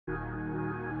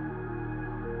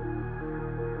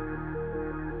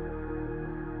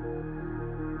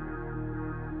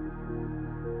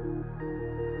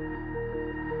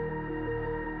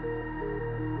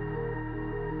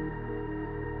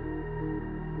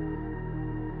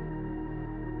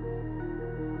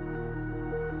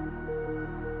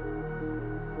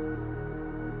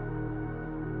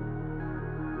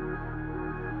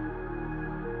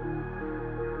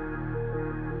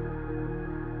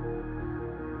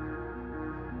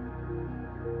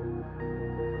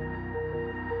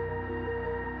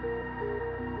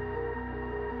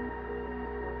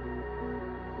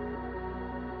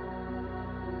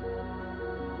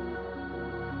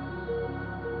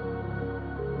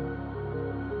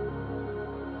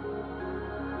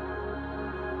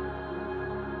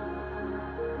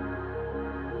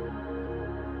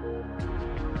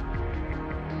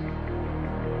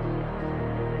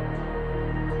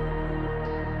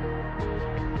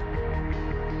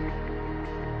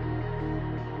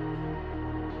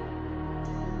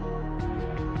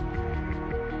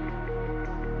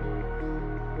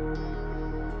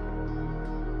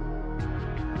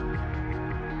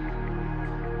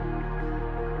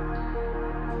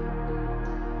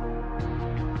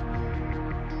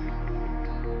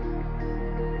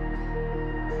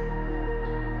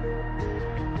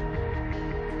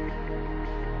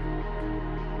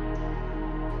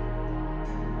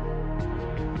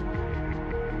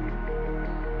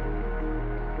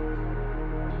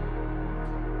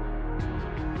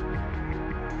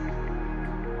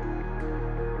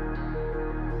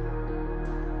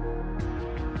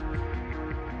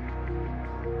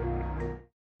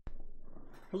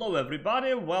Hello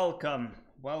everybody, welcome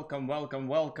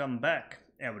back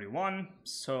everyone.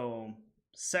 So,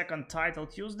 second title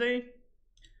Tuesday,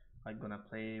 I'm gonna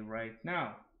play right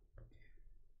now.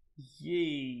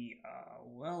 Yay,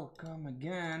 welcome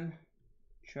again,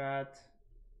 chat.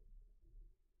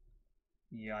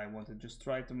 Yeah, I want to just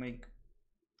try to make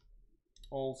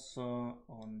also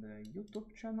on the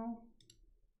YouTube channel.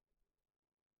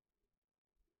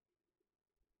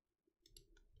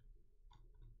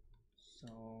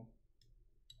 So,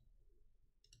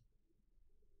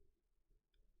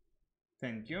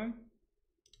 thank you.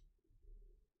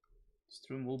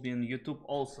 Stream will be on YouTube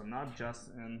also, not just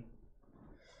in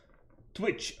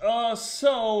Twitch. Be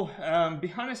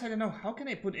honest, I don't know. How can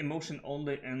I put emotion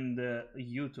only in the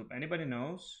YouTube? Anybody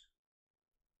knows?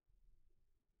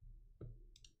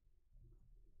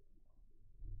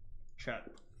 Chat.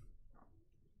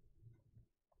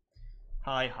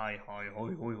 Hi.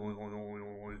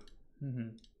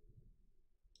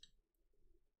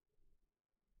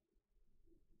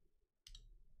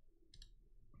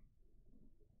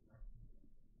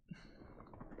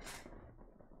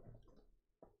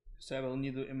 So I will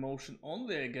need the emotion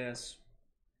only, I guess.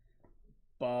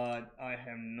 But I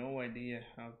have no idea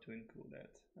how to include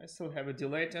that. I still have a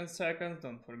delay 10 seconds,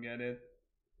 don't forget it.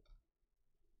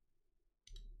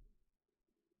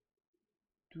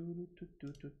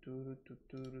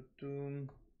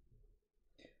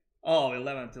 Oh,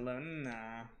 11.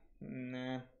 Nah.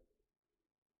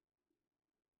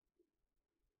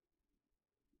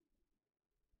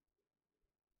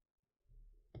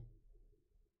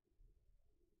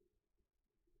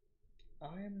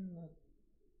 I am not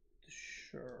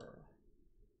sure.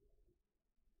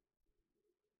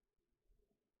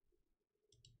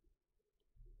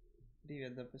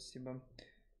 Привет, да, спасибо.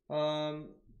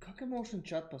 Как emotion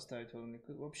чат поставить?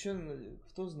 Вообще,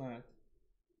 кто знает?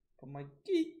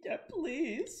 Помогите,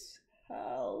 please.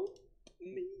 Help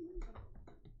me.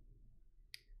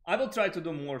 I will try to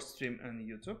do more stream on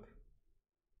YouTube.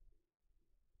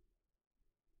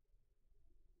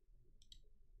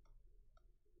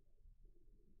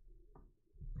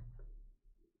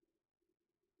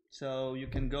 So you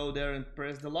can go there and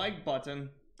press the like button.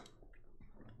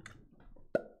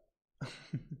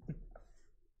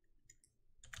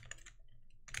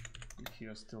 If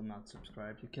you're still not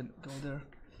subscribed, you can go there.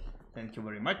 Thank you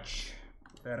very much.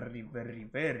 Very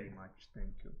much.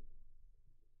 Thank you.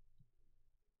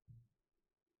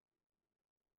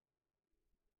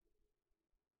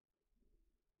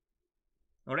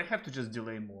 Or I have to just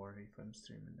delay more if I'm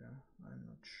streaming there. I'm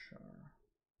not sure.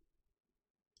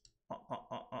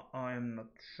 I'm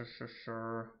not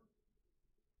sure.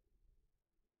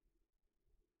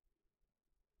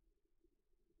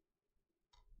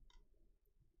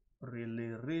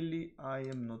 Really, I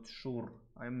am not sure.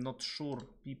 I'm not sure,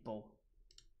 people.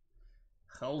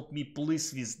 Help me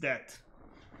please with that.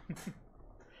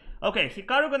 Okay,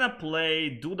 Hikaru gonna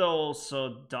play, Duda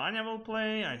also, Danya will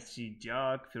play, I see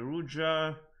Jack,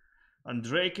 Firuja,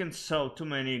 Andreikin, so too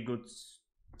many good,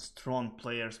 strong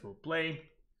players will play.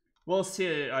 We'll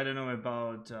see, I don't know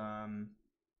about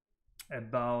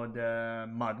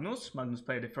Magnus. Magnus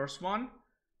played the first one,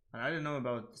 and I don't know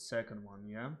about the second one,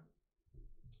 yeah?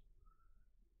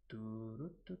 I don't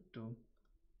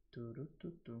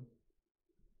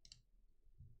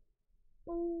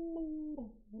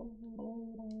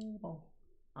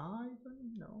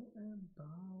know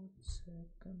about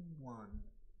second one.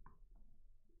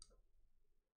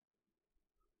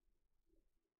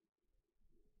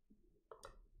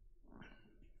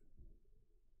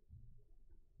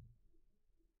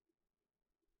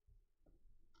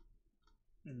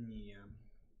 Yeah.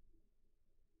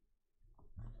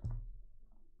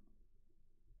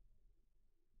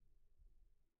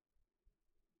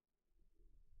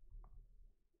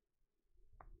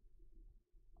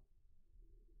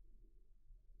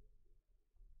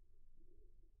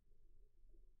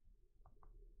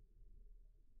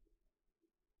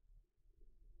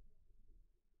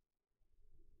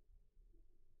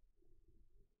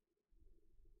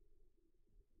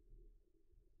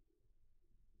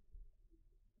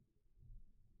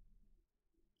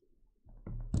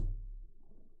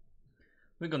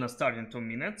 We're gonna start in 2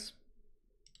 minutes.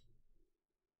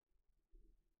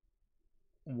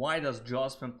 Why does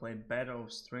Jospin play better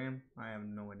off stream? I have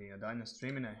no idea. Daniel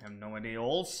streaming, I have no idea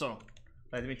also.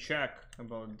 Let me check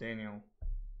about Daniel.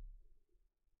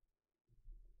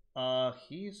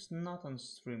 He's not on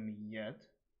stream yet.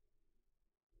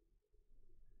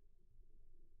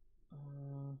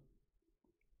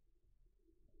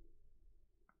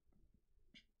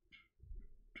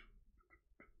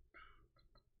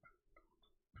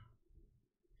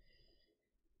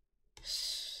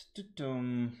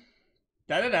 Da-da-dum.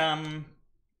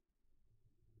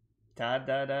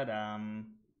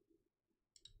 Da-da-da-dum.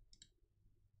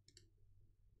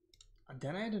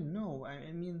 Then I don't know.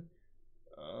 I mean,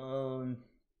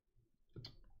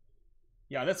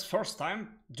 yeah, that's first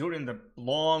time during the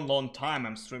long time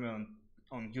I'm streaming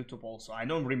on YouTube. Also, I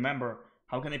don't remember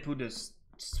how can I put this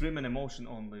streaming emotion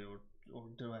only, or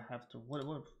do I have to? What?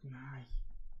 I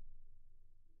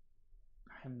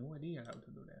have no idea how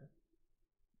to do that.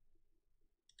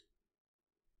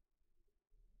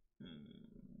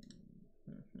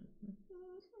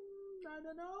 I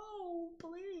don't know.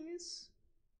 Please.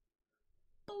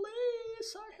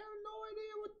 Please, I have no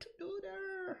idea what to do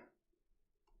there.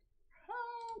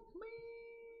 Help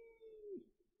me.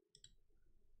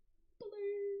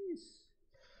 Please.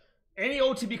 Any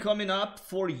OTB coming up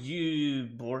for you,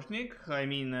 Bortnyk? I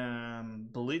mean,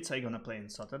 Blitz I'm gonna play on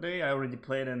Saturday. I already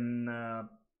played in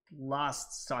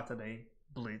last Saturday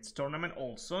Blitz tournament,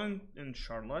 also in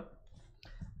Charlotte.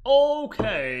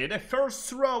 Okay, the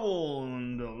first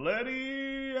round,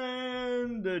 ladies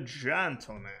and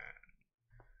gentlemen.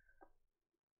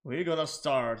 We're gonna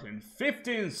start in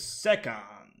 15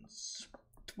 seconds.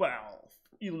 12,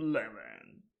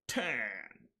 11, 10,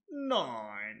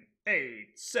 9, 8,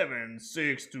 7,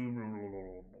 6,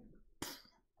 2.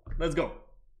 Let's go.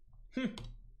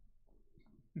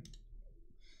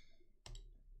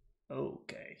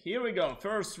 Okay, here we go.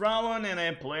 First round, and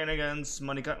I'm playing against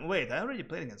Monica. Wait, I already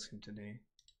played against him today.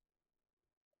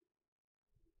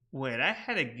 Wait, I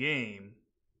had a game,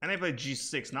 and I played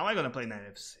G6. Now I'm gonna play knight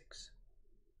F6.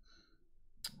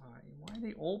 Why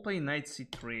they all play knight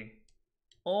C3?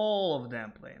 All of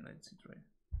them play knight C3.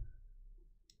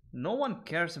 No one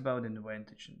cares about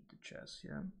advantage in the chess,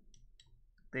 yeah?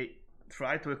 They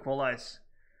try to equalize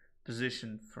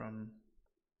position from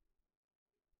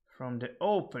the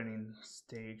opening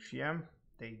stage, yeah?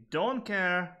 They don't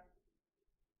care.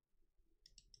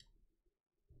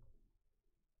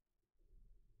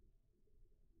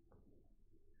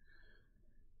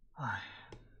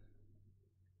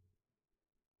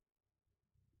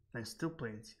 I still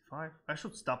playing C5. I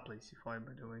should stop playing C5,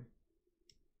 by the way.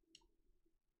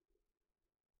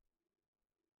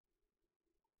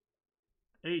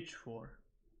 H4.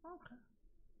 Okay.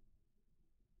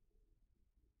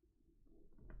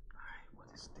 What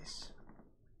is this?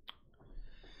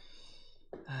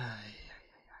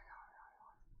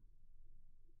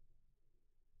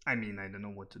 I mean, I don't know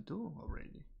what to do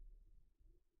already.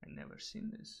 I never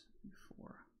seen this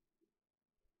before.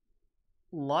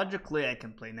 Logically, I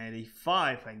can play knight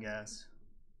e5, I guess.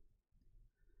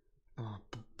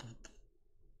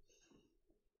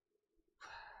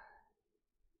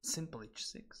 Simple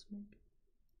h6, maybe.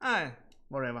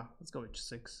 Whatever. Let's go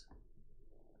h6.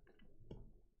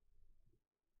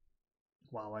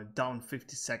 Wow, I'm down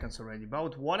 50 seconds already.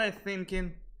 About what I'm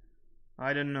thinking,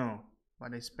 I don't know.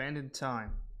 But I spend in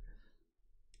time.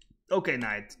 Okay,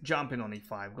 knight, jumping on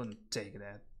e5. Gonna take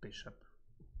that bishop.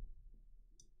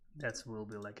 That will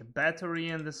be like a battery,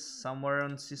 and this somewhere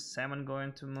on c7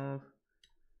 going to move.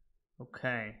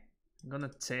 Okay, I'm gonna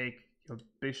take your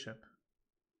bishop.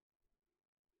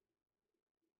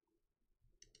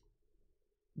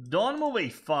 Don't move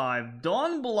a5.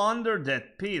 Don't blunder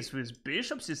that piece with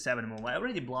bishop c7 move. I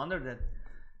already blundered that.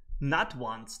 Not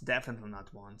once. Definitely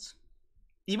not once.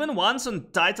 Even once on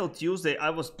Title Tuesday, I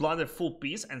was blundered full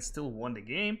piece and still won the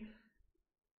game.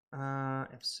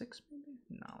 F6 maybe?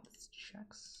 No, let's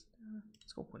checks.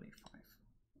 Let's go queen a5.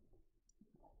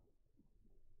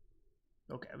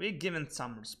 Okay, we're giving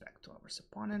some respect to our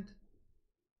opponent.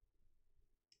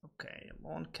 Okay,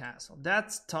 lone castle.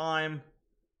 That's time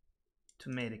to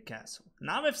make a castle.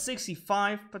 Now f6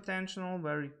 e5 potential,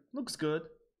 very looks good.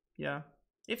 Yeah.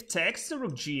 If takes the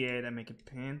rook g8, I make a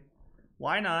pin.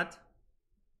 Why not?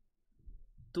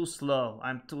 Too slow.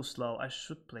 I'm too slow. I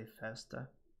should play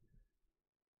faster.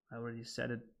 I already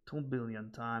said it 2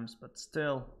 billion times, but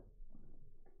still.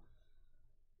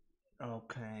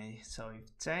 Okay, so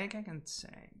if take, I can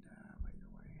take that, by the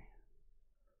way.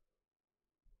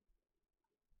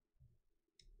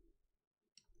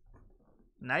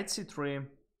 Knight c3.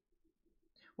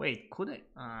 Wait, could I?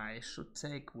 I should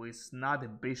take with not a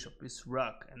bishop, with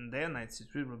rook, and then knight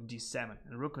c3, rook d7.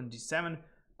 And rook on d7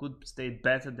 could stay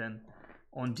better than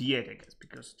on d8, I guess,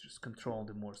 because just control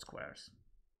the more squares.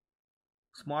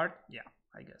 Smart? Yeah,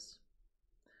 I guess.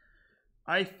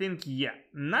 I think, yeah.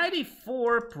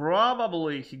 94,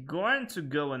 probably he going to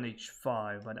go on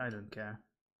h5, but I don't care.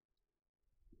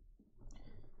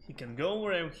 He can go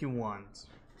wherever he wants.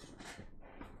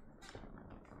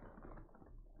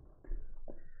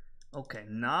 Okay,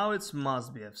 now it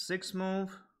must be f6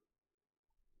 move.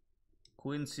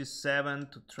 Queen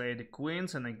c7 to trade the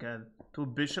queens, and I get 2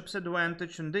 bishops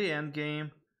advantage in the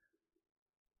endgame.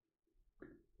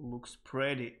 Looks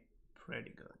pretty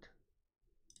good.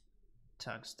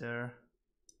 Tugs there.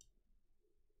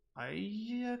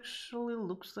 I actually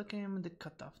looks like I'm in the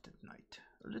cutoff that night.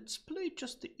 Let's play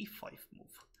just the e5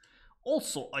 move.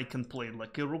 Also, I can play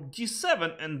like a rook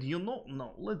d7, and you know,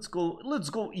 no, let's go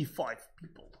e5,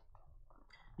 people.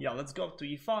 Yeah, let's go to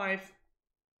e5.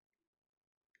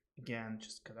 Again,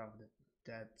 just cut off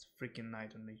that freaking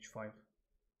knight on h5.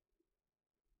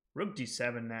 Rook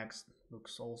d7 next,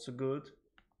 looks also good.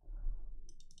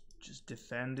 Just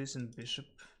defend this, and bishop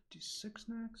d6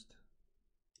 next.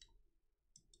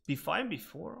 b5,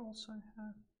 b4 also I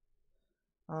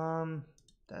have.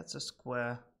 That's a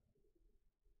square.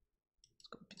 Let's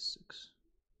go b6.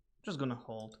 Just gonna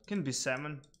hold. King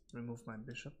b7, remove my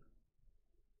bishop.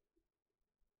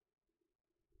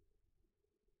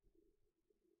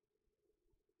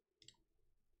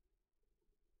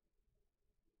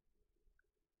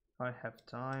 I have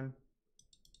time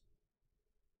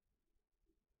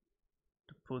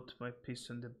to put my piece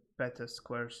in the better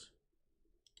squares.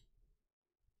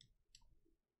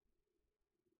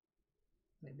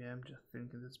 Maybe I'm just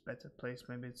thinking it's better place.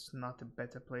 Maybe it's not a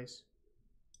better place.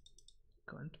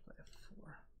 Going to play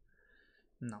f4.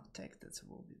 No, take, that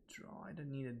will be a draw. I don't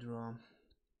need a draw.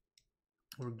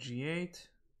 Rook g8.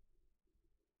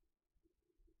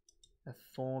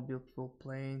 f4, beautiful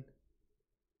plane.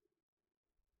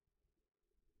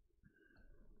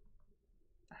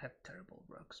 I have terrible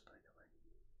rooks, by the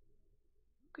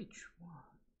way. Which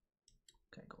one?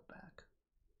 Okay, go back.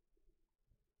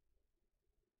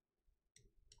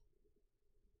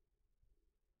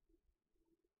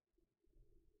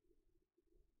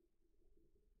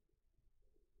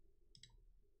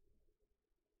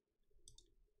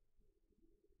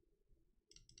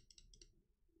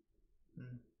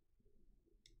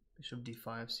 Bishop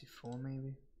d5, c4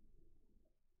 maybe.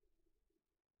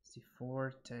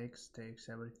 c4 takes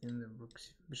everything. The rook,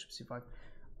 bishop c5.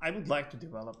 I would like to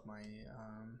develop my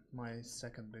my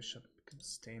second bishop. Can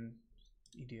stay an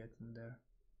idiot in there.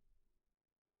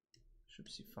 Bishop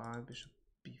c5, bishop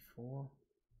b4.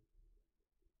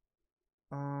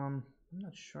 I'm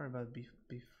not sure about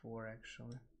b4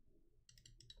 actually.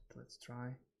 But let's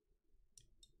try.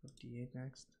 Rook d8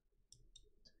 next.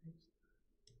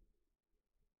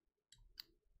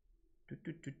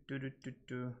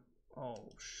 Oh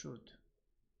shoot!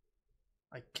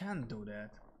 I can't do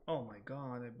that. Oh my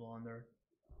god, I blundered.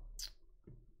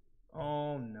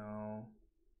 Oh no.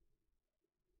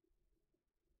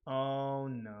 Oh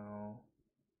no.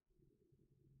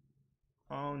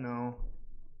 Oh no.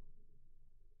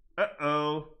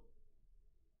 Uh-oh.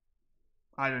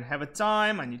 I don't have a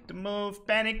time. I need to move.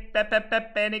 Panic.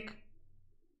 Panic.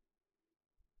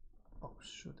 Oh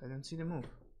shoot, I didn't see the move.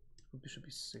 Bishop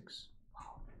e6.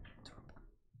 Wow, terrible.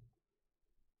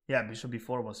 Yeah, bishop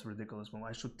b4 was a ridiculous move.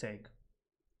 I should take.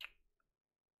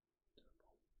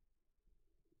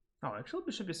 Oh, actually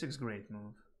bishop e6, great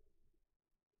move.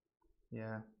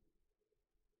 Yeah.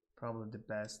 Probably the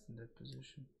best in that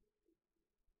position.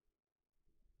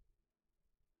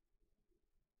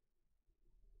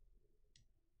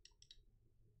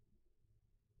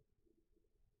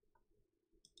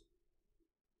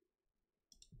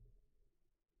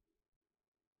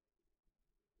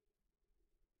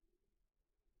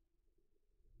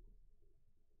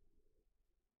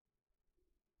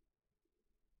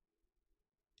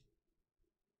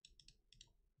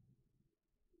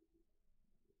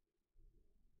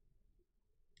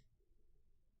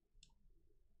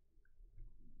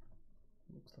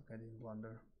 Looks like I didn't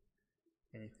blunder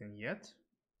anything yet.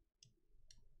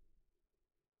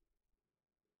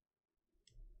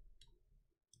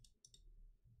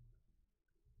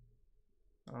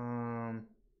 F1.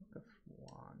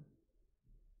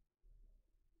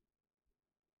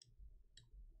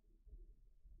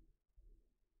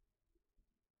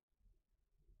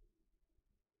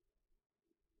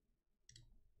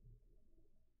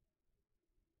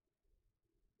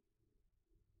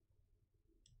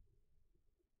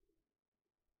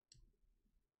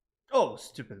 Oh,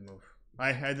 stupid move.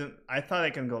 I thought I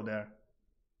can go there.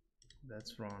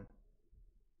 That's wrong.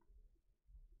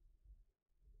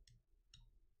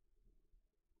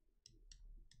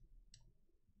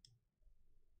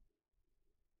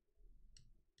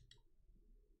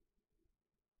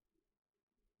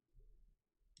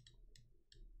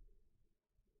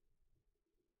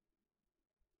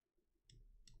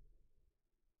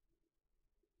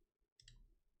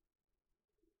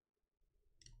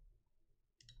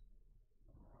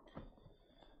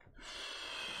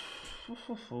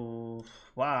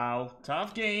 Wow,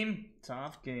 tough game.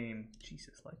 Tough game.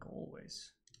 Jesus, like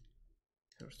always.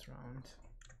 First round.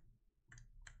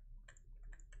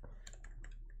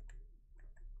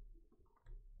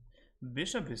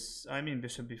 Bishop is... I mean,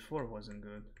 bishop b4 wasn't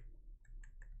good.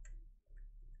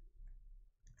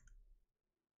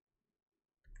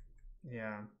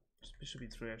 Yeah, just bishop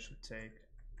e3 I should take.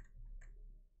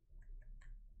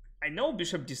 I know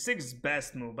bishop d6 is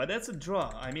best move, but that's a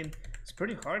draw. I mean, it's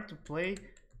pretty hard to play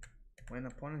when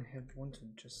opponent want to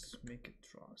just make it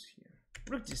draws here.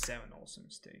 Rook g7 also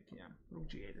mistake, yeah. Rook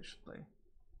g8 I should play.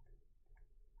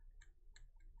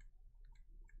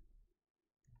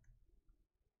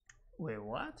 Wait,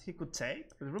 what? He could take?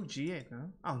 With rook g8,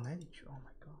 no? Oh, 92. Oh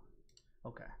my god.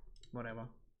 Okay, whatever.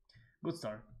 Good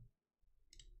start.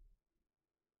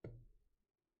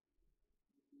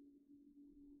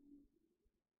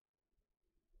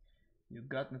 You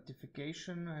got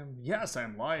notification? Yes,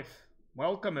 I'm live.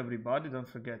 Welcome everybody. Don't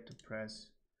forget to press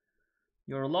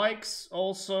your likes.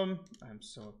 Awesome. I'm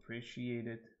so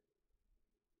appreciated.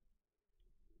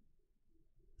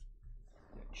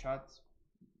 The chat.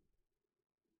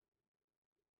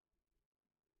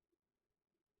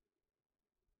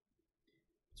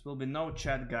 There will be no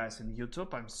chat, guys, in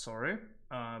YouTube. I'm sorry,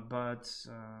 but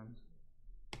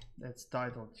that's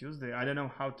titled Tuesday. I don't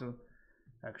know how to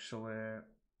actually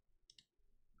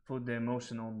put the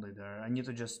emotion only there. I need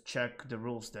to just check the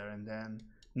rules there, and then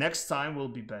next time will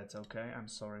be better. Okay, I'm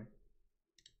sorry.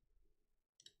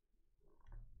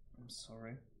 I'm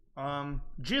sorry.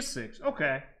 G6.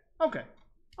 Okay.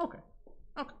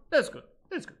 That's good.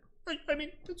 That's good. I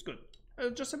mean, that's good.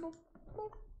 Just a move.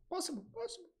 Possible.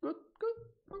 Good.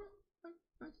 Okay.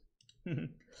 Nice.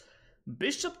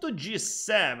 Bishop to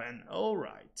g7. All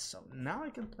right. So now I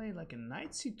can play like a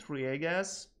knight c3, I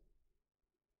guess.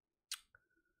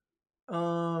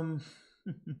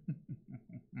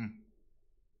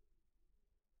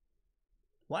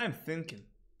 Why I'm thinking.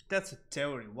 That's a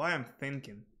theory. Why I'm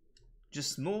thinking.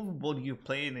 Just move what you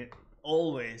play in it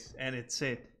always, and it's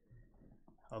it.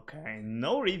 Okay,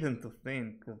 no reason to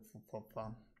think for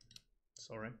fun.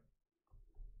 Sorry.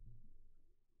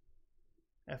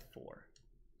 F4.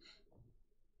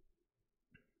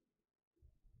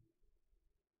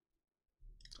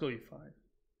 Let's go e5.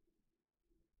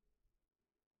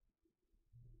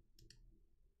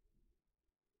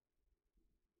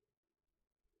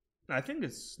 I think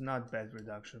it's not bad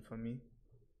reduction for me.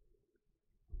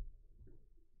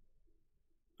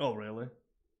 Oh, really?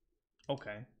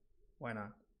 Okay. Why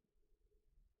not?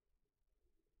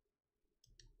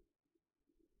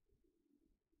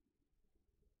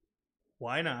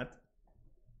 Why not?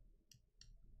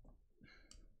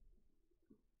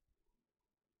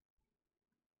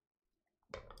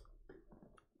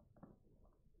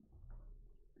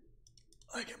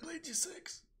 I can play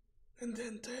g6 and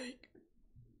then take.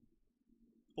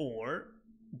 Or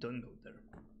don't go there.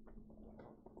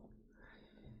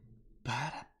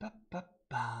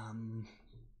 Ba-da-ba-ba-bam.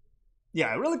 Yeah,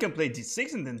 I really can play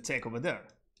d6 and then take over there.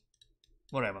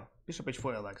 Whatever. Bishop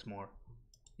h4 I likes more.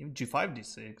 Even g5,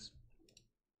 d6.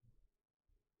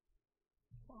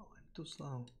 Wow, I'm too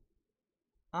slow.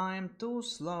 I'm too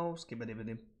slow.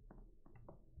 Skibidi-bidi.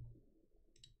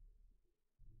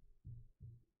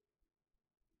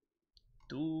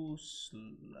 Too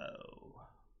slow.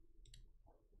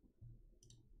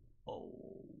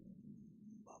 Oh,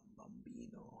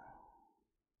 bambino.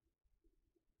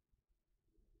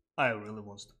 I really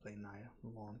want to play Naya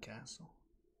Long Castle.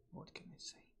 What can I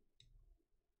say?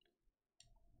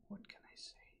 What can I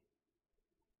say?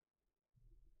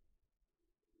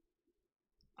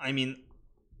 I mean,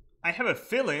 I have a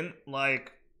feeling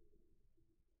like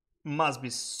must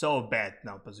be so bad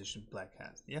now position black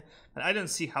has, yeah? But I don't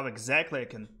see how exactly I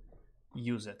can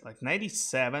use it. Like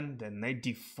 97, then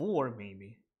 94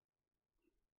 maybe.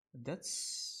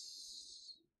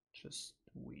 That's just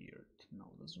weird.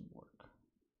 No, it doesn't work.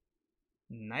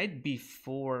 Knight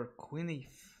b4, queen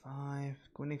e5,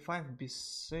 queen e5,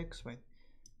 b6, wait.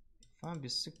 5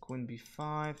 b6, queen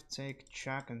b5, take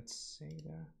check and say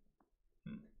there.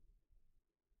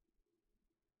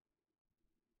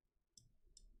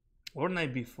 Or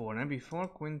knight b4,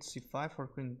 queen c5 or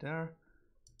queen there.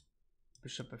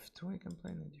 Bishop f2, I can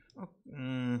play knight d4.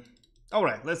 Oh,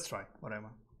 alright, let's try, whatever.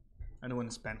 I don't want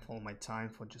to spend all my time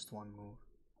for just one move.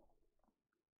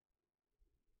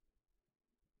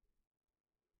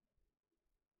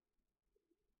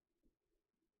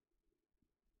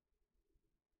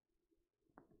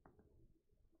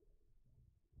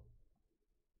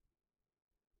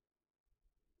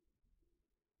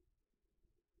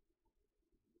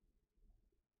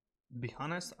 Be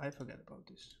honest, I forget about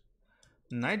this.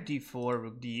 Knight d4,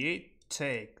 rook d8,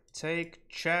 take,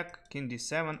 check, king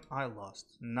d7, I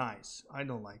lost. Nice. I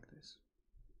don't like this.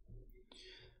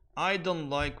 I don't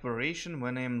like variation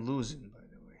when I am losing, by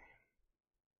the way.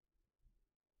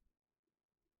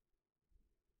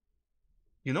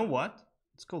 You know what?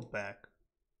 Let's go back.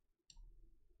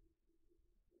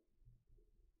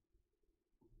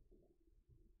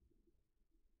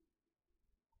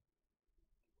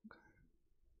 Okay.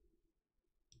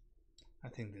 I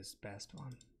think this is the best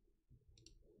one.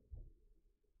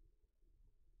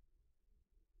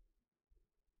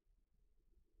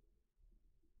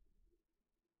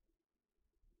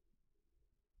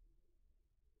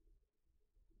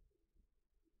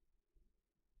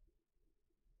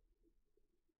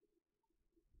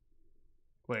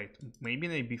 Wait, maybe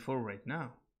knight b4 right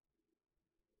now.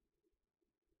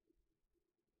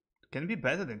 Can be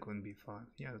better than queen b5.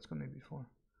 Yeah, that's gonna be b4.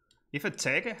 If I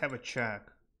take, I have a check.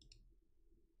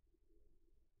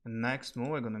 And next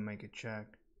move, I'm gonna make a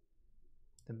check.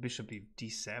 Then bishop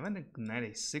d7, knight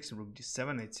a6, rook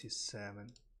d7, knight c7.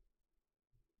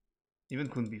 Even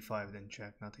queen b5, then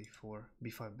check, not a4.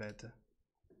 b5 better.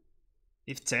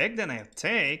 If take, then I have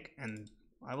take, and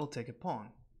I will take a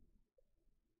pawn.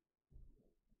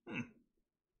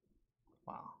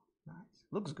 Wow, nice.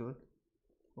 Looks good.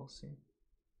 We'll see.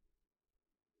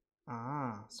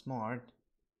 Ah, smart.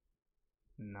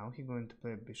 Now he's going to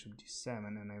play bishop d7,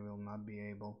 and I will not be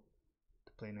able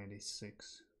to play knight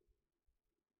a6.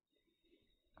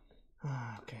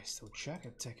 Okay, so check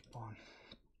and take a pawn.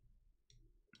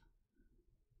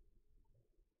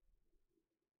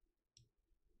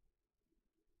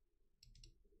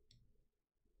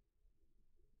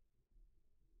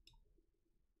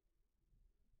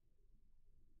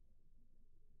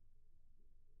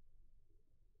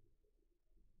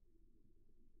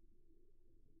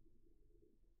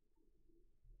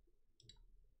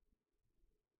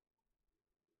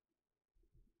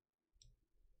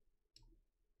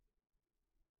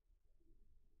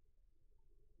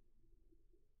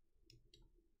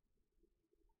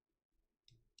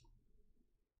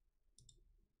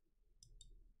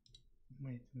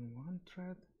 Wait, in one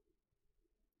thread.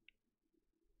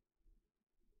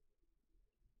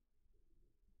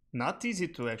 Not easy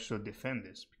to actually defend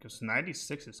this because knight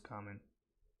e6 is coming,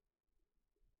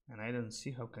 and I don't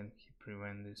see how can he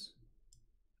prevent this.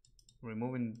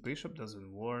 Removing bishop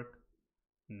doesn't work.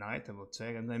 Knight I will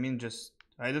take, and I mean just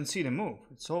I don't see the move.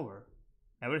 It's over.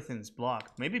 Everything's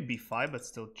blocked. Maybe b5, but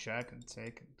still check and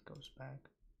take, and it goes back.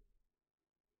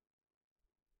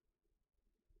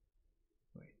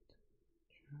 Wait,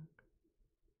 check.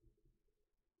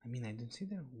 I mean I don't see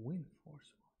the win force.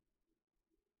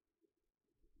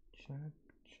 Check,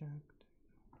 check.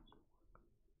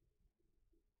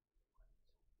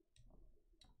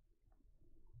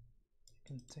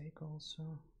 You can take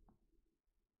also.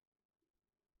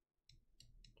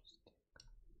 Just take.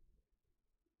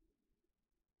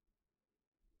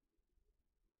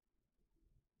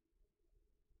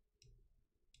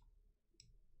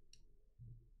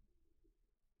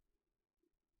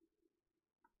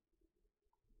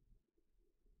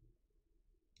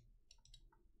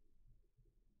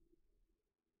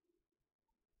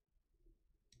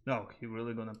 No, he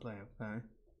really gonna play, okay.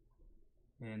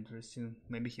 Interesting.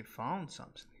 Maybe he found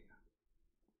something here.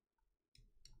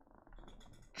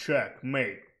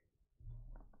 Checkmate.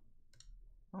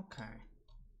 Okay.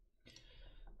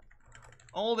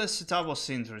 All this setup was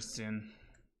interesting.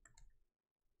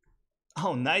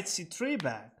 Oh, knight c3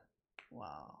 back.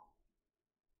 Wow.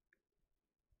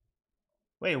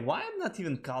 Wait, why I'm not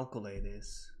even calculate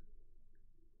this?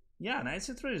 Yeah, knight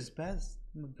c3 is best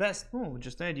move,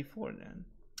 just knight d4 then.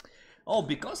 Oh,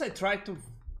 because I tried to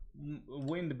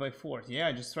win by force. Yeah,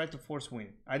 I just tried to force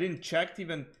win. I didn't check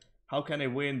even how can I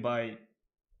win by,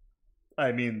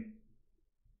 I mean,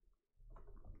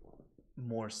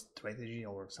 more strategy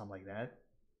or something like that.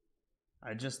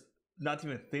 I just not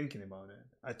even thinking about it.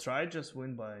 I tried just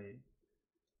win by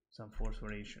some force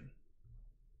variation,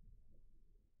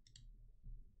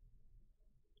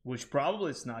 which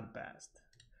probably is not best.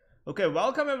 Okay,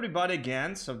 welcome everybody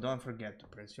again. So don't forget to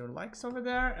press your likes over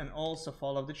there and also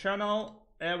follow the channel.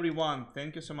 Everyone,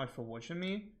 thank you so much for watching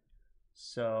me.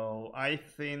 So I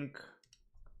think,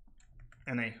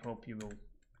 and I hope you will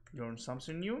learn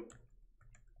something new.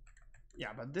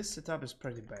 Yeah, but this setup is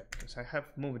pretty bad because I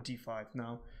have moved d5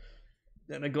 now.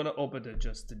 Then I'm gonna open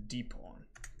just the d pawn.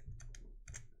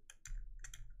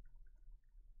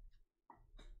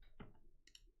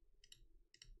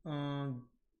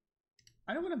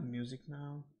 I don't want music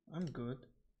now. I'm good.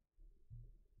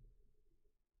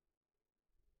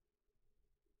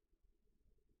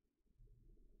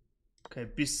 Okay,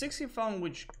 b6 he found,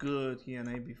 which good. Here and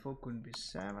a b4, queen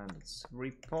b7. That's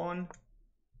 3 pawn.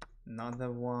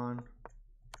 Another one.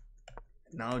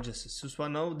 Now just a sus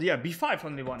one. No, yeah, b5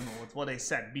 only one more. What I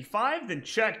said. b5, then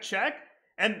check, check,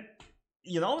 and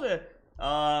you know the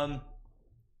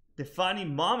funny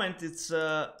moment. It's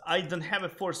I don't have a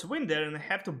forced win there, and I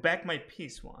have to back my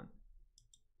piece one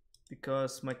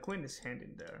because my queen is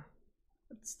hanging there.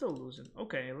 It's still losing.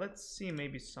 Okay, let's see.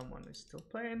 Maybe someone is still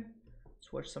playing.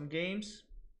 Let's watch some games.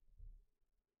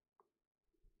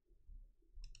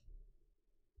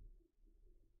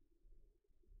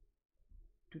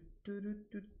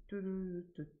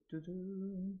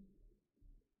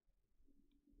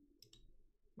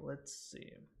 Let's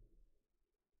see.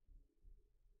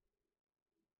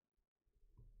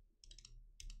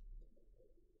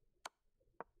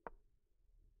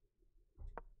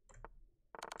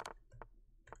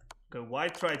 Okay,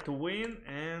 white tried to win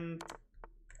and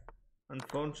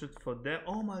unfortunate for them.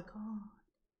 Oh my god.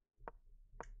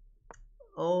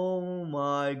 Oh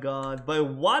my god. By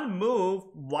one move,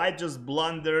 white just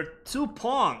blundered 2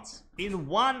 pawns in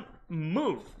one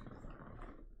move.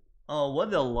 Oh,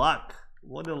 what a luck.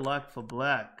 What a luck for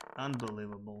black.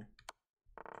 Unbelievable.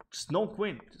 Just no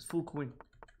queen. Just full queen.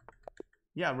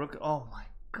 Yeah, rook. Oh my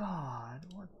god.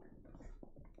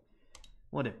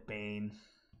 What a pain.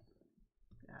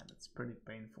 Yeah, that's pretty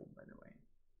painful, by the way.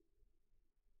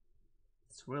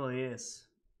 It really is.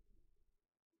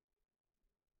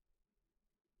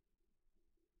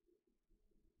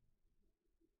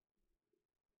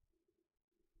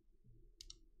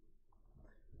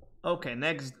 Okay,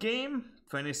 next game,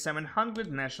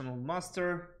 2700 National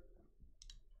Master.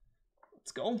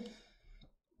 Let's go.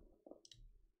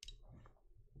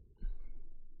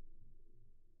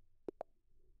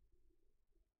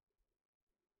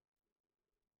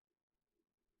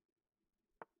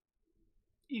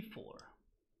 E4.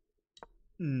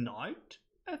 Knight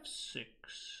F6.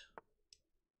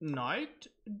 Knight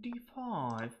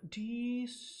D5.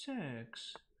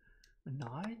 D6.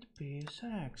 Knight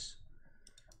B6.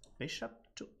 Bishop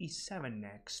to E7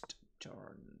 next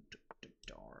turn.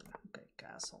 Okay,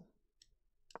 castle.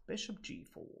 Bishop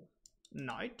G4.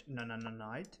 Knight. No,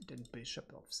 knight. Then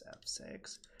bishop of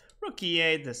F6. Rook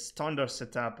E8. The standard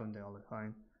setup on the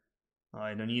Alekhine.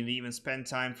 I don't need to even spend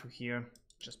time for here.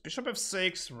 Just bishop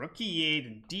F6, rook E8,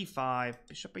 and D5.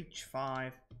 Bishop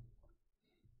H5.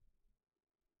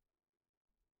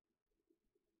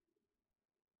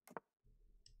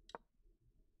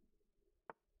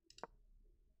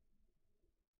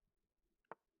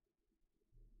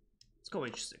 Let's go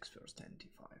H6 first, then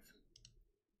D5.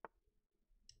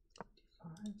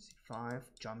 D5, C5,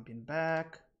 jumping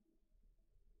back.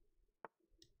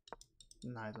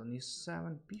 Knight on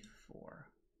E7, B4.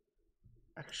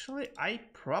 Actually, I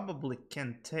probably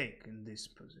can take in this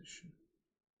position.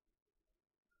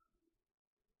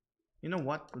 You know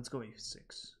what? Let's go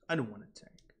F6. I don't want to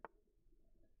take.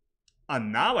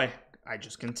 And now I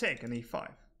just can take an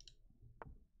E5.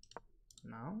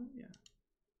 Now, yeah.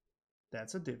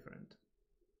 That's a different.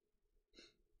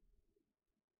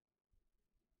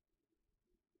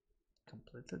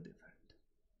 Completely different.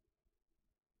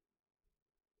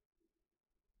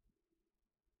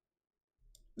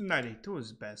 Knight E2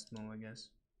 is best move, I guess.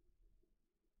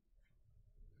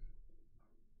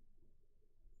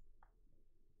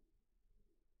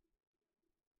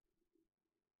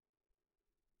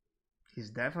 He's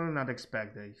definitely not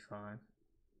expecting E5.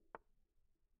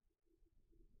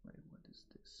 Wait, what is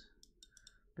this?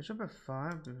 Bishop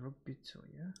F5, Rook B2,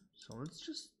 yeah? So let's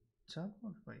just tap.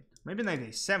 Wait, maybe Knight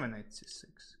A7, Knight C6.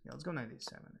 Yeah, let's go Knight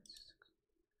A7, Knight C6.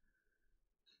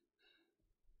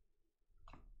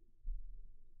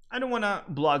 I don't want to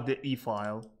block the E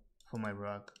file for my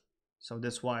rook, so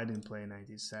that's why I didn't play Knight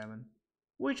E7,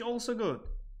 which also good.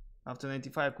 After Knight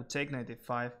E5, I could take Knight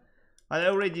E5. I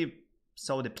already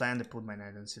saw the plan to put my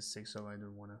Knight on C6, so I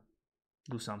don't want to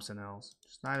do something else.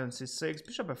 Just Knight on C6,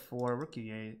 Bishop F4, Rook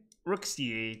E8, Rook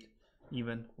C8,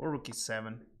 even, or Rook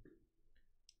E7.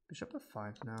 Bishop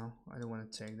F5 now. I don't want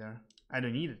to take there. I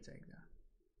don't need to take there.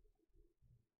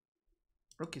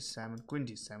 Rook E7, Queen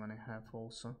D7 I have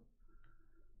also.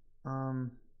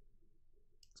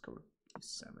 Let's go with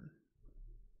E7.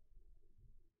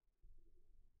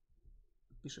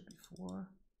 Bishop E4.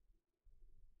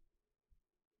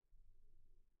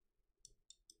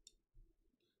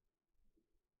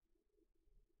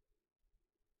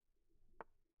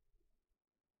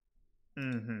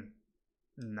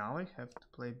 Now I have to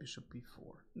play Bishop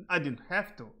E4. I didn't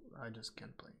have to, I just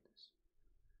can't play this.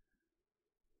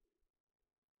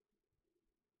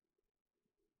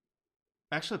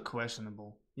 Actually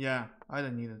questionable. Yeah, I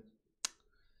don't need it.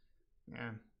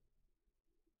 Yeah.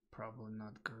 probably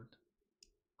not good.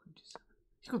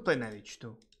 He could play knight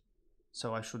h2,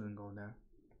 so I shouldn't go there.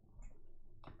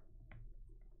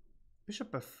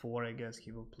 Bishop f4, I guess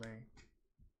he will play.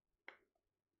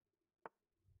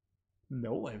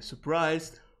 No, I'm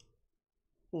surprised.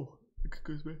 Oh,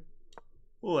 excuse me.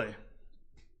 Oi.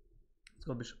 Let's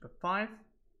go bishop f5.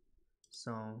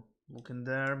 So, looking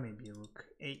there, maybe rook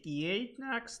e8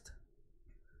 next.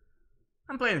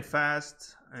 I'm playing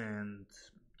fast and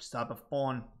just up a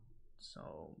pawn,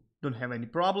 so don't have any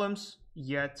problems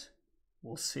yet.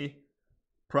 We'll see.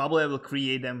 Probably I will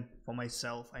create them for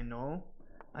myself. I know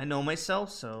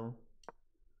myself, so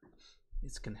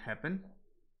this can happen.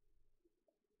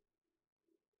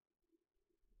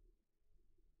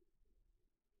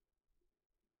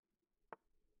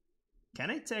 Can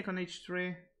I take on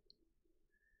h3?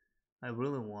 I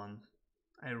really want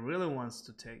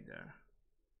to take there.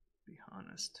 Be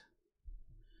honest.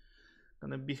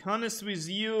 Gonna be honest with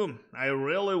you, I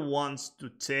really want to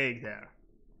take there.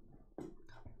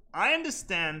 I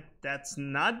understand that's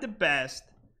not the best,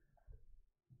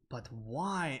 but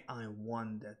why I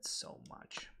want that so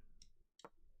much?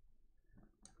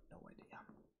 No idea.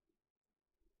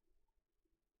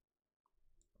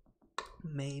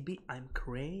 Maybe I'm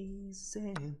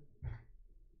crazy.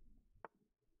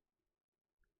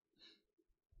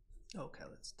 Okay,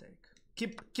 let's take.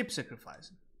 Keep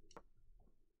sacrificing.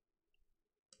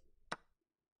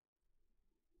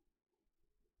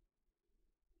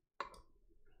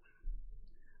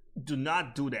 Do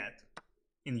not do that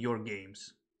in your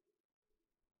games.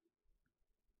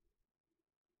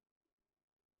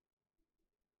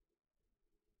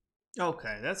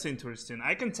 Okay, that's interesting.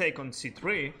 I can take on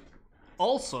c3.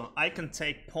 Also, I can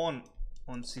take pawn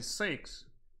on c6,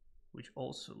 which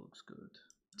also looks good.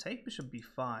 Take bishop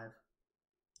b5.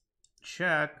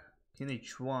 Check. King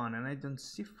h1, and I don't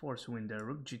see force win there.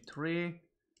 Rook g3.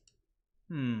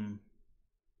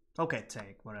 Okay,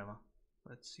 take, whatever.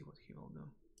 Let's see what he will do.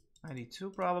 92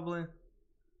 probably.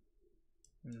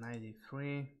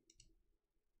 93.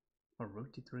 Or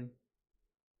rook d3.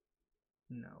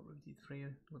 No, rook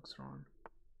d3 looks wrong.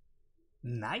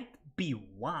 Knight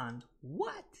b1?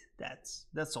 What? That's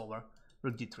over.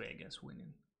 Rook d3, I guess,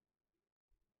 winning.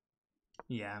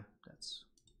 Yeah, that's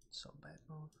so bad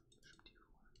move.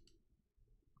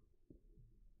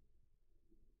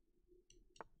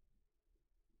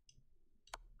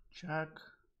 Check.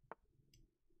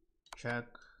 Check.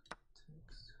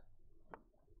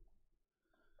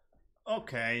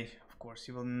 Okay, of course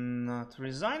he will not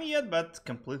resign yet, but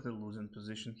completely losing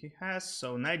position he has.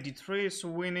 So knight d3 is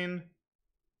winning.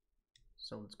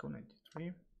 So let's go knight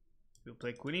d3. We'll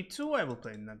play queen e2. I will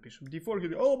play knight bishop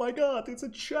d4. Oh my god, it's a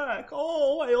check.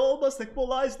 Oh, I almost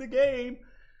equalized the game.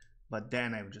 But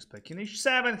then I will just play king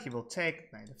h7. He will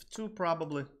take knight f2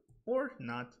 probably, or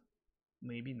not.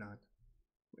 Maybe not.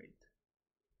 Wait.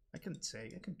 I can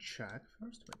check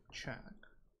first. Wait, check.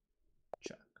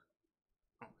 Check.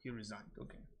 Oh, he resigned.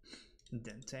 Okay. And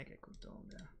then take, I could go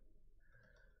there.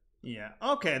 Yeah.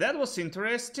 Okay, that was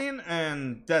interesting,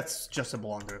 and that's just a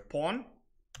blunder. Pawn.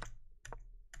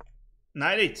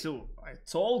 Knight a2.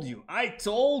 I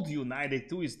told you knight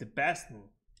a2 is the best move.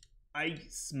 I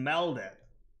smell that.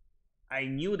 I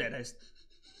knew that. I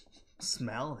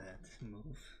smell that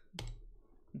move.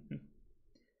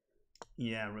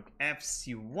 Yeah, rook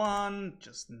fc1,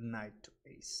 just knight to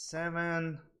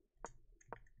a7.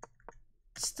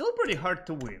 Still pretty hard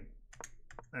to win.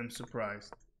 I'm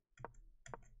surprised.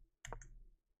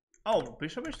 Oh,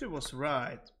 bishop h3 was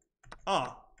right.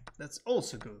 Ah, that's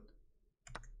also good.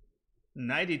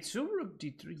 Knight e2, rook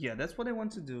d3. Yeah, that's what I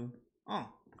want to do. Oh,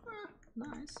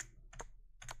 nice.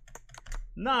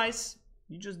 Nice.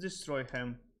 You just destroy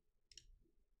him.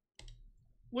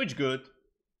 Which good.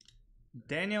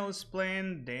 Daniel is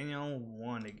playing. Daniel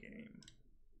won the game.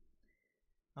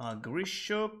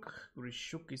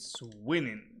 Grishuk is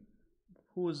winning.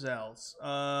 Who's else?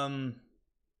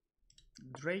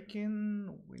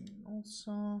 Draken winning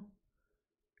also.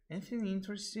 Anything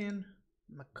interesting?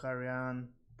 Makarian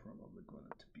probably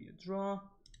going to be a draw.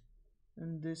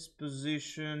 In this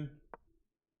position.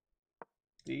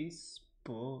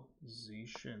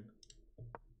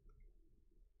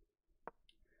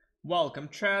 Welcome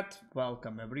chat,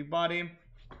 welcome everybody.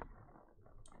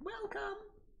 Welcome.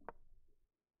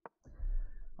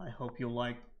 I hope you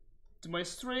liked my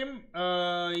stream.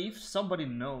 If somebody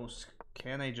knows,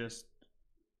 can I just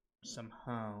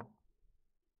somehow,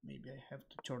 maybe I have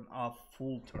to turn off,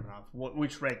 full turn off,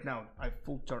 which right now I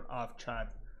full turn off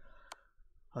chat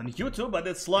on YouTube, but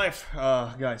it's live,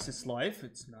 guys, it's live,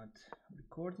 it's not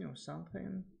recording or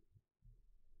something.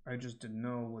 I just didn't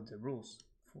know what the rules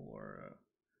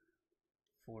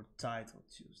for title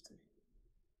Tuesday.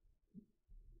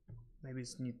 Maybe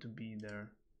it's need to be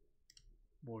there.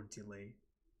 Board delay.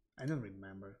 I don't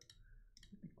remember.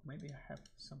 Maybe I have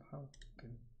somehow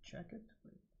can check it.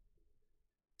 Wait.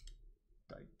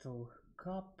 Title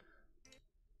cup.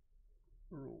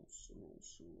 Rules.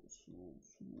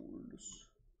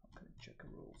 How can I check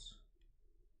rules?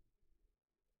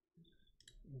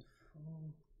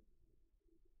 Info.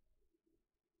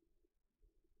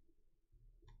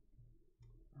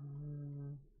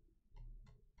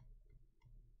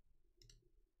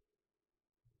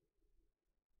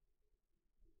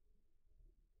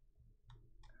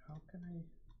 How can I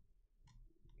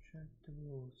check the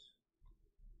rules?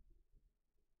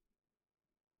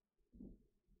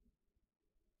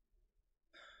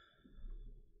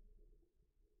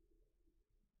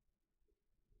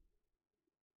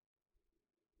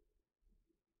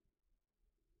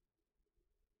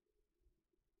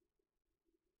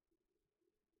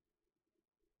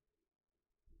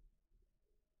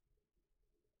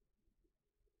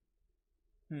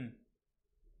 I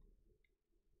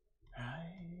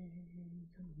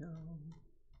don't know.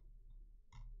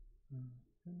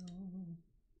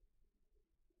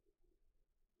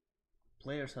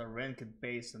 Players are ranked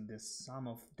based on the sum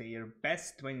of their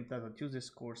best 20 title Tuesday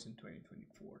scores in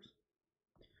 2024.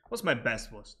 What's my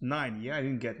best was? 9. Yeah, I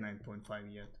didn't get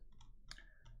 9.5 yet.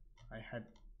 I had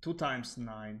 2 times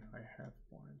 9. I have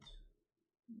points.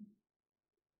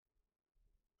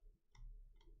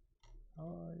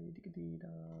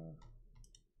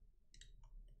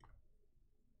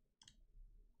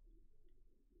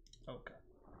 Okay.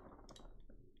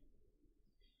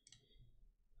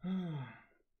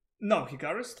 No,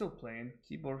 Hikaru's still playing.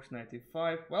 Keyboard's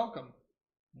 95. Welcome,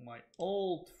 my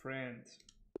old friend.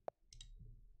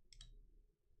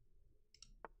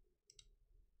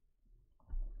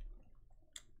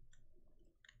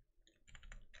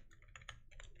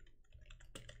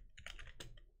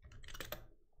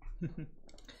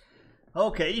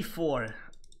 Okay, e4.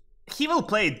 He will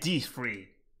play d3.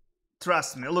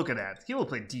 Trust me, look at that. He will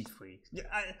play d3.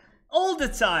 All the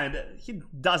time. He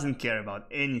doesn't care about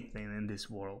anything in this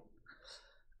world.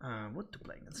 What to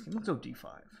play against him? Let's go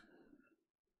d5.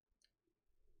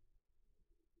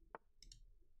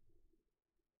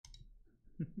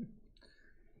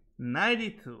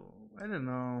 $92. I don't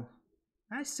know.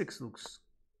 I6 looks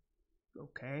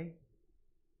okay.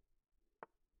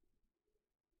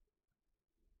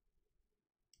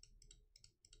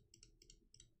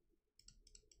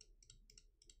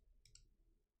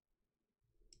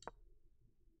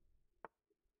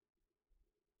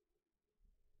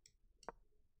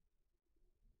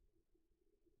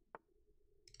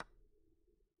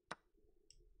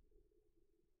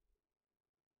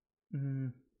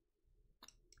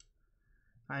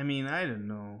 I mean, I don't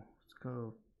know. Let's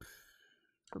go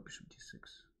bishop d6.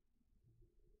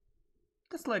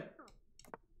 That's like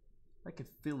a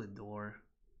Philly door.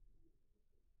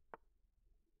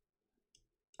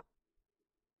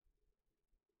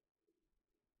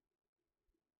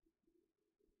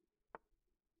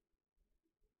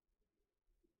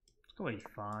 Let's go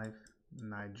a5.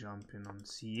 Knight jumping on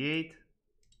c8.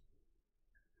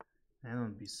 And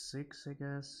on b6, I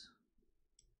guess.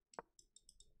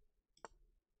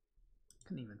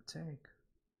 Can even take.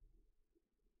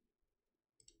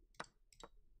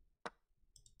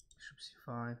 Bishop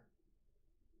c5.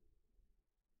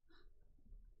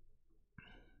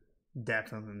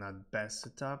 Definitely not best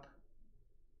setup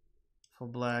for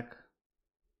black.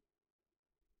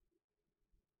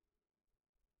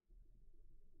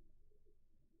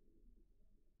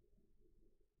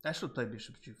 I should play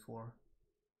bishop g4.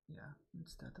 Yeah,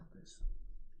 instead of this.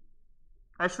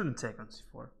 I shouldn't take on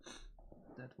c4.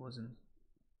 That wasn't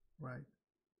right.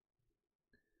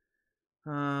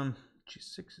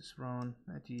 G6 is wrong.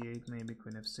 Knight e8, maybe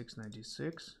queen f6, knight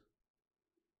g6.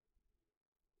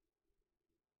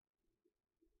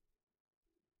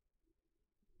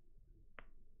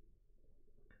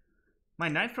 My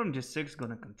knight from g6 is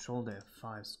gonna control the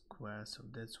f5 square, so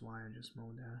that's why I just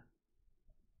moved there.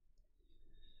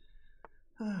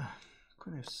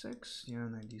 Queen f6, yeah,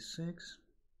 knight d6.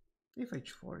 If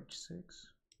h4, h6.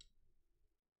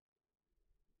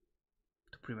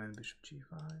 To prevent bishop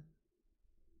g5.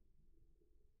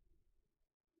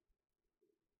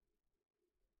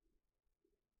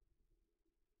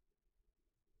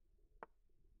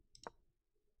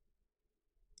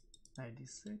 Knight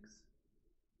d6.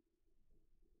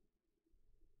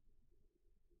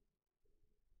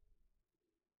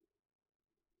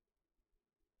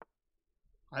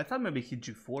 I thought maybe he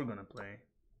g4 gonna play.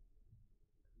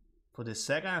 For the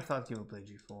second, I thought he would play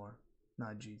g4,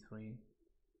 not g3.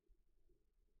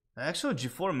 Actually,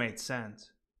 g4 made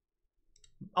sense.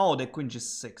 Oh, the queen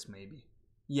g6 maybe.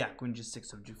 Yeah, queen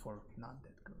g6 or g4, not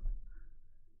that good.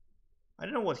 I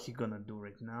don't know what he's gonna do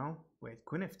right now. Wait,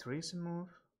 queen f3 is a move.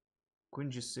 Queen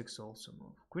g6 also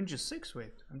move. Queen g6,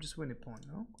 wait, I'm just winning pawn,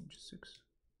 no? Queen g6.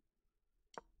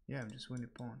 Yeah, I'm just winning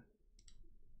pawn.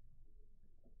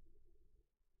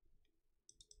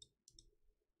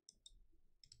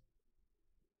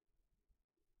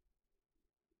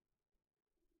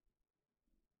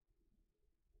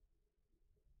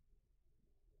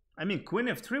 I mean, queen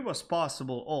f3 was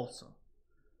possible also.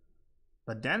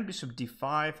 But then bishop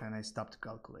d5 and I stopped to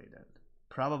calculate that.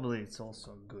 Probably it's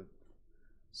also good.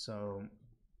 So,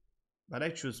 but I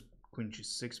choose queen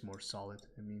g6 more solid.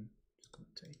 I mean, just gonna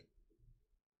take.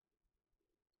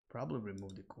 Probably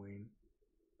remove the queen.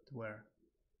 But where?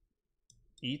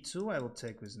 e2 I will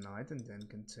take with knight and then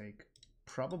can take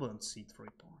probably on c3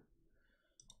 pawn.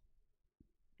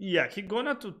 Yeah, he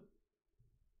gonna to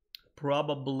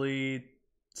probably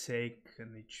take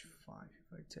an h5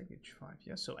 if I take h5.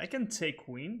 Yeah, so I can take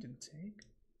queen and take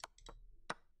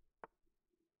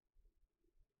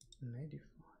knight d5,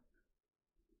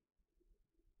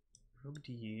 rook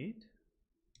d8.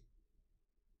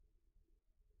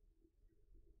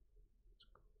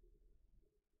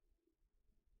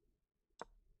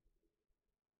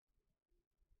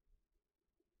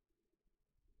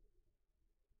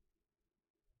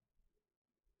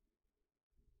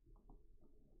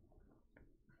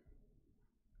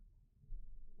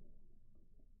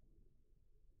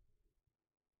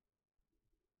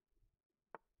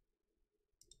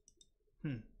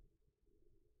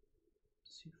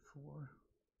 c4.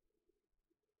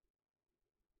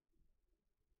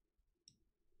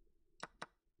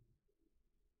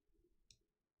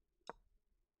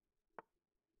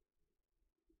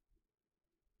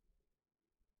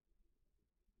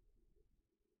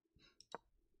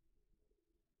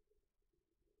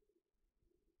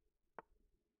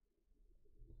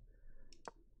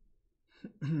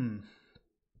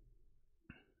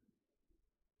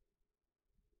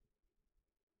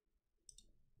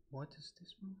 What is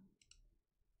this move?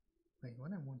 Wait,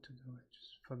 what I want to do, I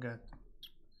just forgot.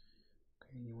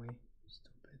 Okay, anyway,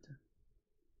 still better.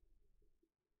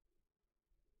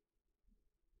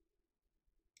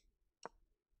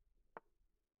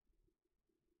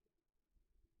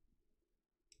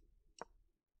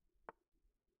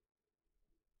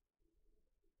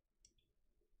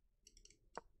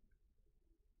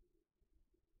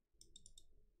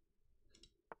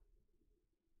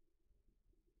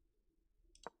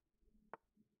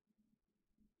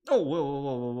 Oh, whoa, whoa,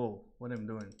 whoa, whoa, whoa. What am I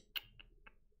doing?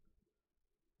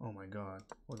 Oh my god,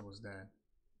 what was that?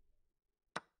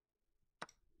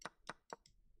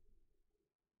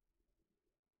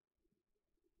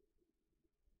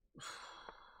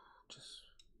 Just,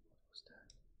 what was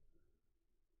that?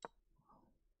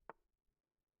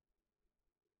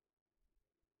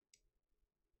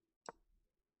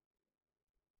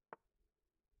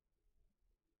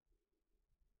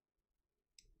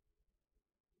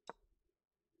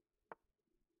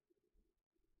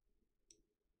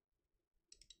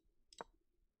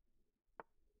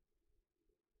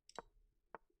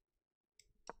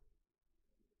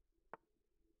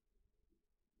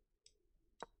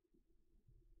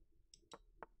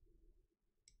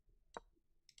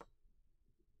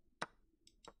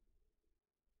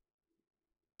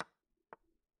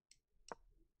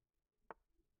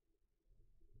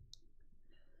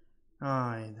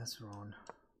 Aye, that's wrong.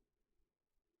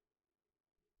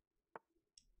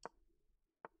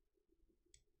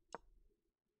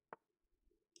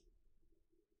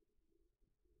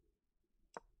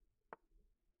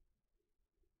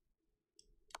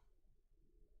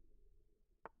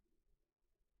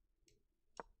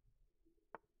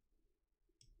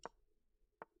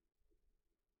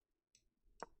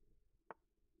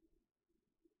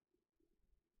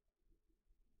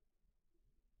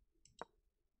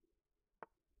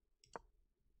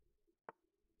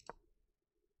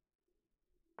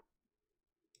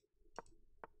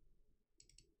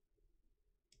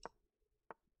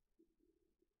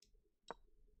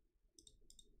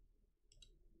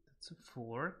 That's a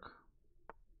fork.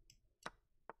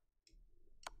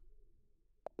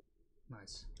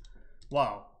 Nice.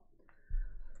 Wow.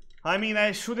 I mean,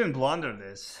 I shouldn't blunder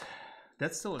this.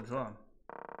 That's still a draw.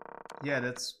 Yeah,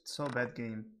 that's so bad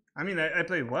game. I mean, I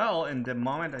played well, and the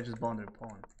moment I just blundered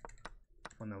pawn.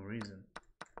 For no reason.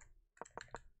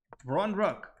 Wrong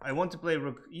rook. I want to play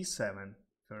rook e7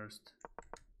 first.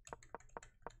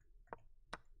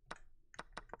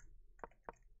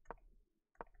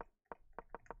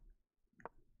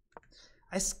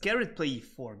 I scared play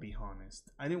e4, be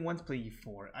honest. I didn't want to play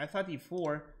e4. I thought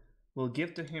e4 will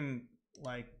give to him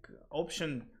like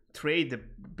option trade the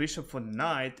bishop for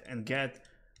knight and get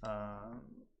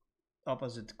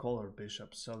opposite color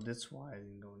bishop. So that's why I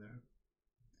didn't go there.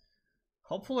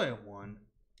 Hopefully I won,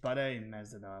 but I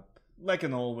messed it up. Like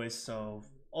in always, so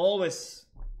always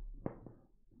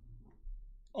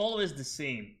the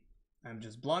same. I'm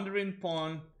just blundering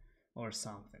pawn or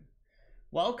something.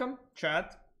 Welcome,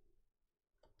 chat.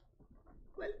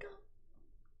 Welcome.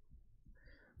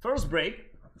 First break.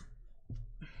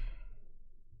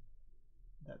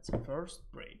 That's a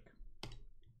first break.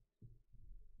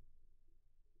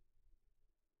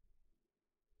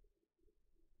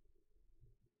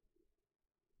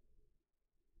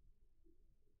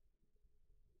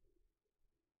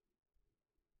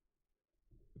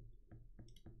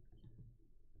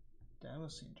 That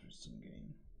was an interesting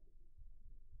game.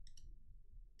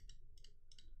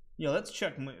 Yeah, let's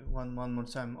check one more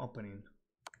time opening.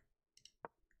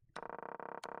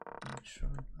 Not sure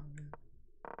about it.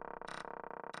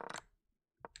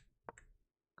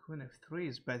 Queen f3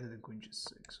 is better than queen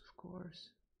g6, of course.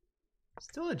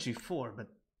 Still a g4, but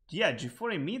yeah,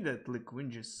 g4 immediately, queen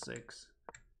g6.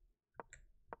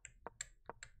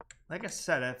 Like I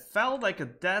said, I felt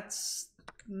like that's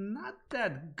not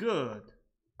that good.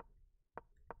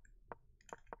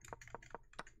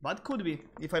 But could be,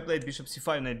 if I played bishop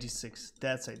c5, knight d6,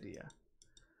 that's idea.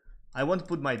 I want to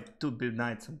put my two big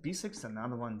knights on b6 and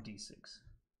another one d6.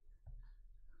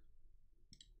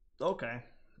 Okay.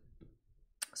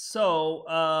 So,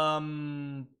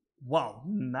 wow,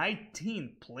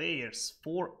 19 players,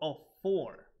 4 of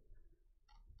 4.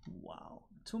 Wow,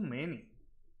 too many.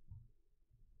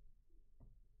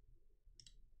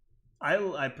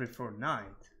 I prefer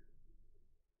knight.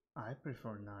 I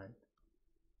prefer knight.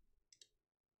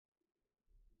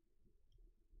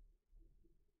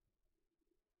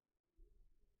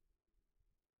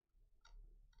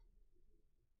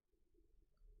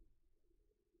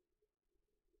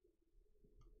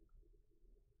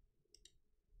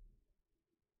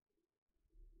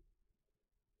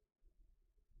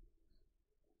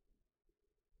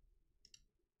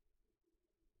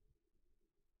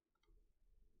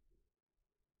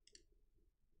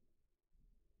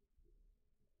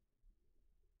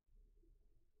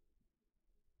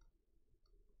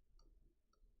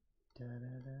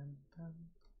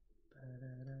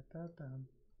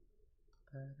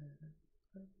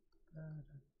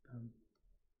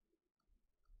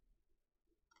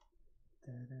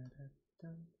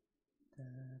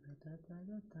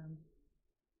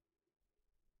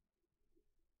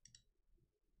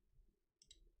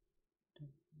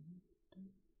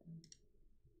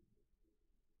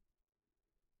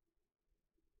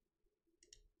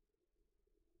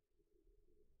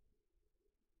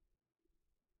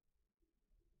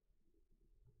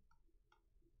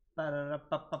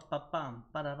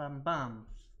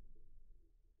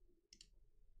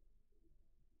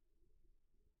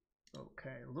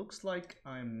 Okay, looks like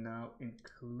I'm now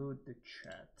include the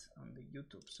chat on the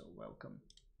YouTube, so welcome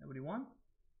everyone.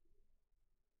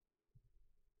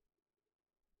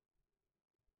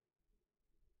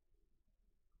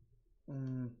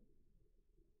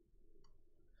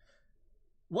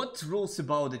 What rules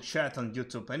about the chat on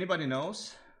YouTube? Anybody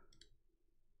knows?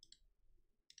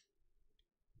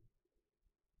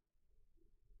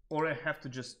 Or I have to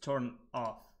just turn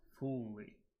off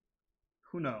fully?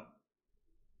 Who knows?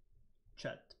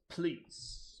 Chat,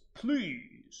 please.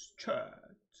 Please,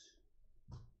 chat.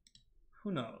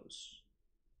 Who knows?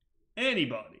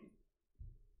 Anybody?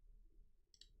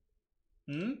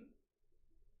 Hmm?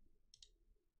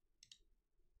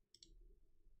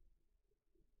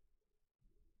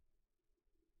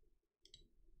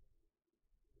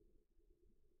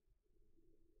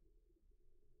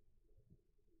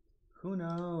 Who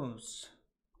knows?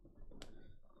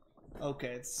 Okay,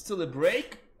 it's still a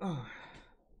break. Oh.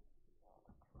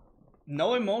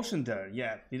 No emotion there.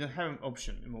 Yeah, you don't have an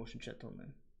option, emotion,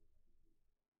 gentlemen.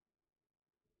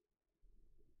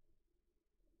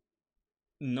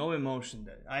 No emotion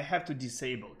there. I have to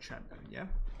disable chat then, yeah?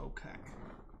 Okay.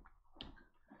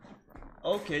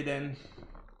 Okay then.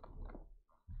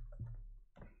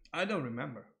 I don't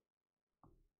remember.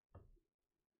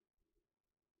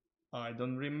 I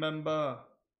don't remember.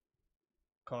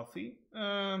 Coffee?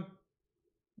 Nah.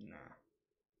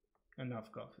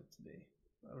 Enough coffee today.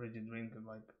 I already drank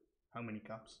like how many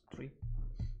cups? 3?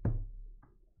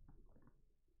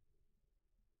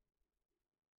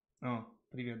 Oh,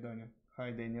 привет, Даня.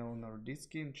 Hi, Daniel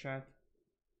Naroditsky in chat.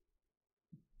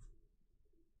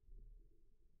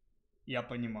 Я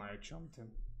понимаю, о чем ты.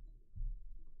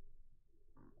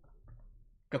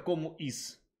 Какому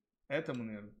из? Этому,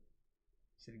 наверное.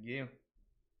 Сергею.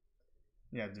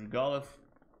 Yeah, Дригалов.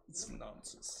 It's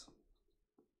nonsense.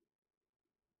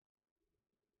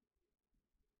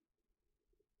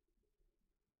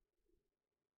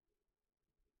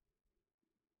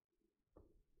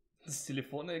 С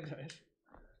телефона играешь?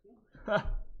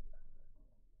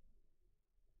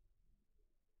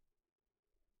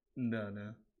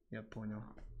 Да, я понял.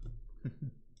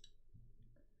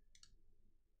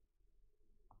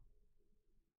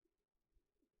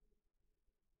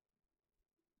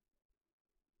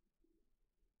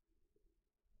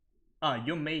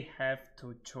 You may have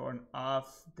to turn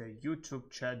off the YouTube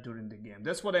chat during the game.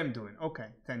 That's what I'm doing.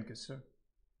 Okay, thank you, sir.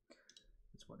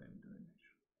 That's what I'm doing.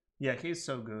 Yeah, he's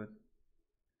so good.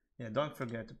 Yeah, don't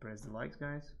forget to press the likes,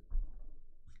 guys.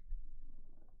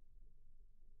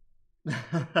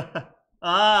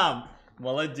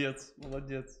 Молодец,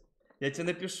 молодец. Я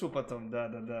тебе напишу потом, да.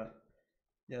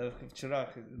 Я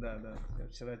вчера, я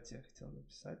вчера тебе хотел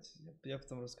написать. Я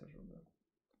потом расскажу, да.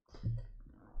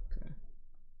 Okay.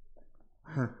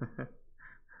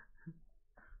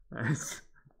 Nice.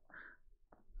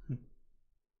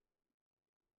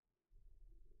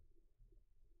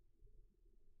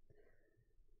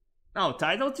 Oh,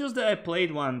 Title Tuesday I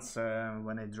played once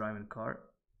when I drive in car.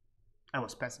 I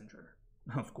was passenger,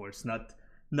 of course, not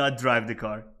drive the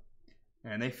car.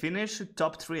 And I finished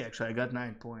top 3 actually. I got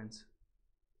 9 points.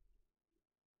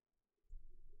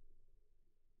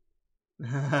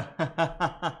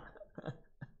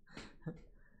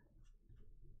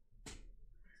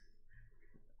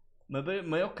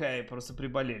 Мы окей, просто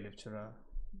приболели вчера.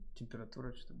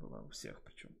 Температура что-то была у всех,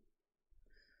 причем.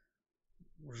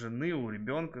 У жены, у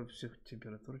ребенка, у всех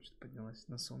температура что-то поднялась.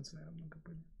 На солнце, наверное, много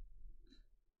были.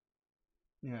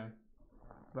 Yeah.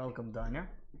 Welcome, Danya.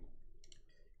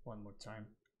 One more time.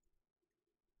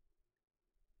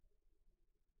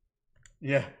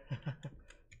 Yeah.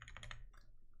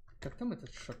 Как там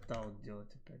этот шатаут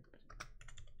делать опять?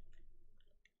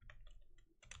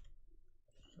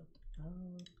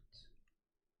 Шатаут.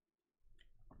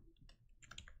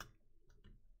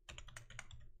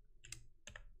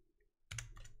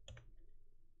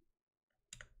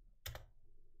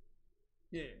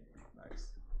 Yeah,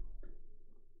 nice.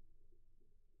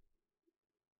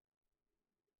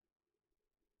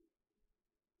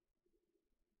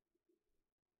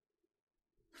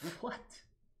 What?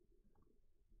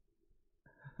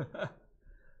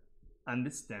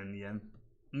 Understand, yeah.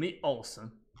 Me also.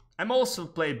 I'm also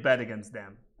played bad against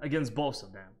them. Against both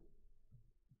of them.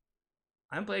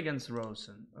 I'm playing against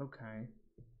Rosen. Okay.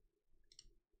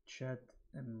 Chat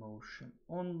emotion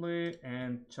only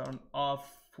and turn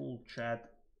off full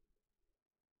chat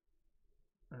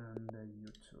and the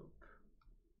YouTube.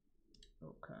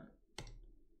 Okay.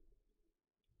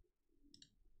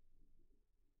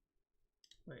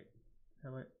 Wait,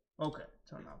 have I? Okay,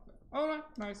 turn off. Alright,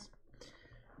 nice.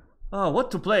 Oh,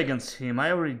 what to play against him?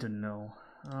 I already don't know.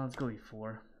 Let's go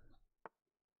E4.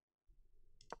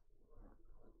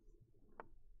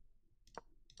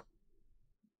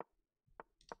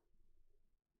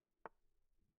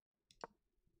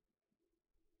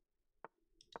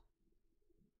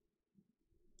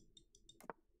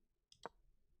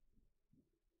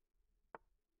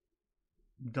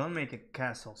 Don't make a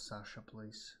castle, Sasha,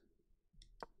 please.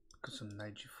 Because of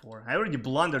knight g4. I already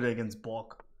blundered against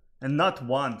Bok. And not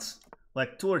once.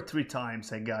 Like 2 or 3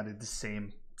 times I got it the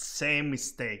same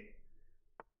mistake.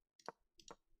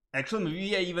 Actually,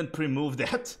 maybe I even pre-moved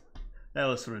that. That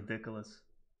was ridiculous.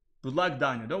 Good luck,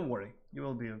 Daniel. Don't worry. You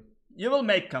will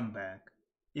make comeback.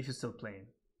 If you're still playing.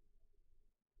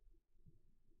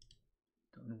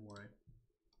 Don't worry.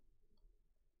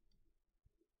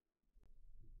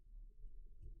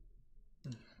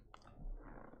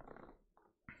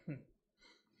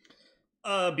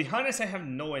 Be honest, I have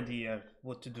no idea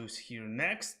what to do here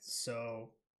next,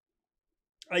 so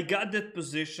I got that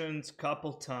position a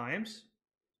couple times,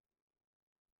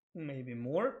 maybe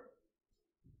more,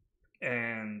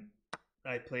 and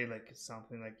I played like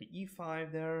something like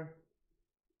e5 there.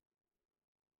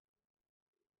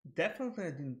 Definitely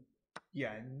I didn't,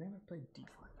 yeah, I never played d5,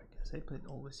 I guess. I played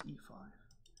always e5.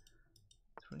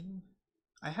 3.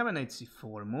 I have an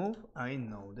h4 move, I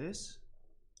know this.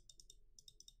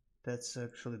 That's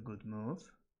actually a good move.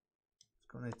 Let's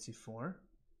go knight c4.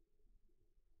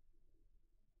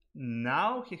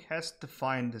 Now he has to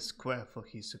find the square for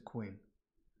his queen.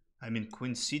 I mean,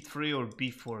 queen c3 or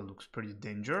b4 looks pretty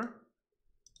danger.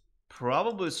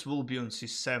 Probably this will be on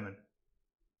c7.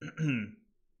 In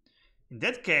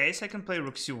that case, I can play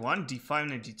rook c1, d5,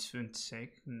 knight d2, and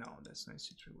take. No, that's knight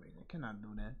c3. Wait, I cannot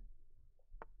do that.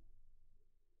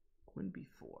 Queen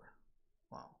b4.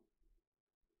 Wow.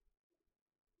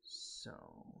 So...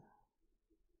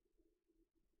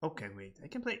 Okay, wait. I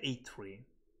can play a3,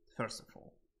 first of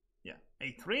all. Yeah,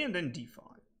 a3 and then d5.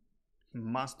 He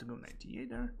must go knight d8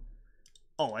 there.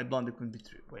 Oh, I blundered queen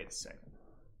b3. Wait a second.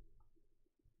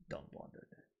 Don't blunder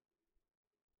there.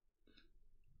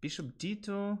 Bishop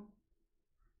d2,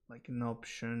 like an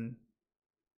option.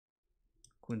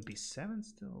 Queen b7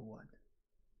 still, or what?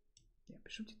 Yeah,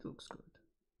 bishop d2 looks good.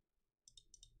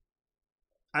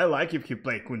 I like if he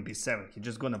play queen b7. He's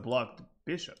just gonna block the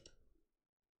bishop.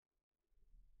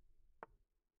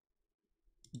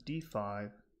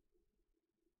 d5,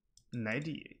 knight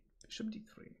d8, bishop d3.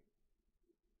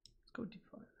 Let's go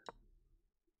d5.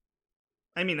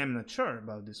 I mean, I'm not sure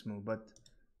about this move, but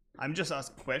I'm just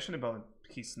asking a question about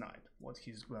his knight, what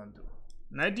he's gonna do.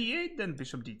 Knight d8, then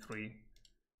bishop d3.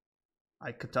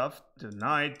 I cut off the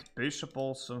knight, bishop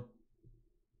also.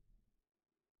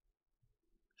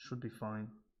 Should be fine.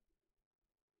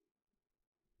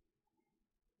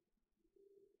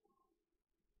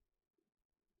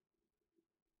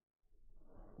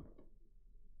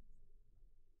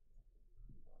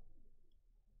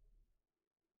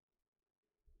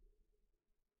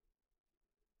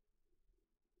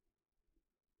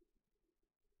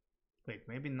 Wait,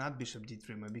 maybe not bishop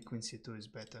d3, maybe queen c2 is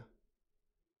better.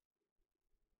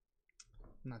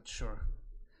 Not sure.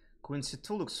 Queen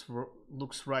c2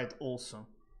 looks right also.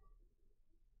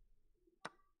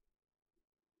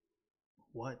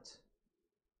 What?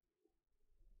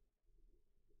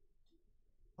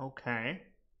 Okay.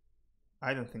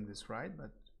 I don't think that's right,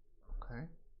 but okay.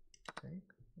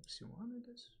 Take f1, I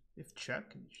guess. If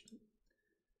check,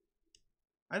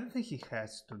 I don't think he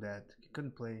has to do that. He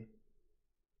couldn't play.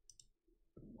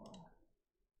 Wow.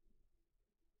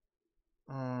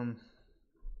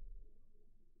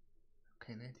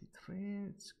 Okay, 93.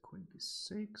 It's queen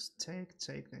b6.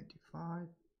 Take 95.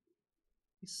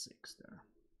 e6 there.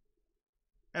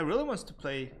 I really wants to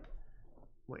play.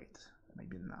 Wait,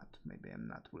 maybe not. Maybe I'm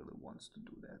not really wants to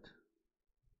do that.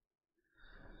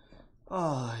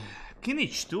 Oh, king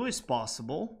h2 is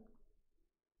possible.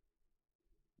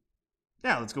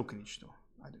 Yeah, let's go king h2.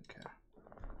 I don't care.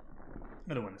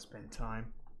 I don't want to spend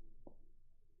time.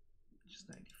 Just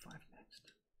 95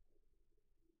 next.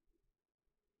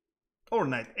 Or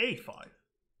knight a5.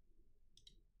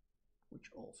 Which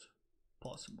also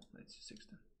possible. Knight c6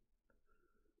 then.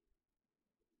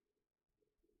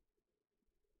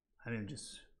 I mean,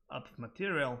 just up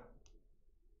material.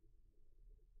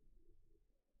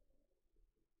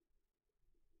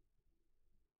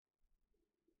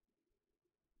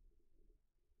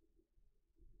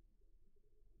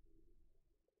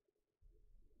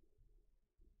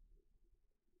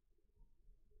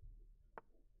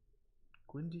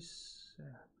 Queen d7.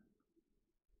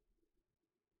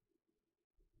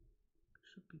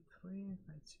 Bishop b3,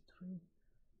 knight c3.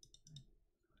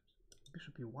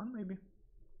 Bishop e1 maybe.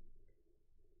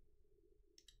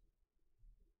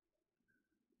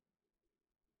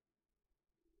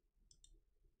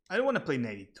 I don't want to play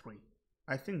knight e3.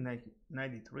 I think knight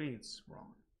e3 is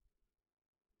wrong.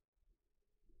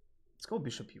 Let's go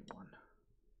bishop e1.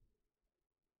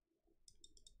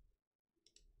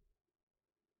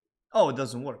 Oh, it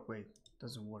doesn't work. Wait, it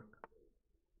doesn't work.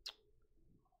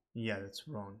 Yeah, that's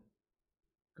wrong.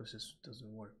 Because this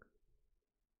doesn't work.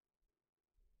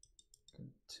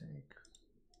 Can take.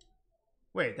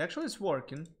 Wait, actually it's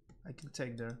working. I can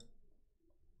take there.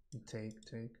 Take.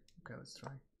 Okay, let's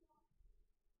try.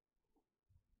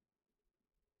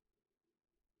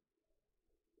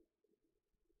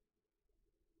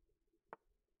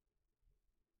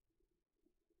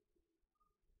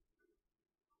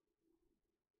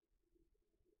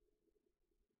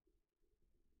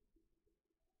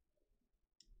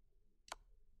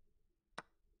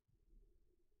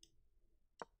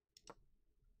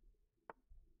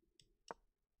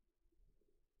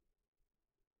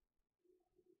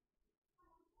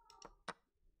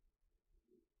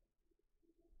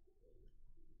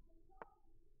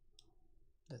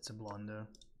 That's a blunder.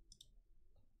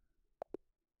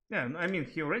 Yeah, I mean,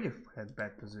 he already had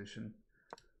bad position.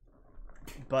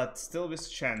 But still with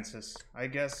chances, I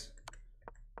guess.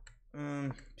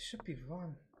 Bishop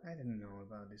e1. I didn't know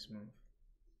about this move.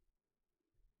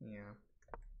 Yeah.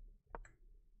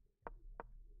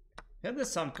 Yeah,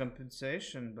 there's some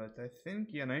compensation, but I think,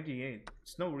 yeah, 98.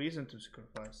 It's no reason to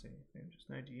sacrifice anything, just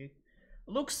 98.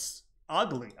 Looks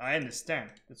ugly, I understand.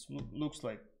 This looks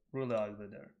like really ugly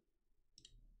there.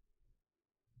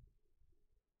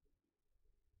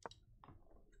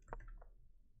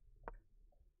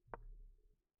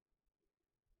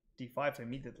 d5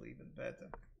 immediately, even better.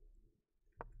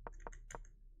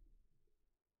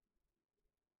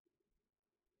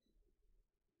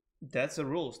 That's the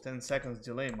rules. 10 seconds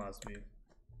delay must be.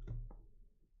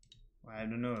 I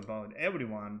don't know about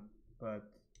everyone, but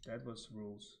that was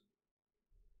rules.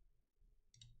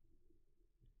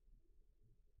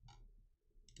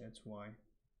 That's why.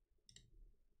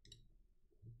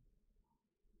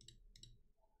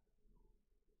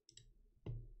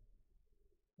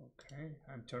 Okay,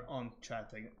 I'm turn on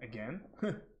chat again.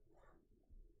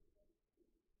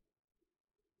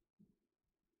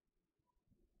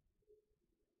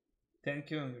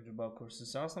 Thank you, your Jobava course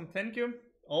is awesome. Thank you.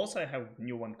 Also, I have a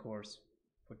new one course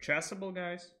for Chessable,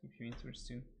 guys, if you're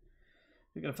interested.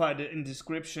 You can find it in the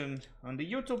description on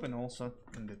the YouTube and also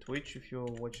in the Twitch if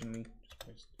you're watching me. Just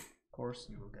press course,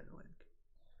 you will get a link.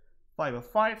 5 of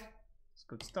 5. It's a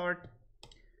good start.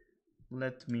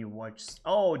 Let me watch.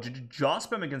 Oh,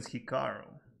 Jospam against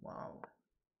Hikaru. Wow.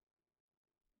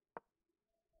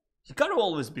 Hikaru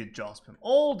always beat Jospam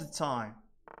all the time.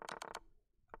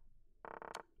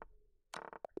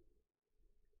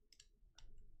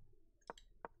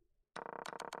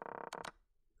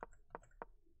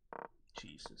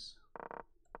 Jesus.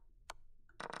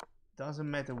 Doesn't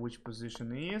matter which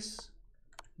position he is.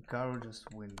 Hikaru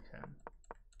just win him.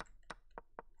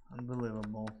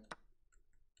 Unbelievable.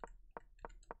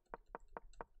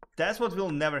 That's what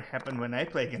will never happen when I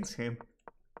play against him.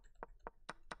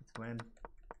 But when I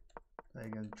play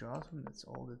against Jocelyn, that's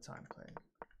all the time playing.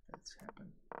 That's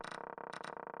happened.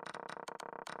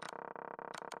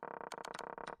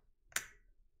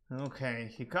 Okay,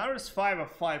 Hikaru's 5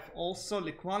 of 5. Also,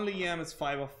 Liquan Liam is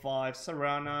 5 of 5.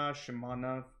 Sarana,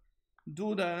 Shimana,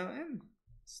 Duda, and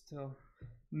still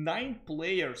 9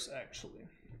 players actually.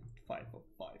 5 of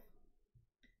 5.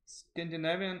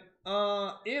 Scandinavian.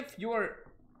 If your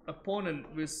opponent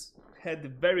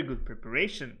had very good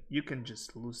preparation, you can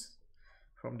just lose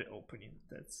from the opening.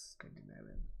 That's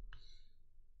Scandinavian.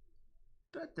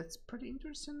 But that's pretty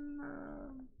interesting.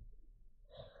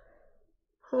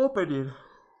 Opening.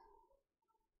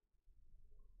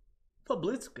 For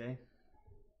Blitz, okay.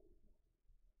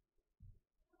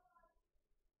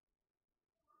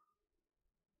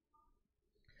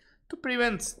 To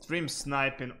prevent stream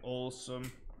sniping also.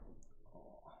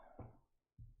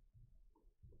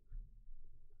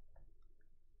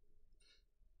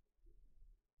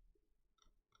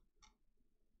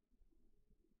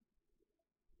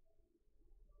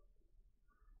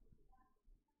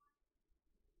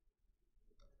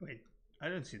 Wait, I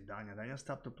don't see Danya. Danya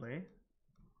stopped to play.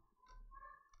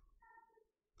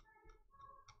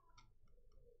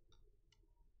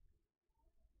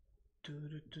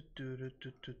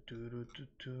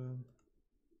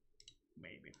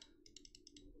 Maybe.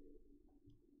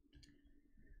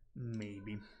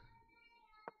 Maybe.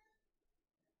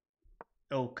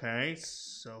 Okay,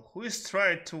 so who is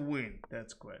trying to win?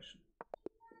 That's question.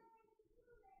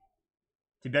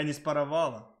 Тебя не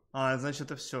спаровало? А, значит,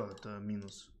 это все, это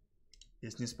минус.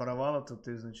 Если не спаровало, то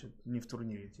ты, значит, не в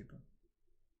турнире, типа.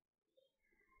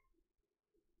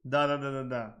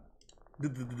 Да.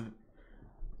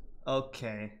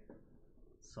 Окей.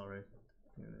 Sorry.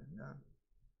 Да.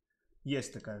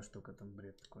 Есть такая штука, там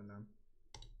бред такой, да.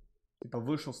 Типа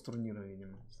вышел с турнира,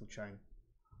 видимо, случайно.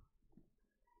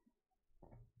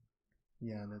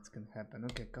 Yeah, that can happen.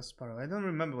 Okay, Kasparov. I don't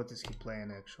remember what is he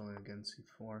playing actually against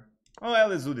C4. Oh, well,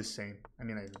 let's do the same. I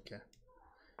mean, I don't care.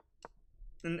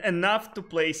 Enough to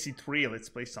play C3. Let's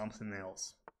play something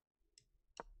else.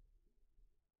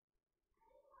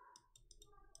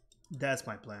 That's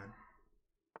my plan.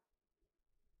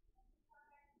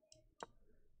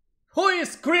 Who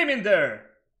is screaming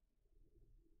there?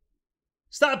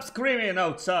 Stop screaming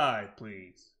outside,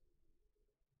 please.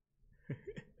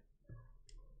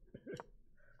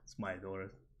 It's my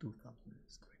daughter. Do something.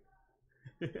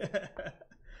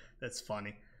 That's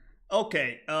funny.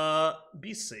 Okay,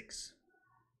 b6.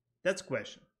 That's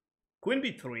question. Queen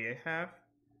b3 I have.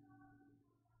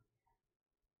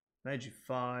 Knight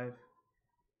g5.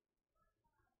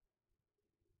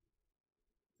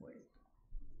 Wait.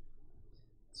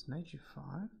 It's knight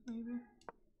g5 maybe?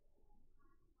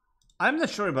 I'm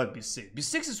not sure about b6.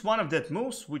 b6 is one of that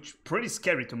moves which pretty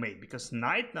scary to make because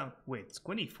knight now. Wait, it's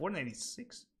queen e4, knight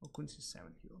e6. Oh, queen c7.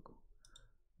 Here we go.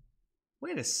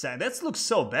 Wait a sec. That looks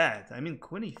so bad. I mean,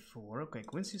 queen e4. Okay,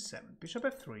 queen c7. Bishop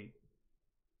f3.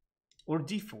 Or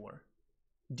d4.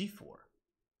 d4.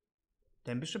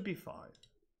 Then bishop b5.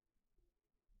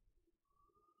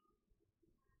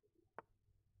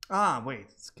 Ah,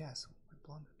 wait. It's castle. I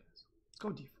blundered castle. Let's go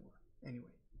d4.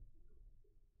 Anyway.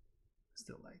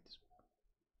 Still like this.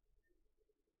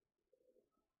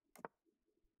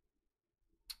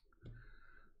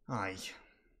 Aye.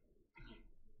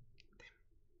 Damn.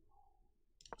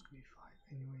 It's gonna be 5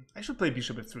 anyway. I should play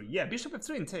bishop f3. Yeah, bishop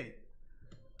f3 and take.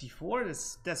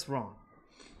 d4, that's wrong.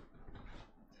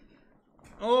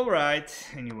 Alright,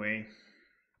 anyway.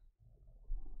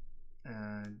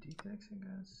 d6, I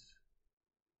guess.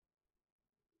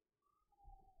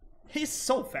 He's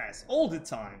so fast all the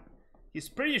time. He's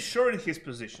pretty sure in his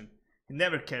position. He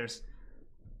never cares.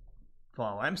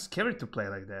 Wow, I'm scared to play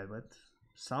like that, but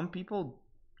some people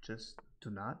just do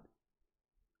not.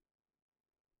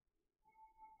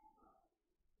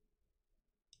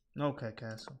 Okay,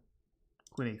 castle.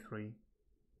 Queen a3.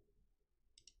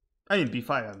 I mean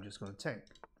b5 I'm just gonna take.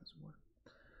 Doesn't work.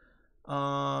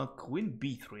 Queen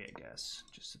b3 I guess.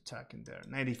 Just attacking there.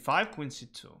 Knight e5, queen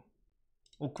c2.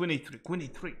 Oh, queen a3, queen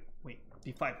a3. Wait,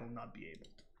 b5 will not be able to.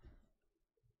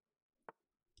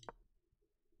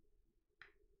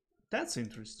 That's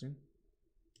interesting.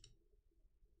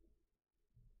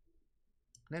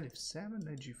 Knight f7,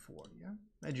 knight g4, yeah?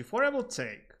 Knight g4 I will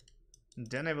take. And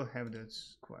then I will have that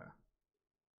square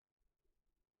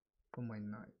for my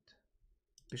knight.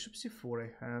 Bishop c4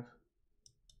 I have.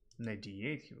 Knight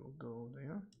d8 he will go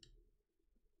there.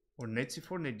 Or knight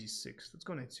c4, knight d6. Let's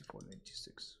go knight c4, knight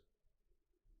d6.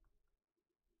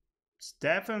 It's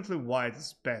definitely white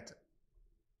is better.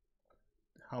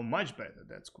 How much better?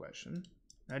 That's question.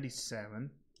 Knight e7,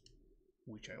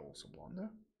 which I also blunder.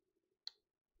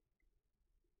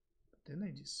 But then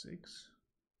knight d6.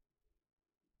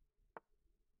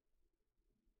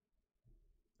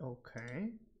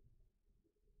 Okay.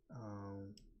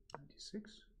 Knight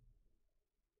d6.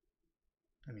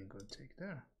 I mean, go take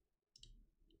there.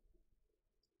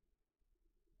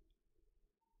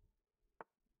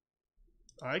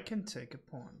 I can take a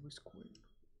pawn with queen.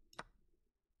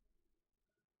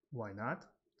 Why not?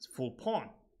 It's full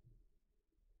pawn.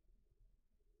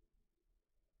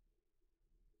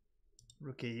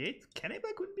 Rook a8. Can I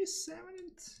play queen b7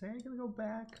 and take and go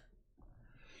back?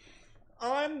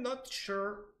 I'm not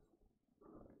sure.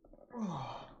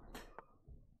 Oh.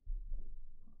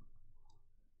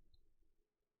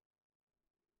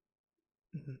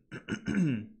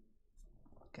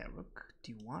 Okay, rook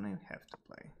d1 I have to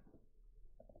play.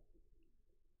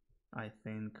 I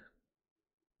think.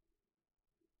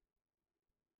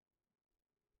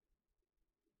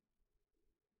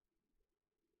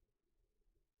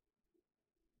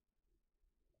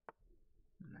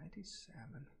 Knight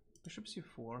e7. Bishop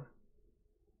c4.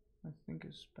 I think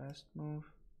is best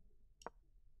move.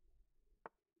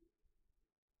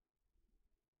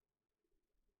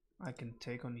 I can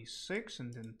take on e6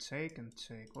 and then take and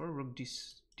take. Or rook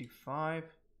d5.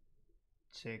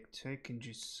 Take, take in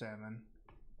g7.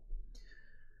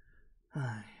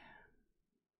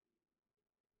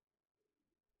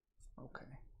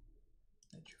 Okay.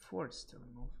 Knight g4 is still a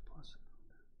move possible.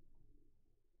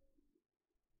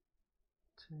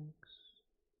 Takes.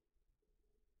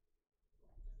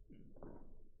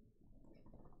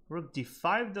 Rook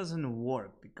d5 doesn't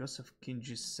work because of king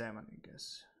g7, I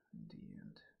guess, in the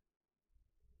end.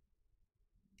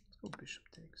 Let's go bishop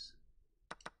takes.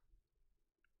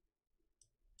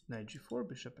 Knight g4,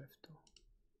 bishop f2.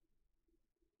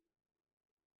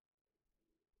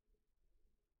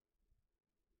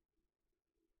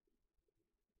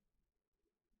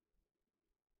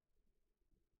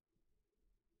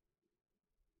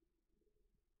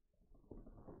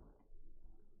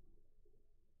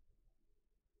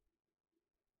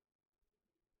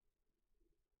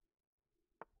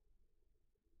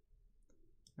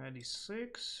 Knight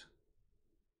e6.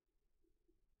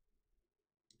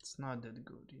 It's not that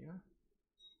good, yeah?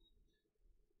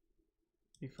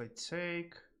 If I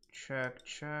take, check,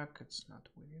 check, it's not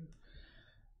winning.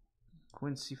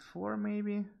 Queen c4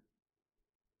 maybe?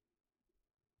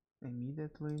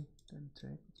 Immediately, then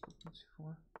take, let's go queen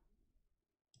c4.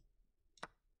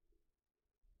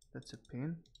 That's a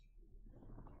pin.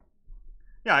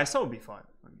 Yeah, I saw b5.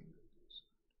 I mean,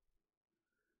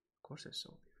 of course I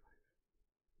saw b5.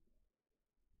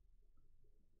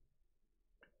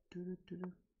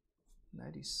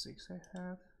 96 I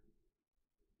have.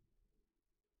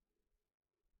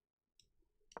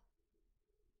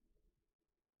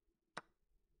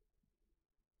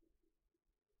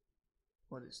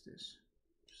 What is this?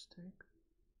 Just take.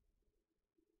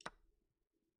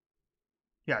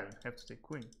 Yeah, I have to take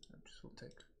queen. I just will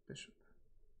take bishop.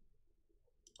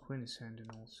 Queen is handy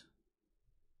also.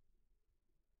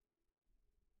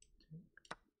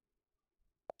 Take.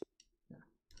 Yeah.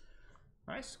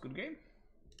 Nice, good game.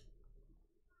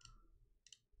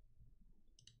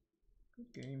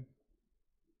 Good game.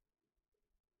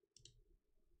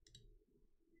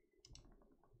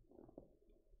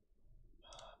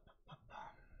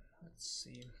 Let's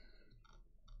see.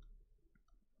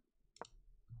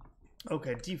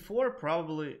 Okay, d4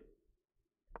 probably.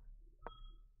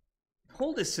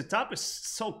 Whole this setup is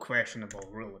so questionable,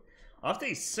 really. After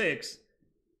e6,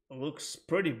 looks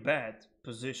pretty bad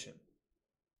position.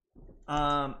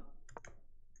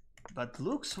 But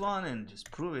looks one and just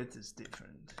prove it is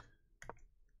different.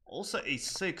 Also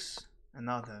a6,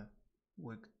 another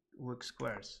weak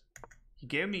squares. He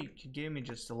gave me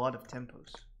just a lot of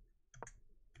tempos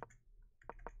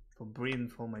for bringing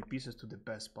for my pieces to the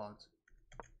best spot.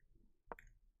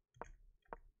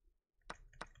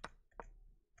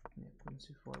 Yeah, queen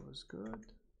c4 was good.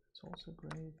 It's also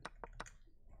great.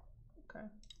 Okay,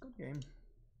 good game.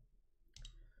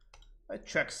 I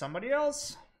check somebody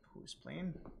else who is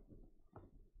playing.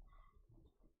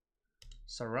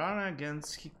 Sarana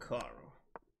against Hikaru.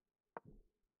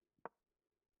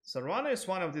 Sarana is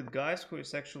one of the guys who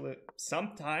is actually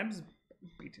sometimes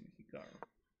beating Hikaru.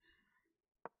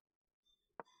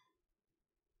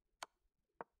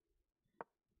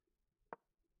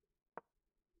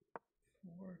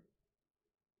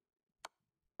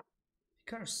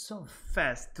 Hikaru so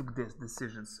fast took these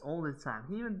decisions all the time.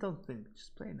 He even don't think,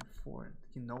 just playing a 4 and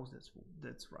he knows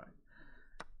that's right.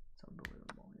 It's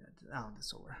unbelievable. Yeah, oh,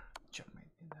 that's over.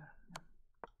 Checkmate in there. Yeah.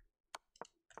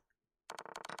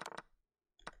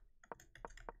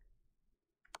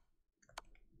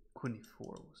 Queen e4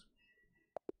 was.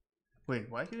 Wait,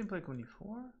 why he didn't play queen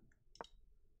e4?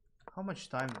 How much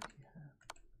time did he have?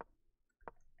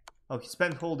 Oh, he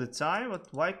spent all the time, but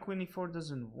why queen e4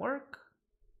 doesn't work?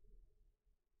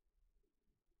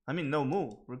 I mean, no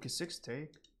move. Rook e6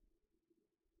 take.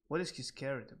 What is he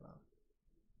scared about?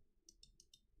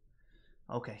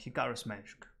 Okay, Hikaru's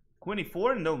magic. Queen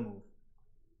e4, no move.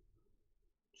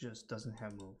 Just doesn't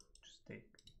have move. Just take.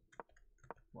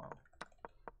 Wow.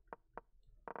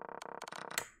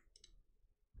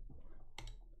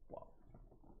 Wow.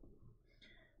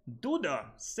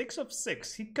 Duda, 6 of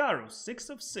 6. Hikaru, 6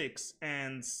 of 6.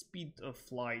 And speed of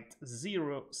flight,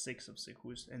 0, 6 of 6.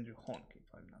 Who is Andrew Honk,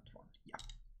 if I'm not wrong. Yeah.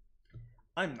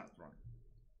 I'm not wrong.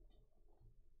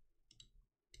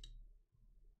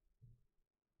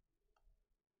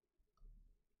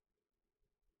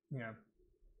 Yeah.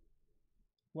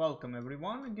 Welcome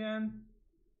everyone again.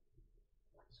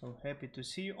 So happy to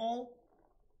see you all.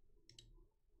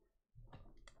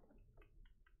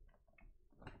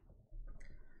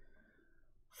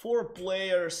 Four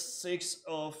players, 6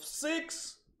 of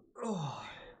 6. Oh,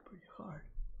 pretty hard.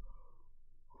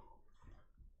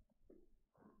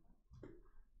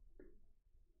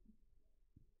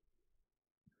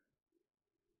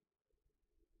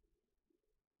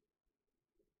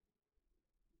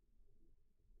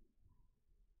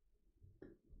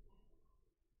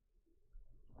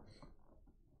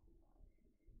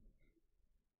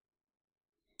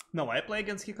 No, I play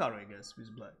against Hikaru, I guess,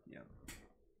 with black, yeah.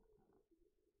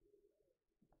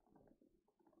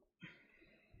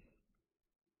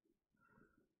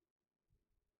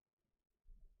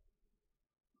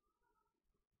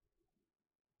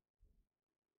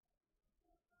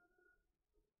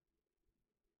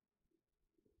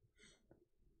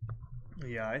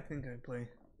 Yeah, I think I play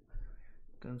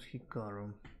against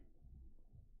Hikaru.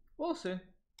 We'll see.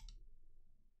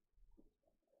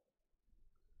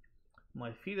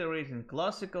 My FIDE rate in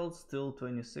classical still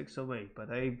 26 away,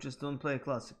 but I just don't play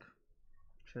classic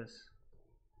chess.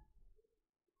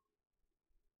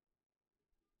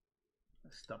 I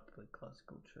stopped playing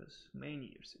classical chess many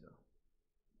years ago.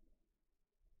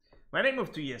 When I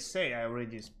moved to ESA, I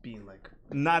already been like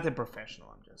not a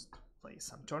professional. I'm just playing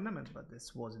some tournament, but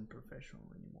this wasn't professional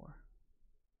anymore.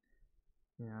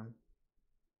 Yeah,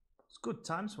 it's good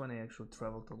times when I actually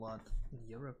traveled a lot in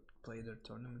Europe, played their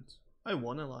tournaments. I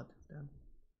won a lot of them.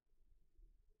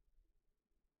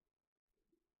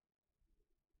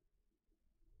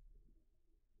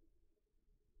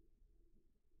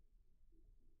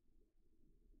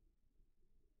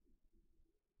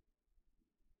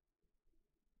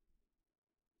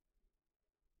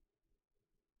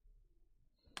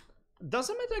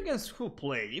 Doesn't matter against who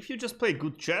play. If you just play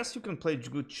good chess, you can play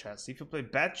good chess. If you play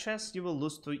bad chess, you will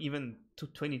lose to even to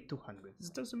 2200.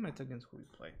 It doesn't matter against who you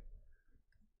play.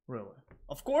 Really.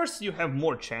 Of course, you have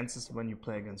more chances when you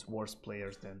play against worse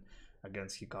players than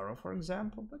against Hikaru, for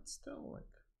example. But still, like,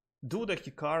 Duda,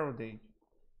 Hikaru, they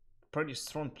pretty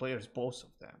strong players, both of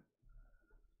them.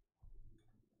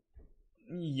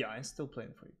 Yeah, I'm still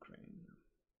playing for Ukraine.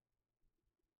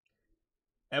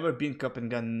 Ever been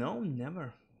Copenhagen? No,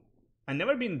 never. I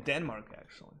never been in Denmark,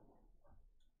 actually.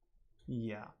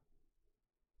 Yeah.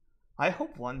 I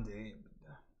hope one day.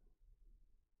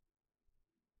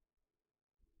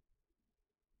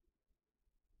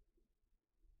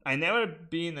 I never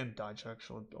been in Dutch,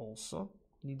 actually, also.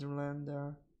 Netherlands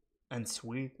there, and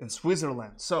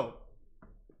Switzerland. So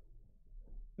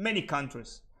many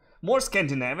countries. More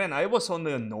Scandinavian. I was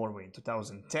only in Norway in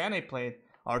 2010. I played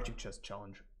Arctic Chess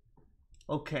Challenge.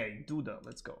 Okay, Duda,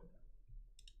 let's go.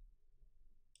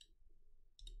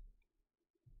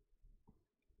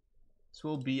 This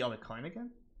will be Alekhine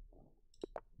again.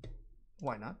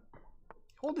 Why not?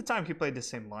 All the time he played the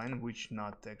same line, which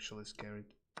not actually scary.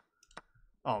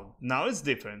 Oh, now it's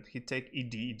different. He take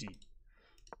ED, ED.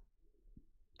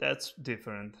 That's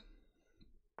different.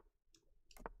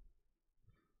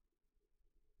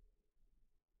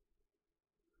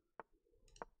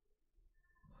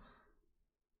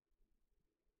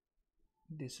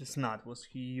 This is not what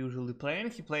he usually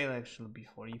playing. He played actually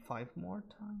before E5 more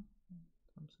time.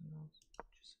 Something else.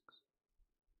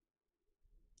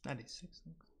 G6. 96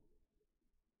 next.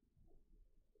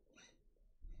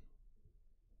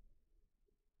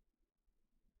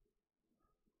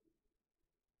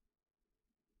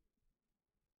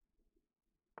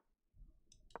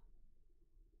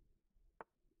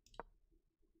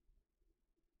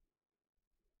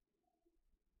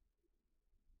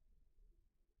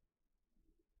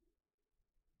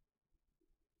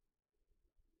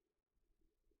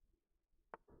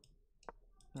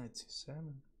 Knight C7.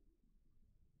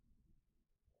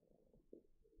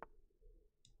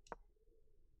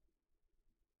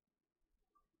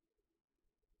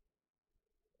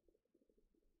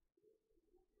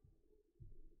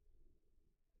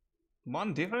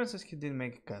 One difference is he didn't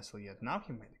make a castle yet. Now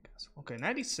he made a castle. Okay,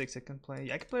 96 I can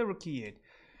play. I can play Rook E8.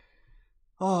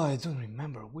 Oh, I don't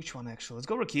remember which one actually. Let's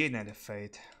go Rook E8, Knight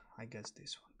F8. I guess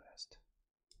this one best.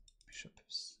 Bishop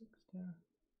F6 there.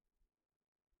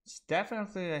 It's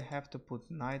definitely I have to put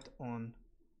Knight on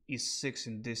E6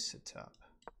 in this setup.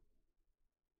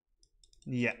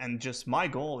 Yeah, and just my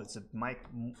goal is to make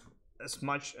as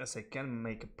much as I can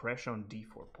make a pressure on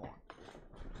D4 pawn.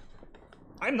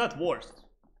 I'm not worst.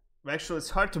 Actually, it's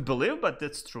hard to believe, but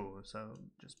that's true. So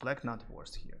just black not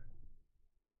worst here.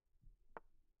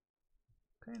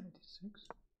 Okay, 96.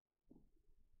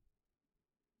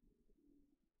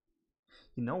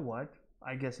 You know what?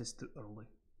 I guess it's too early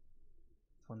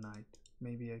for knight.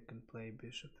 Maybe I can play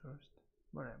bishop first.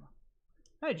 Whatever.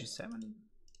 Knight G7.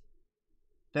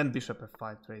 Then bishop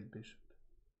F5, trade bishop.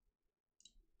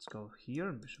 Let's go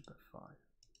here, bishop F5.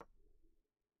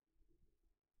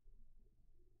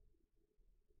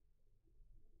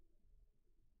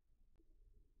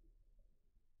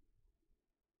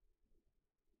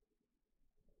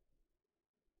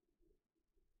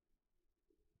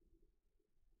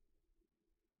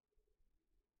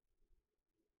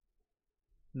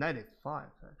 Knight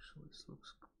F5 actually, this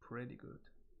looks pretty good.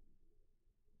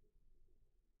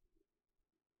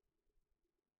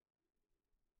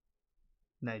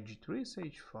 Knight G3 is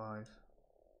H5.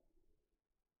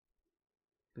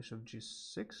 Bishop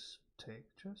G6,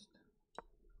 take just.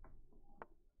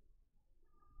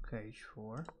 Okay,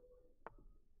 H4.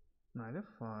 Knight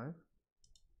F5.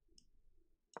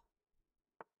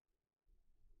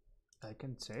 I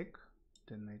can take.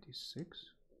 Then Knight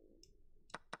E6.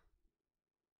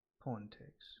 Pawn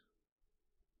takes.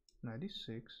 Knight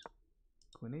E6.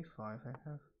 Queen A5 I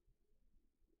have.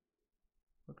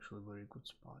 Actually very good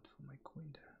spot for my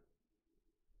queen there.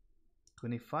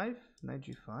 Queen E5, Knight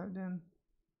G5 then.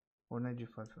 Or Knight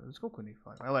G5. Let's go Queen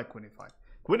E5. I like Queen E5.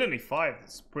 Queen and E5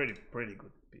 is pretty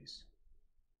good piece.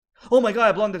 Oh my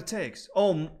god, blunder takes.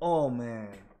 Oh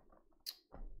man.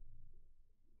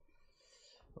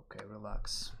 Okay,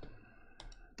 relax.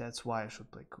 That's why I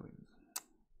should play queen.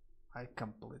 I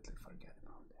completely forget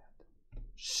about that.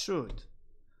 Should.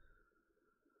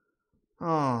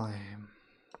 Oh,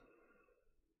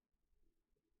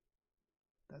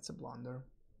 that's a blunder.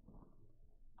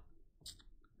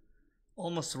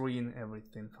 Almost ruined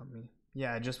everything for me.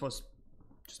 Yeah, I just was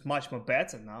much more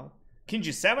better now. King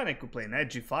G7 I could play Knight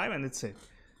G5 and that's it.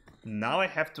 Now I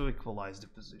have to equalize the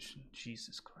position.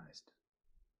 Jesus Christ.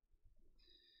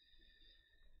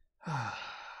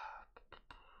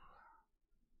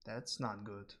 That's not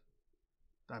good.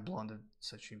 I blundered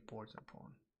such an important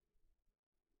pawn.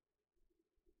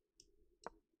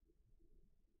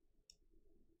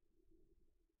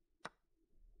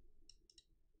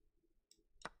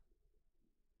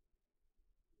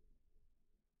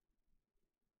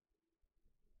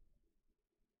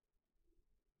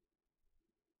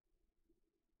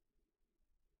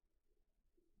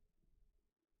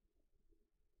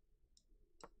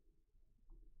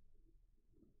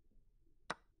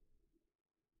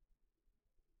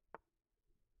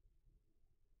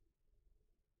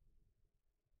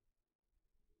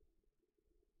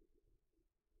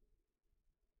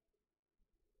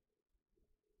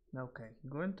 Okay,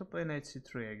 going to play knight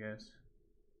c3, I guess.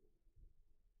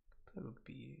 Play rook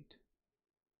b8.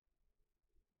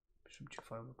 Bishop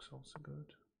g5 looks also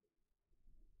good.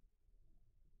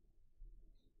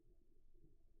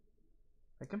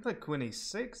 I can play queen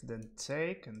e6, then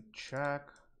take and check,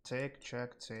 take,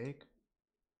 check, take.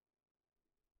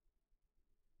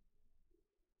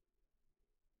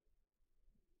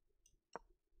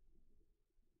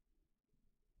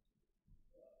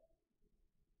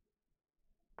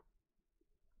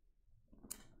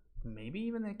 Maybe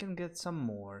even I can get some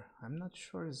more. I'm not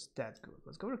sure it's that good.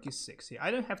 Let's go rook e6 here. I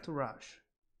don't have to rush.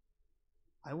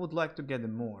 I would like to get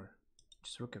more.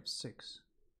 Just rook f6.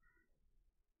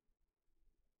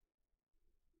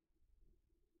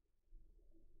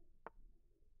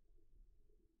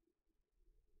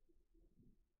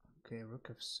 Okay,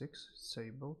 rook f6,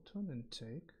 sable turn and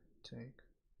take, take.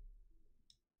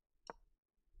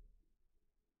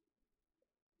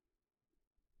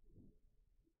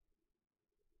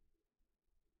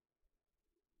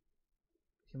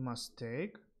 He must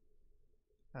take.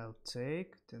 I'll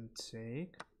take, then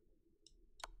take.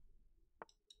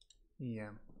 Yeah,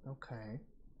 okay.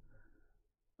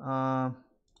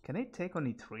 Can I take on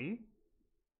e3?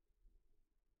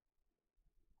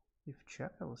 If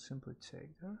check, I will simply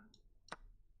take there.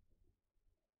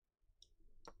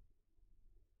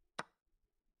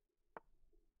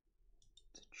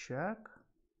 To check.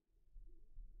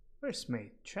 Where's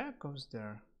mate? Check goes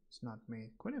there. It's not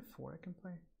mate. Queen f4 I can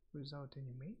play without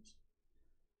any mates.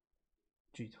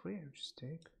 G3 I just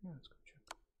take. Yeah, let's go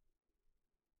check.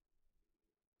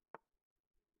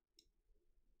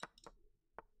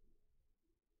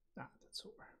 Ah, that's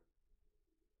over.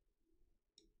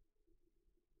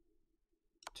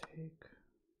 Take.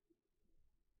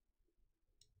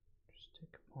 Just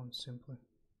take a pawn simply.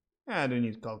 I don't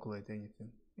need to calculate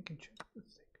anything. I can check with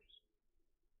takers.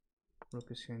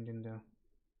 Rook is hanging there.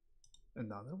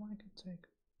 Another one I can take.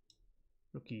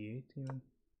 Rook e8 even.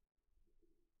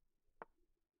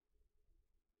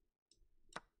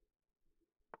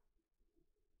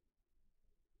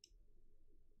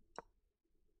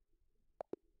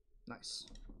 Nice.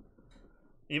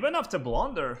 Even after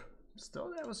blunder,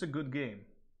 still that was a good game.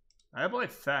 I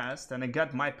played fast and I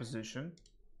got my position.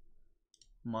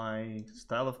 My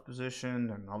style of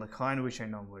position and Alekhine, which I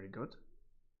know very good.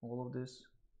 All of this.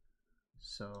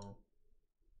 So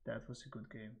that was a good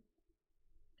game.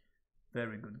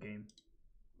 Very good game.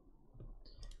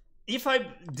 If I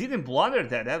didn't blunder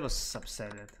that was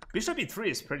upsetting. Bishop e3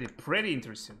 is pretty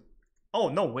interesting. Oh,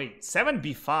 no, wait.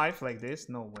 7b5 like this?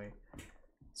 No way.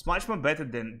 It's much more better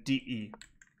than de.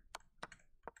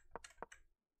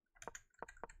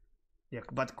 Yeah,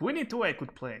 but queen e2 I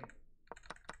could play.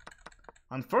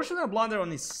 Unfortunately, blunder on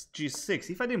his g6.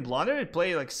 If I didn't blunder, I'd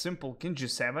play like simple king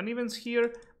g7 evens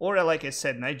here. Or like I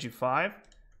said, knight g5.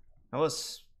 That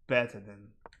was better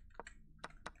than...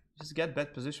 Just get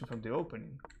bad position from the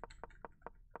opening.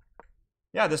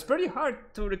 Yeah, that's pretty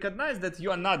hard to recognize that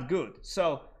you are not good.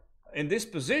 So, in this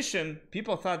position,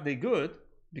 people thought they good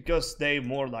because they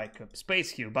more like a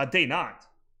space here, but they not.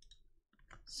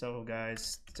 So,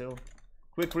 guys, still...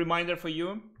 Quick reminder for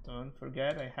you, don't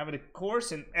forget, I have a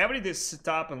course in every this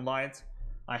setup and light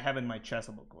I have in my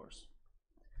chessable course.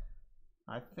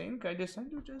 I think I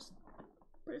decided to just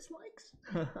press likes.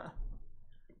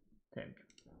 Thank you.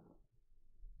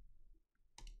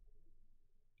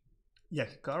 Yeah,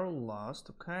 Hikaru lost,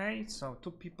 okay, so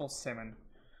 2 people 7.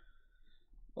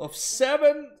 Of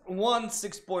 7, 1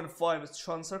 6.5 is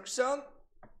transaction.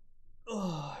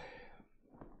 Oh.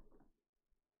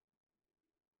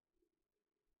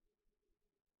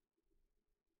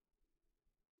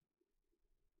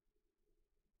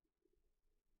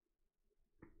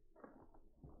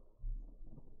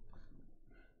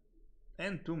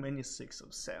 And too many 6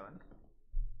 of 7.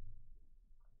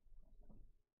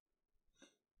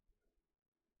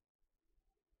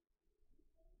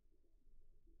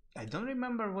 I don't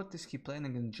remember what is he playing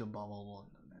against Jobava won.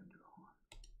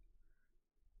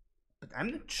 But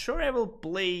I'm not sure I will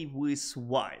play with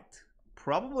white.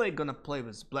 Probably gonna play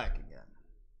with black again.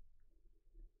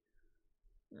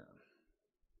 Yeah.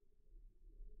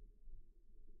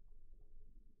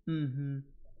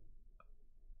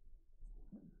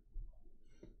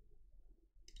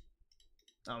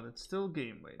 Oh, that's still a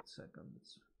game. Wait a second.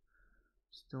 It's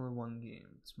still a 1 game.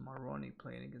 It's Maroni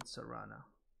playing against Sarana.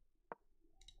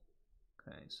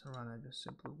 Okay, Sarana just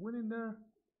simply winning there.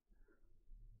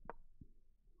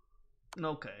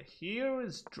 Okay, here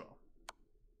is draw.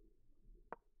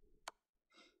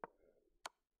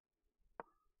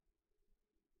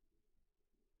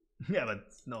 Yeah, but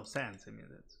it's no sense. I mean,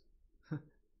 that's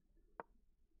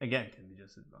again can be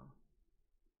just a draw.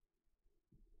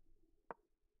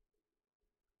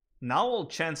 Now all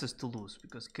chances to lose,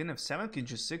 because king f7, king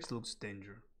g6 looks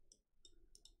danger.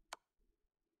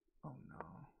 Oh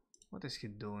no. What is he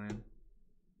doing?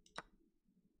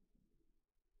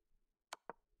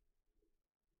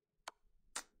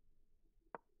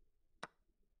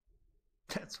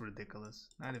 That's ridiculous.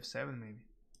 Knight f7 maybe.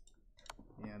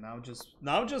 Yeah,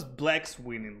 now just black's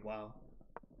winning. Wow.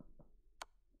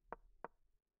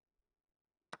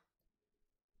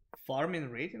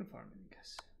 Farming, rating farming, I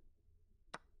guess.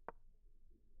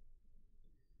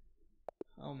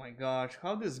 Oh my gosh,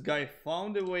 how this guy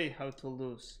found a way how to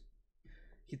lose.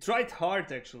 He tried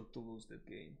hard actually to lose that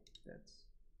game. That's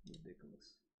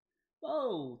ridiculous.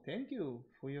 Oh, thank you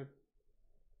for your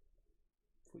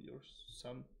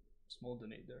some small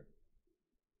donate there.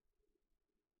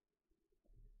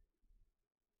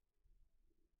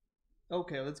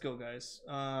 Okay, let's go, guys.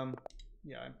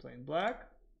 Yeah, I'm playing black.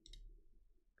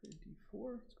 Okay,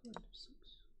 d4. Let's go into 6.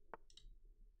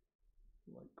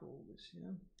 Like always,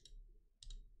 yeah.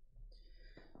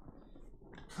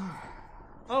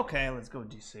 Okay, let's go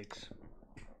d6.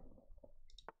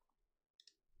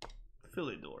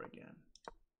 Philly door again.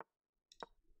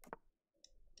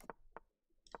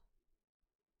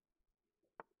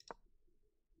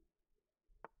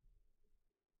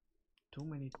 Too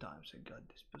many times I got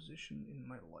this position in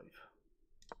my life.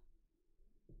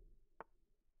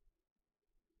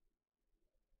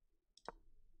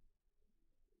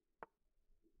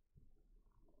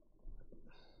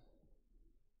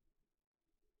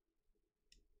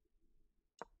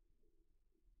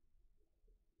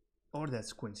 Or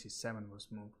that's queen c7 was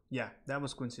moved. Yeah, that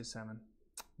was queen c7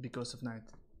 because of knight.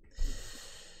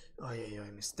 Oh yeah,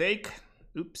 mistake.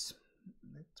 Oops,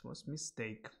 that was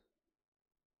mistake.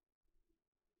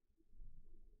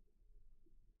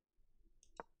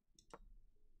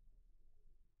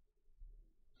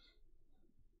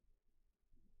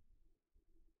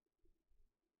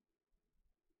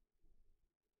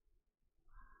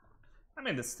 I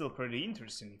mean, that's still pretty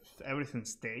interesting. If everything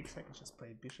takes, I can just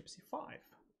play bishop c5,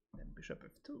 then bishop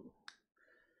f2.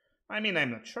 I mean,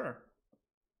 I'm not sure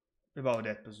about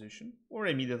that position, or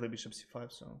immediately bishop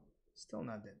c5, so still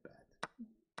not that bad.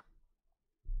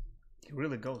 He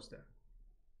really goes there.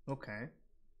 Okay.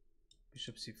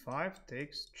 Bishop c5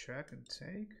 takes, check and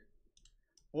take.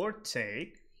 Or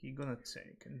take, he gonna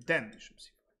take, and then bishop c5.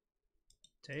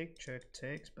 Take, check,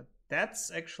 takes, but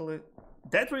that's actually,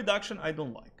 that reduction I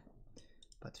don't like.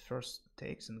 But first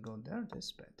takes and go there,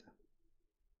 that's better.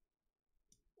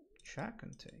 Check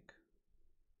and take.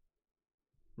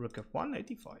 Rook f1,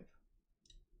 85.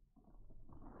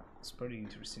 It's pretty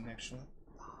interesting actually.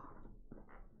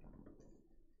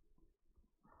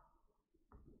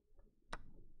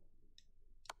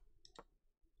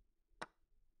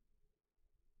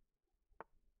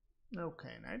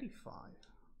 Okay, 95.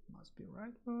 Must be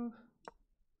right move.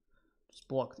 Just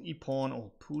block the e-pawn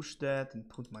or push that and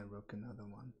put my rook another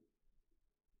one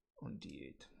on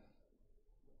d8.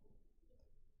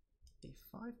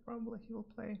 a5 probably he will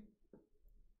play.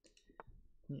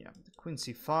 Yeah, the queen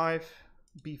c5,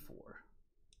 b4.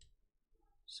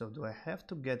 So do I have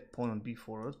to get pawn on b4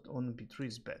 or on b3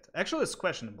 is better? Actually it's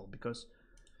questionable because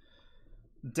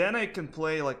then I can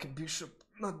play like a bishop,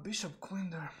 not bishop, queen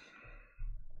there.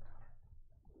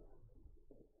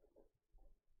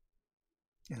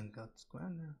 And got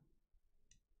square there.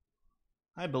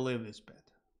 I believe it's better.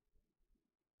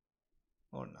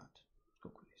 Or not. Let's go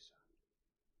queen e7.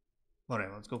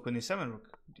 Alright, let's go queen e7,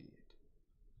 rook d8.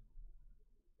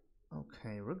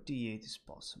 Okay, rook d8 is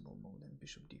possible more than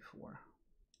bishop d4.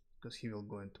 Because he will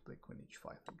go into play queen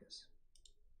h5, I guess.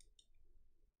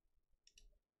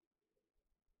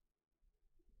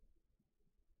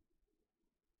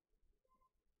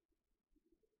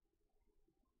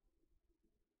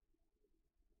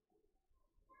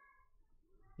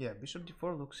 Yeah, bishop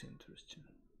d4 looks interesting.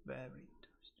 Very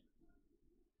interesting.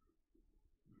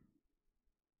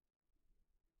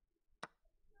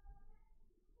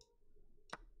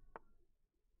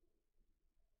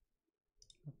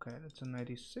 Okay, that's a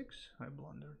 96. I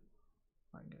blundered,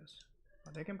 I guess.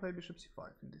 But I can play bishop c5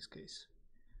 in this case.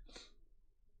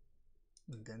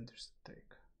 And then there's the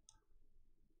take.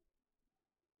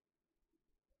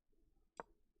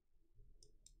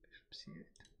 Bishop c8.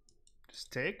 Just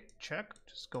take, check,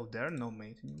 just go there, no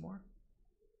mate anymore.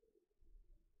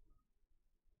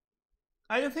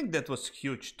 I don't think that was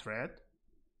huge threat,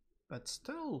 but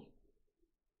still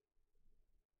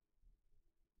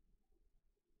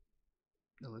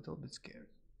a little bit scared.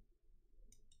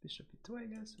 Bishop e2, I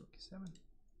guess, rook e7.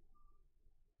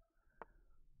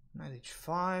 Knight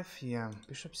h5, yeah,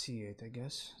 bishop c8, I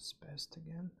guess, it's best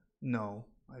again. No,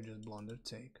 I just blundered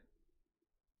take.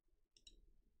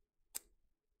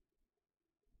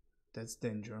 That's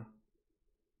danger.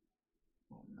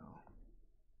 Oh no.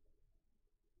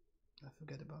 I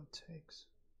forget about takes.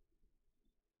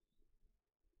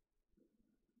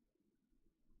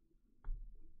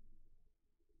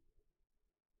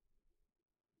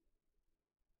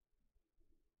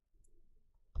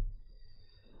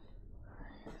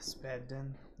 It's bad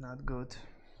then, not good.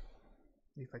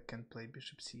 If I can play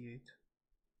bishop c8.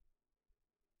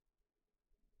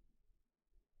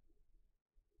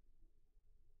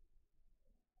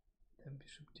 Then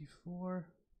bishop d4,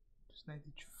 just knight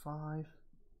h5.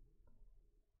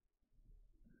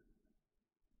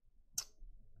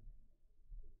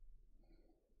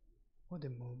 What a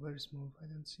move, where's move? I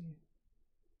don't see.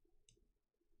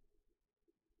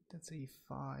 That's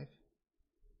e5.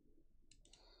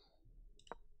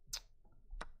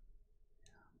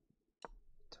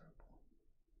 Terrible.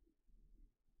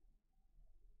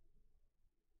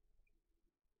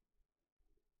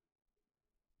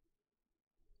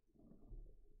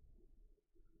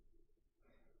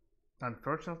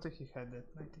 Unfortunately, he had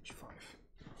that knight h5.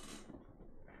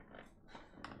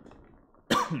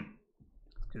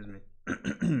 Excuse me.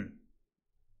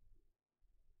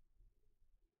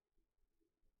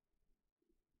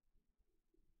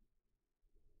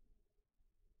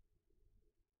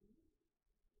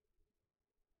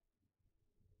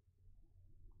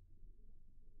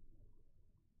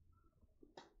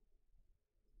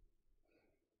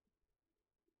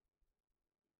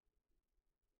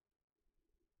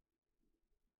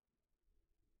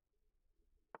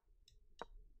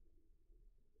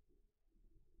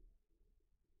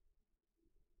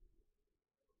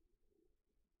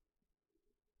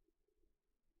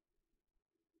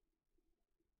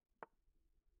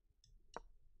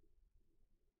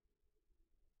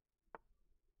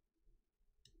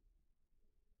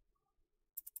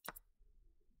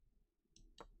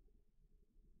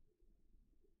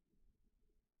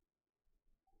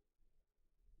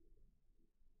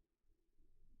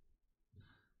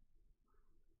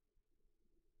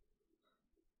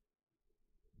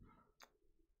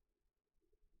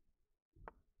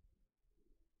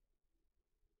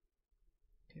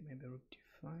 Okay, maybe rook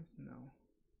d5? No.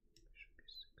 Bishop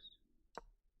b6.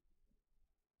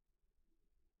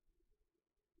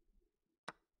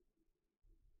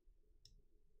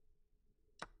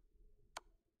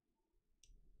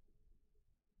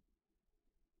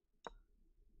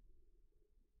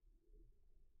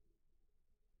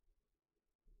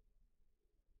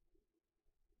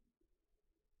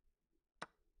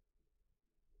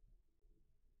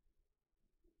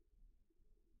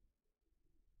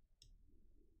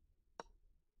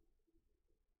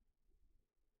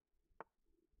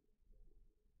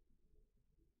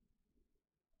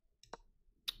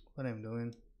 What I'm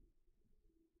doing?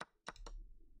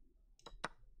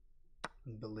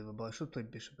 Unbelievable. I should play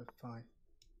bishop f5.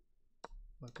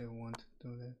 But I won't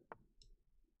do that.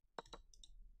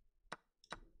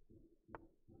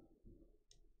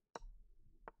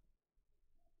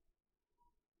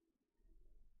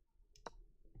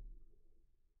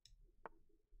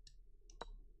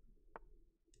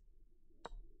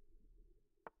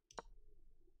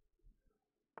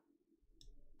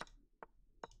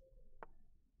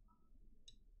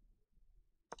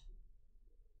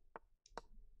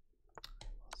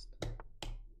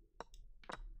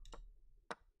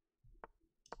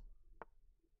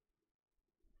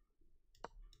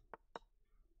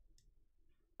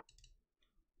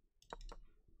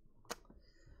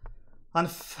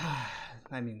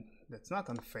 I mean, that's not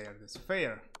unfair, that's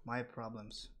fair. My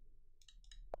problems.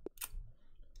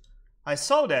 I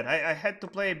saw that. I had to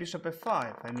play bishop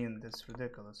f5. I mean, that's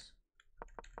ridiculous.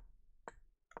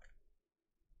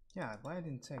 Yeah, why I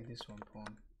didn't take this one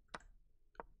pawn?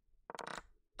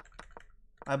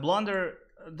 I blunder.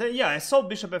 Yeah, I saw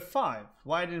bishop f5.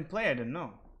 Why I didn't play, I don't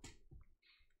know.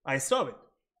 I saw it.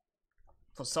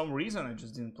 For some reason, I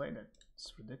just didn't play that.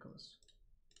 It's ridiculous.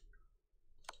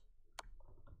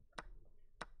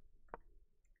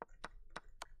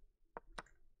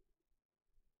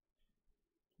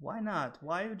 Why not?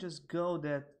 Why you just go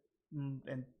that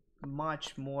and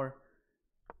much more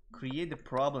create the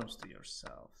problems to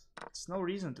yourself? It's no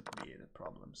reason to create the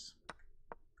problems.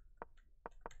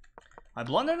 I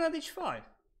blundered at h5.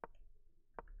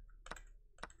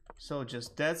 So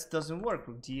just that doesn't work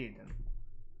with d8 then.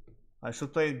 I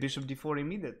should play bishop d4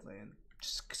 immediately and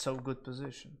just so good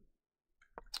position.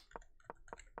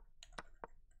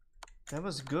 That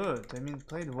was good. I mean,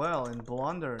 played well and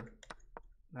blundered.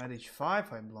 Knight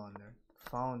h5 I blundered.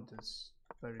 Found this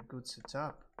very good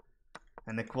setup.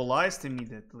 And equalized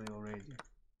immediately already.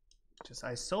 Just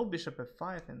I saw bishop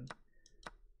f5 and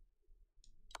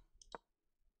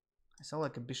I saw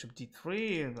like a bishop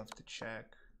d3. I have to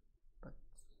check, but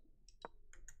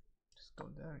just go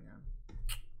there, yeah.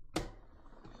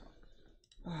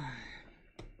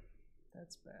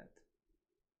 That's bad.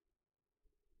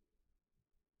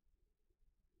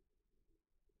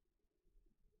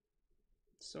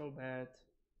 So bad.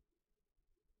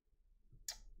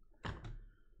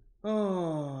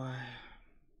 Oh.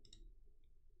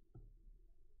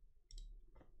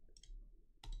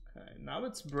 Okay, now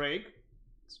it's break.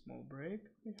 Small break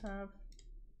we have.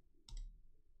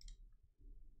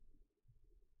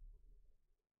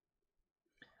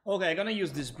 Okay, I'm gonna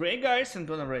use this break, guys, and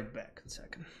gonna write back in a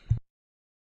second.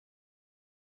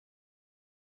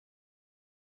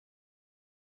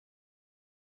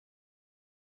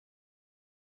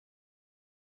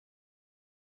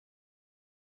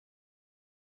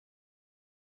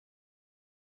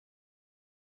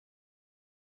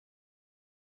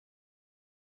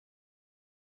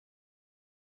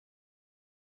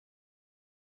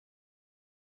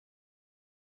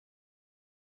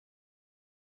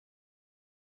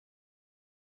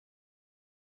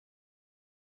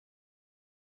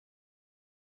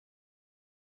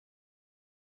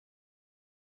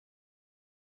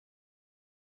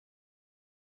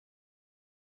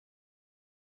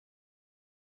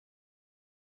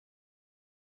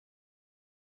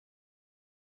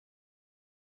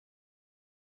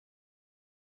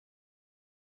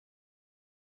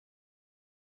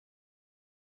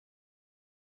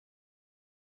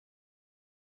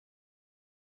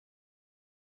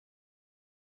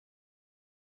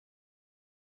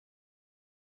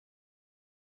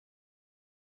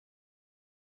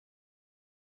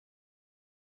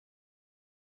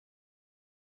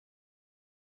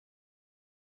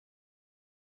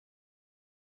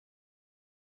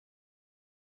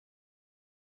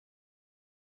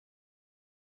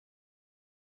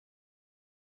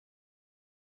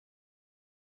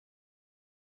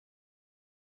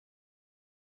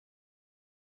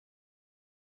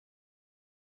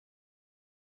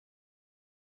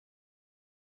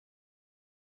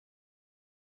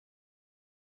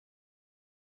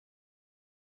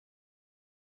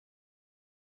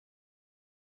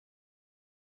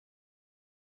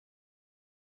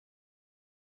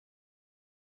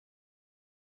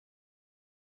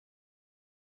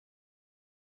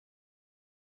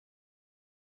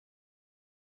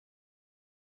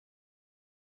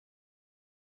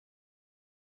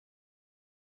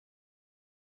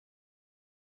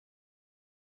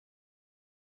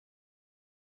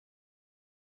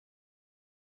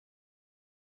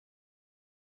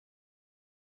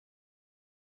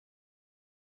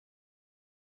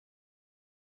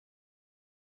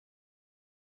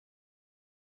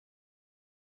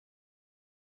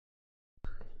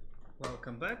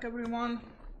 Welcome back, everyone.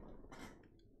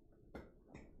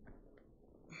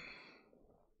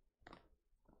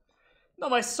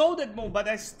 No, I saw that move, but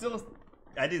I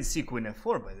didn't see queen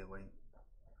f4, by the way.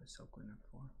 I saw queen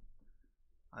f4.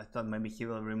 I thought maybe he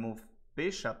will remove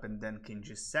bishop and then king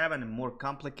g7 and more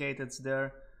complicated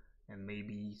there, and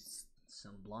maybe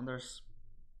some blunders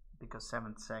because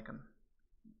 7th second.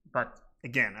 But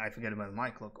again, I forget about my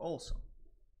clock also.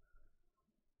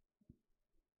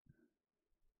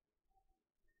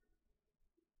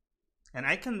 And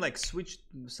I can like switch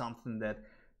something that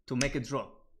to make a draw.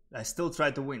 I still try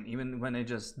to win even when I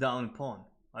just down pawn.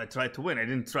 I tried to win. I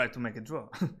didn't try to make a draw.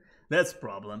 That's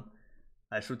problem.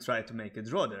 I should try to make a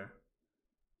draw there.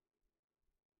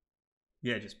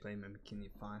 Yeah, just play maybe king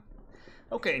e5.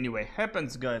 Okay, anyway,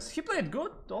 happens, guys. He played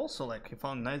good also, like he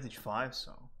found knight h5,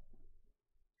 so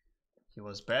he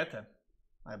was better.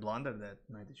 I blundered that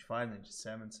knight h5, knight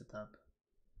g7 setup.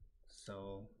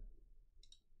 So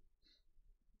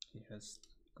he has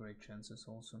great chances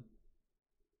also.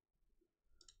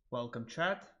 Welcome,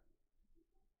 chat.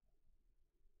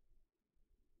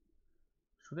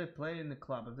 Should I play in the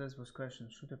club? If this was question,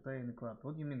 should I play in the club?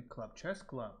 What do you mean club? Chess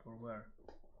club or where?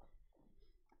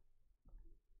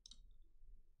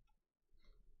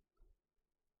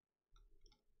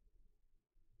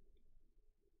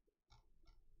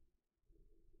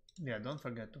 Yeah, don't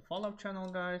forget to follow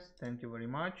channel, guys. Thank you very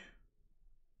much.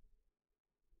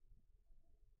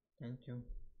 Thank you.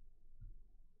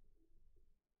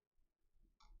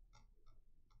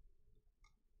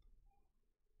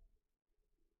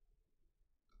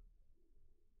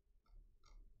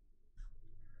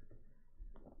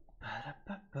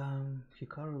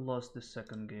 Hikaru lost the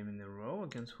second game in a row.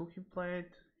 Against who he played?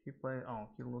 He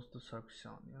lost to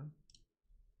Sarkisian, yeah?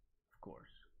 Of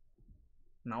course.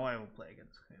 Now I will play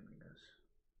against him, I guess.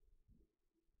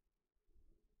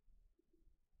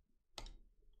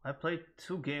 I played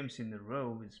 2 games in a row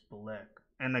with black.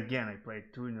 And again, I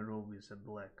played 2 in a row with a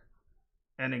black.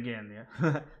 And again,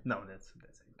 yeah. No, that's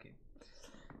okay.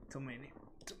 Too many.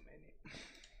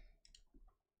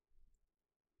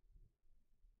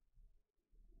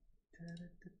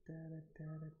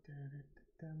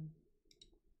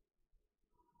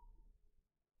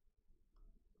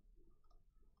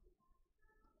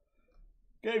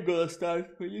 Game gonna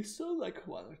start pretty soon, like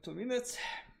 1 or 2 minutes.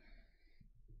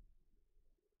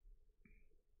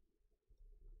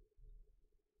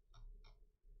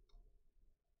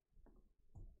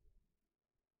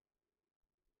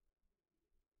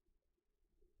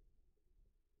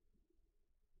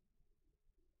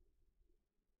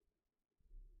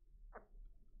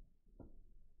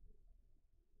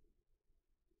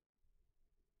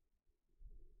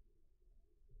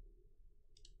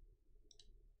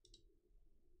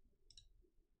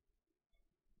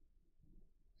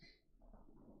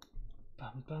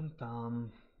 Bum bum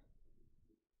bum.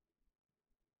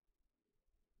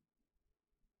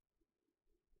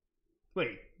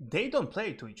 Wait, they don't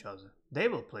play to each other. They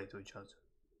will play to each other.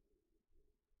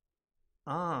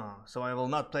 Ah, so I will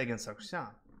not play against Sarkisian.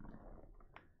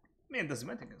 I mean, it doesn't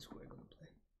matter against who I'm gonna play.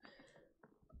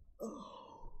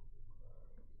 Oh,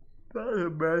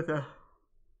 doesn't matter.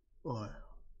 Oh.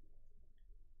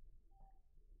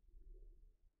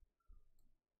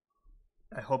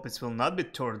 I hope it will not be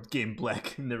third game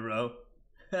black in a row.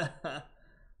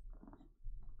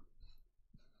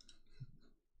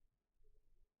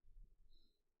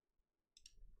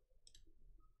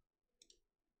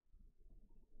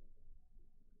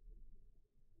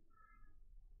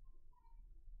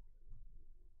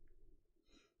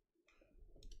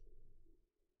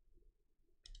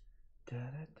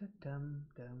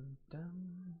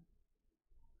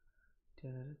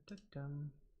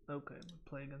 Okay, we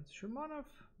play against Shumanov.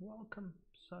 Welcome,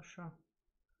 Sasha.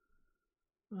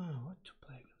 Oh, what to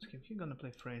play against him? He's gonna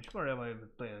play French. Wherever I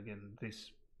would play again,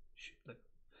 this shit, like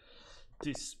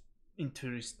this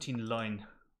interesting line.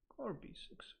 Or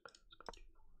B6. Okay, let's go D4.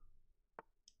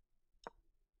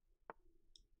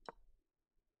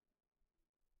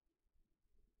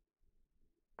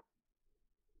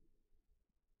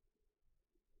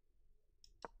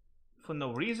 For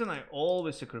no reason, I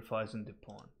always sacrifice on the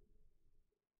pawn.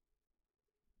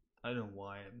 I don't know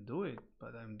why I'm doing it,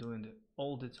 but I'm doing it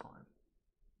all the time.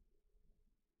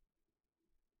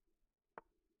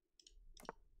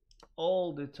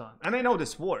 All the time. And I know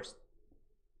this worst.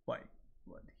 Why?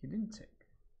 What? He didn't take.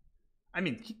 I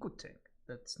mean, he could take.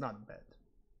 That's not bad.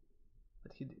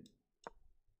 But he did.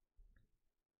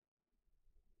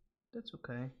 That's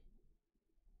okay.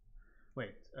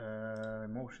 Wait,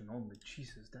 emotion only.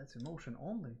 Jesus, that's emotion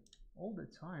only. All the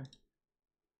time.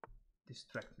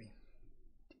 Distract me.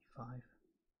 D5.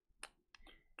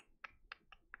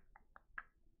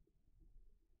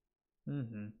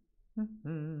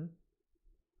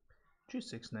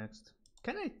 G6 next.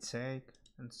 Can I take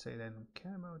and say that I don't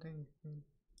care about anything?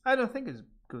 I don't think it's a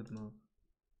good move.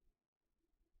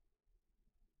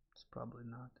 It's probably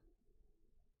not.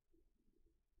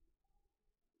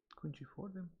 Queen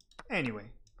G4 them? Anyway,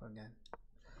 again.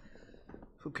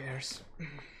 Who cares?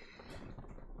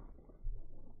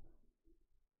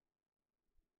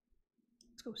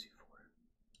 Let's go C4.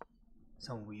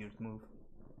 Some weird move.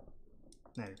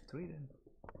 Knight F3 then.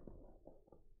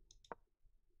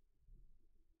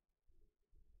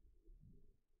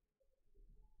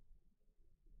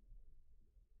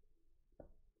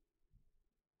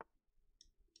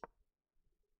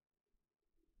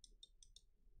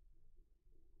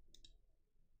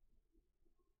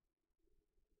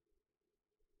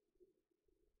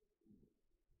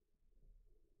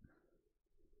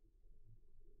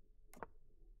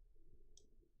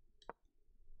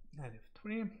 Knight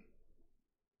F3.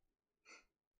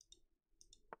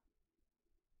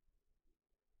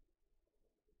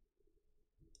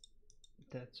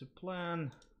 That's a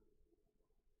plan.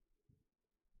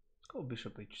 Let's go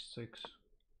bishop h6.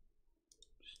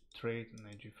 Straight and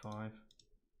knight g5.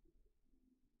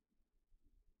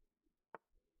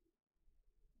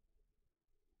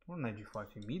 Or knight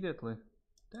g5 immediately.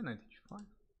 Then knight h5.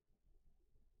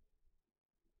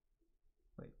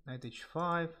 Wait, knight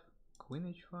h5. Queen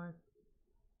h5.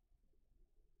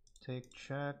 Take,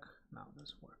 check. No, it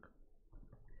doesn't work.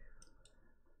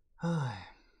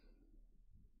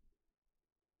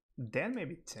 Then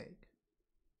maybe take.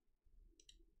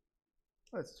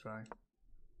 Let's try.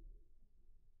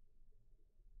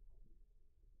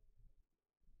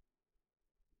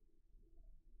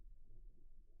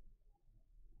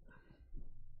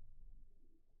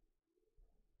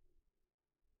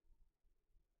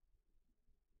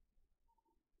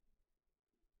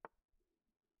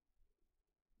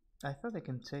 I thought I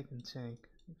can take and take.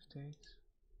 If takes.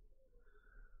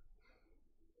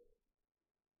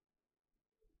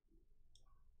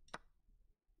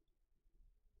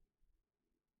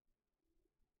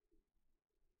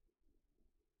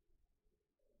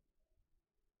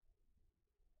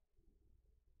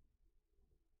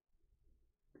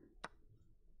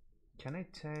 Can I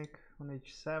take on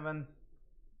h7?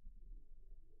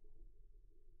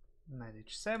 Knight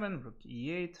h7, rook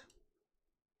e8,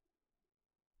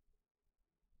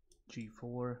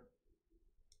 g4,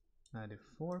 knight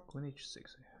f4, queen h6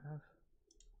 I have.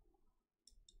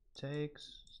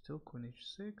 Takes, still queen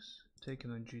h6,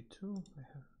 taken on g2, I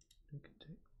have, we can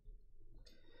take.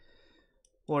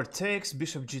 Or takes,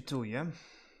 bishop g2, yeah?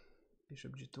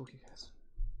 Bishop g2 he has.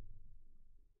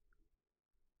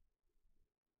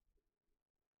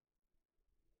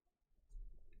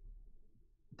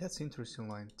 That's interesting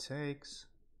line. Takes,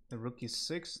 the rook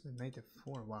e6, the knight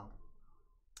f4, wow.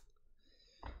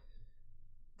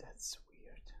 That's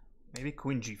weird. Maybe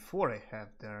queen g4 I have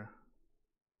there.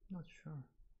 Not sure.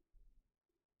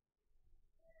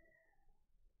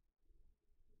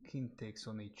 King takes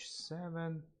on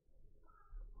h7.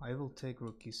 I will take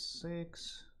rook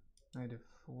e6, knight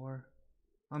f4.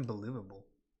 Unbelievable.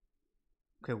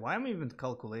 Okay, why am I even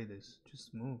calculate this?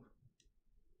 Just move.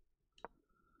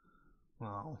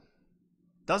 Wow.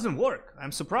 Doesn't work.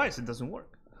 I'm surprised it doesn't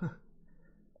work.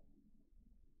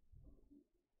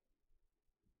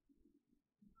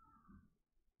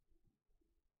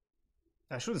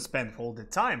 I shouldn't spend all the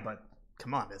time, but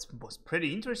come on, that was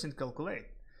pretty interesting to calculate.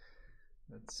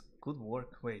 That's good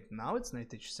work. Wait, now it's knight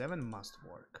h7 must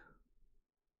work.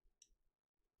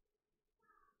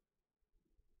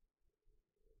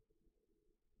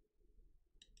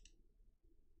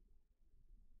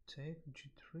 Take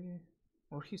g3,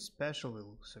 or he specially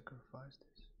will sacrifice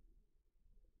this.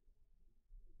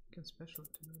 He can specially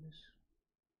do this.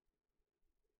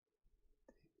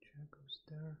 Take check goes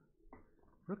there.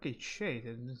 Rook h8, I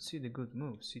didn't see the good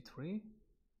move. c3. Okay,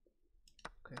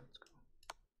 let's go.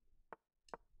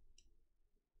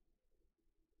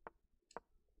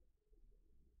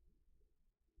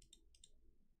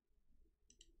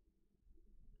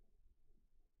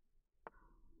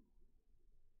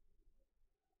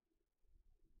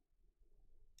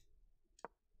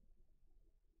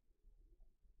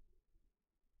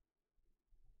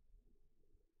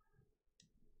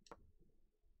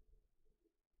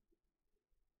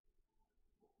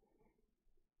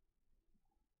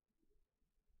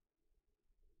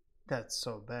 That's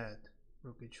so bad.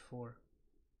 Rook h4.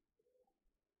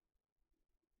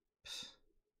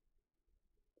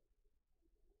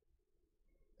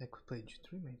 I could play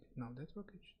g3 maybe. No, that's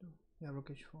rook h2. Yeah, rook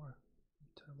h4.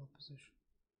 Terrible position.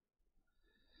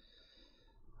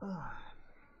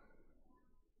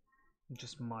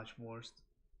 Just much worse.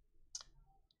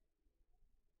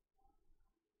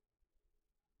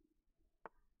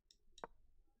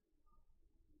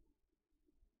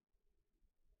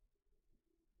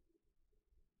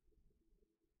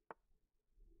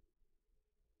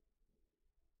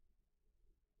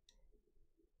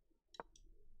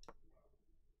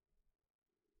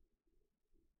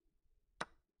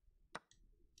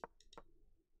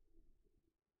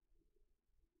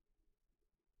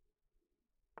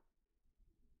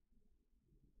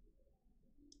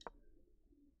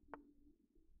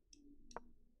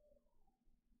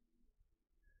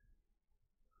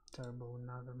 Terrible,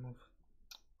 another move.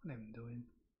 What am I doing?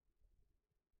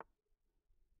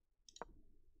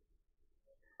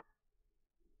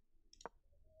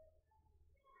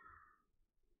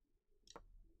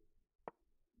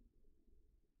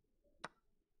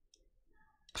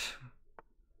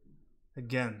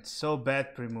 Again, so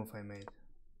bad pre-move I made.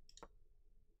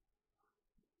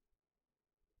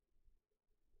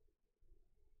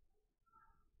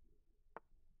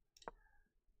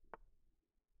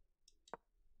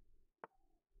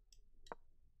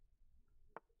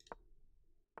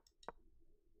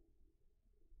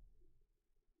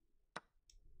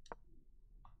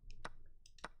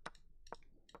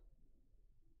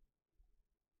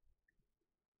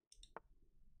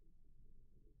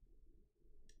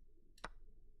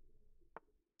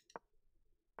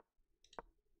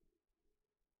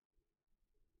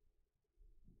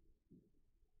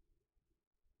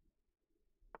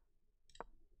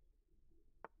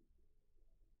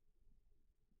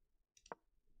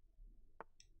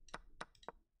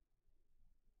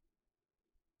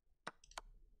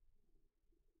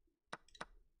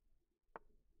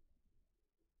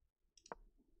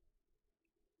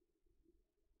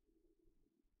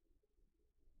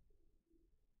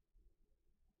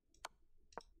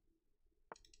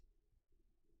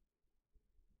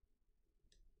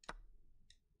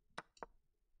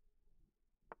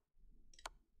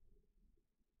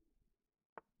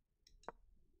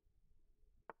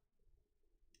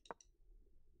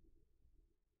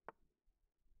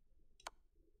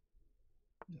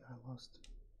 Yeah, I lost.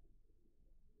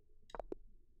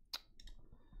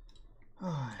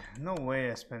 Oh, no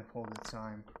way I spent all the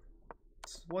time.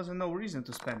 There wasn't no reason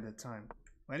to spend that time.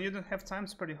 When you don't have time,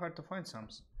 it's pretty hard to find some.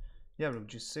 Yeah, rook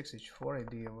g6, h4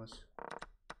 idea was.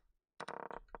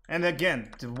 And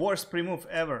again, the worst pre-move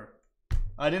ever.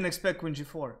 I didn't expect queen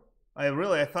g4.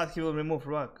 I thought he will remove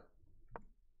rook.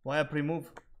 Why a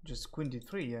pre-move? Just queen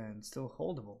d3, yeah, and still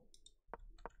holdable.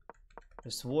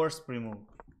 Just worst pre-move.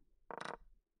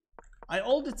 I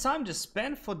all the time just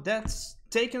spend for that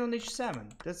taken on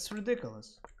h7. That's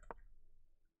ridiculous.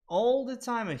 All the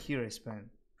time I spend.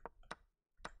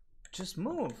 Just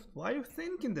move. Why are you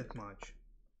thinking that much?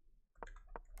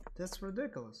 That's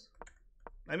ridiculous.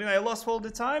 I mean, I lost all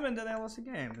the time and then I lost a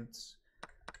game.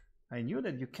 I knew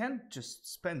that you can't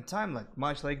just spend time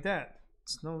much like that.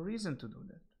 There's no reason to do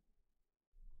that.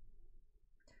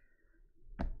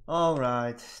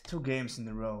 Alright, 2 games in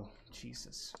a row.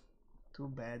 Jesus. 2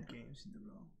 bad games in a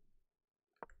row.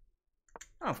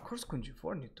 Oh, of course queen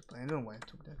g4 need to play. I don't know why I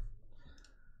took that.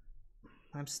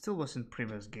 I still was in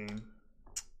previous game.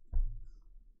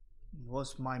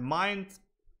 Was my mind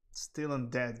still on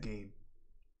that game?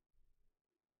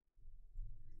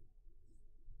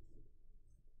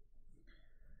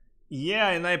 Yeah,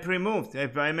 and I pre-moved.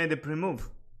 I made a pre-move.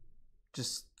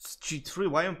 Just g3.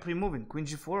 Why am I pre-moving? Queen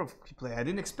g4 he play. I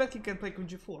didn't expect he can play queen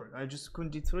g4. I just queen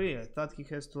d3. I thought he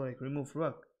has to remove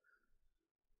rook.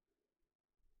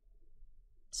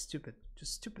 Stupid.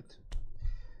 Just stupid.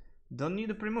 Don't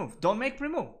need a pre-move. Don't make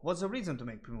pre-move. What's the reason to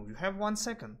make pre-move? You have 1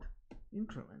 second.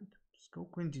 Increment. Just go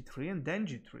queen g3 and then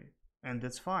g3. And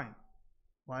that's fine.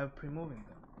 Why are pre-moving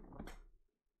them?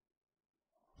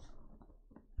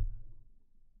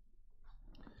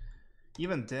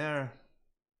 Even there,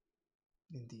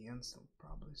 in the end, still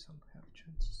probably some have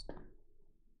chances.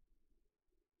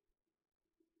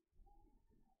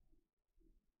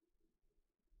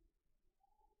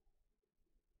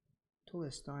 Too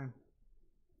less time.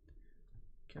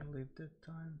 Can leave that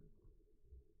time.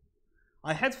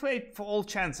 I had faith for all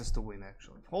chances to win,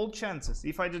 actually. All chances.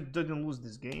 If I didn't lose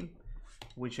this game,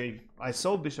 which I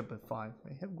saw bishop f5, I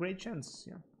have great chances,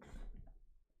 yeah.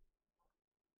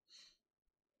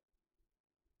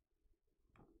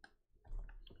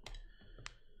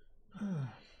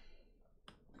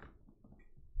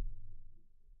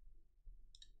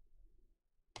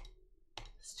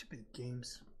 Stupid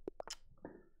games.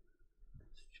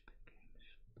 Stupid games.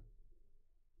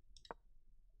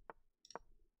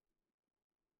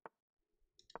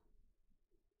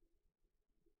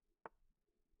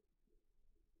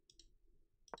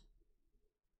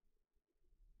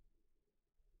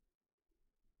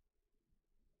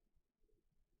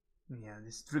 Yeah,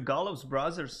 these Trigalov's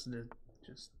brothers, that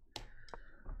just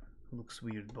looks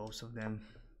weird, both of them.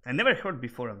 I never heard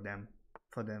before of them,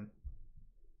 for them.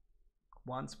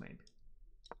 Once maybe.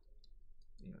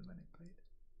 Even when I played.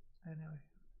 I never.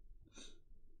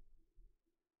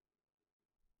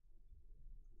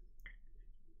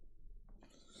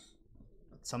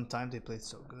 But sometimes they played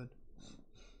so good.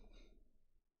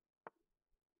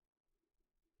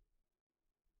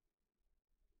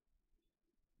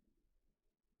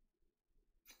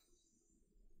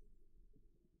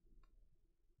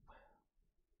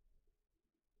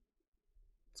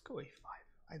 Let's go a5.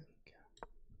 I don't care.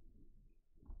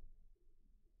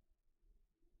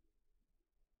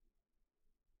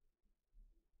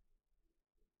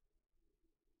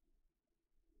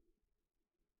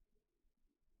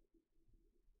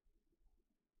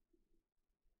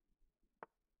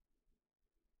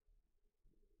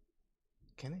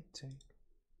 Can I take?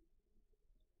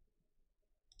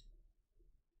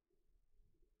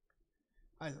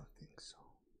 I don't think so.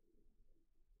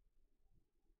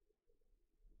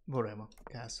 Whatever.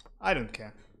 Castle. I don't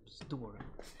care. Just do whatever.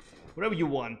 Whatever you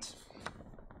want.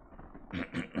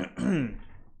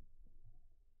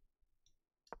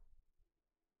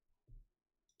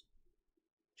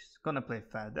 Just gonna play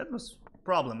fat. That was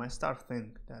problem. I start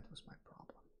think that was my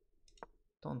problem.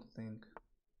 Don't think.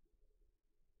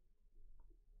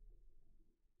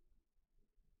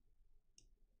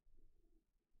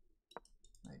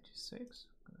 Knight g6.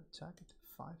 Gonna attack it.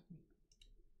 5.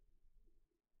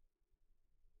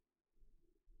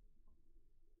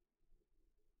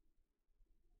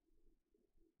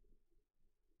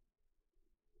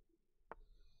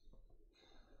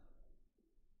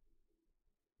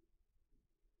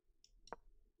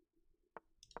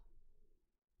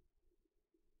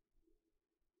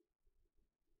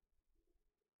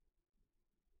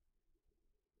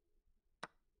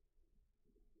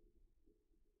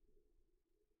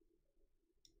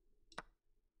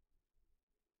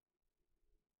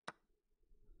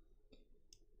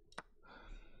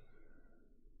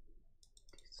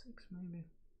 6 maybe.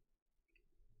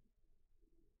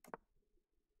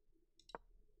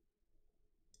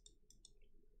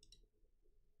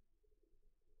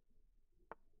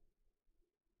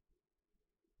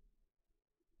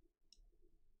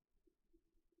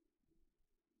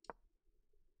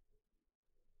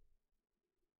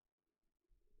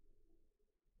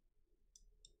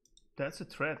 That's a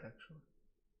threat, actually.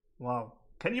 Wow.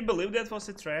 Can you believe that was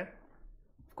a threat?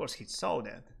 Of course, he saw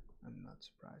that. I'm not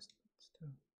surprised. Still.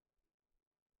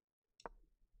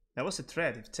 That was a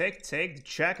threat. If take, the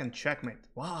check and checkmate.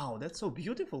 Wow, that's so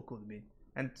beautiful could be.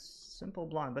 And simple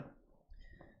blind, but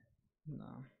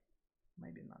no.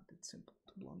 Maybe not that simple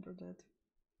to blunder that.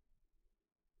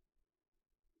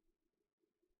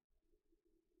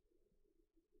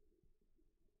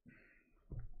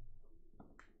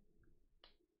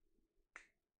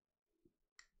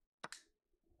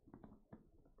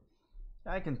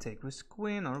 I can take with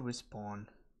queen or with pawn.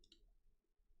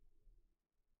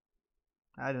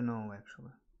 I don't know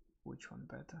actually which one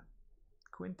better.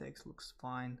 Queen takes looks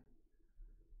fine.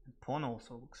 And pawn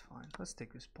also looks fine. Let's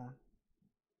take with pawn.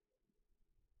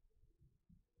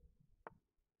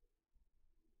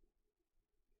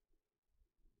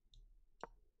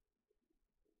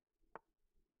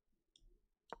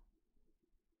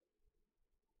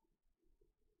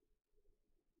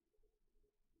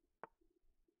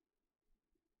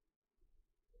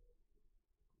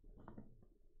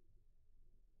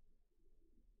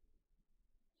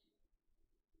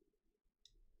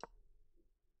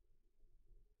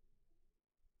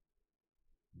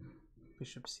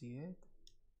 Bishop c8.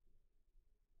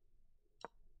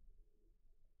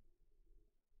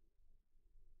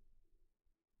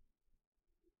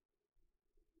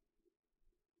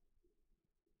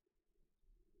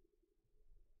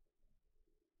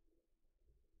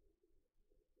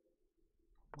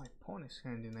 My pawn is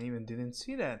handy and I even didn't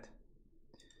see that.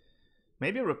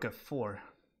 Maybe rook f4.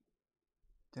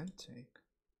 Then take.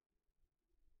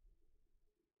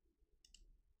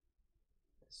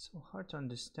 It's so hard to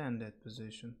understand that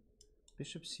position.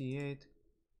 Bishop c8.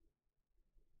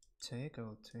 Take, I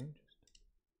will take.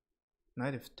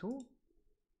 Knight f2.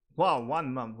 Wow,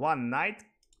 one knight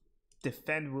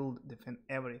will defend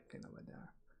everything over there.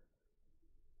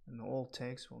 And all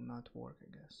takes will not work,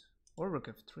 I guess. Or rook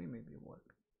f3 maybe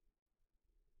work.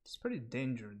 It's pretty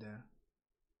danger there.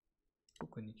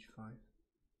 Rook on h5.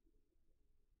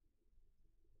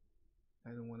 I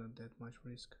don't want that much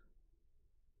risk.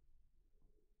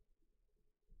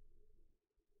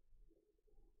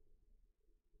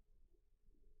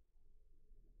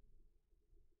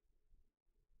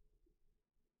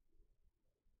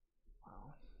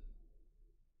 Wow.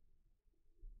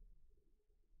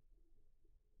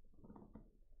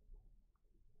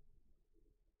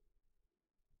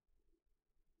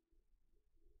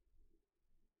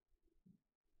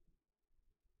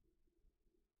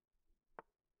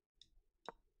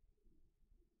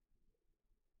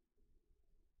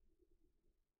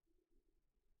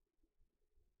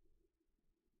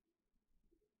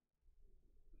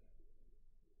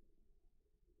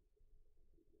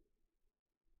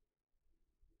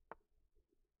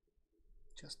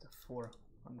 Just a 4.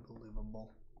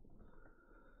 Unbelievable.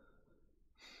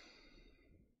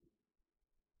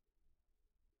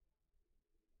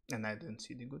 And I didn't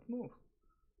see the good move.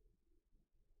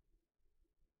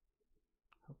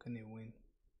 How can he win?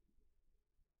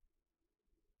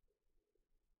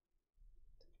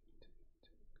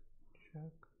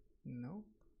 Check. Nope.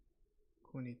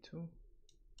 Queen e2.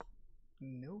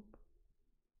 Nope.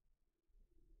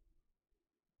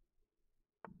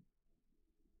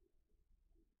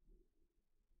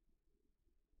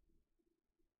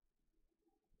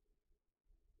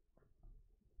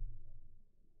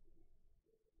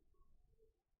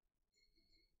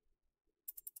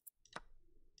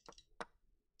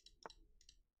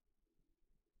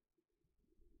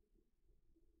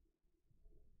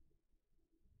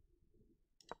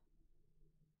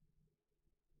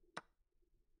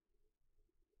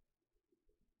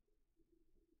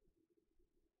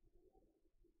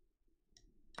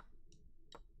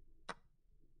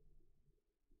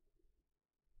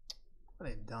 What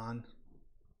I done?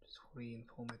 Just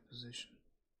reinform my position.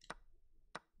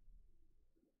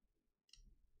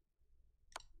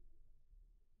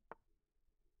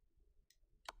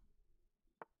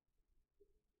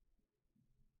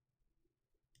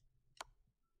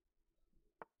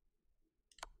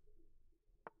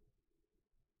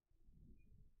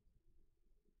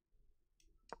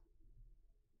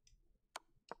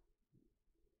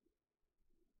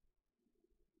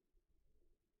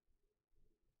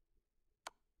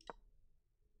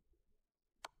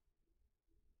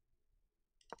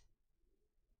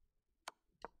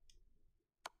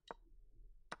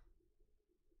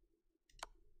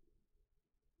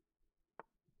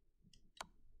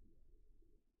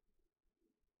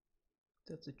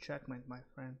 That's a checkmate, my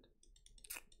friend.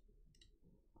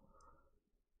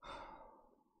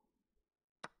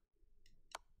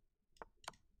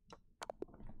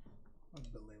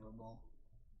 Unbelievable.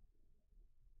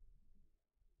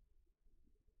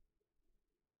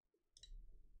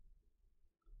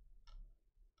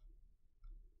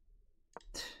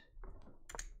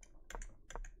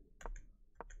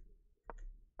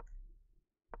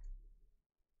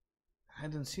 I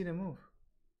don't see the move.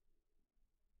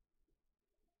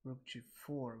 Rook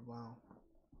g4, wow.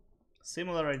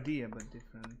 Similar idea, but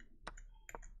different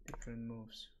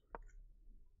moves.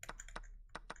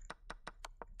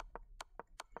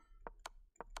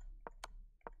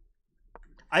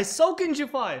 I soak in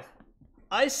g5.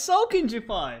 I soak in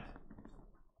g5.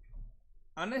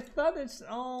 And I thought it's,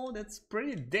 oh, that's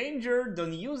pretty danger.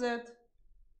 Don't use it.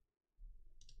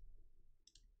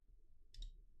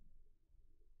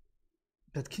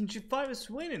 But king g5 is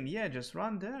winning. Yeah, just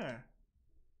run there.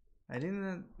 I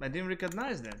didn't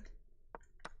recognize that.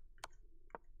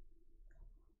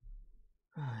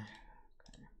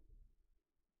 Okay.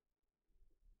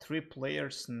 3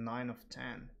 players, 9 of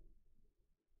 10.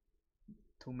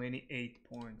 Too many 8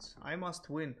 points. I must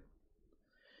win.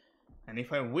 And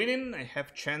if I win, I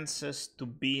have chances to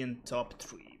be in top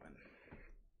 3 even.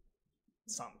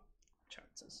 Some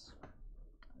chances.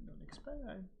 I don't expect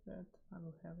that I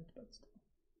will have it, but still.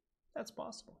 That's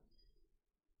possible.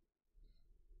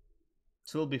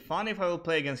 So it'll be fun if I will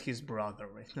play against his brother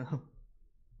right now.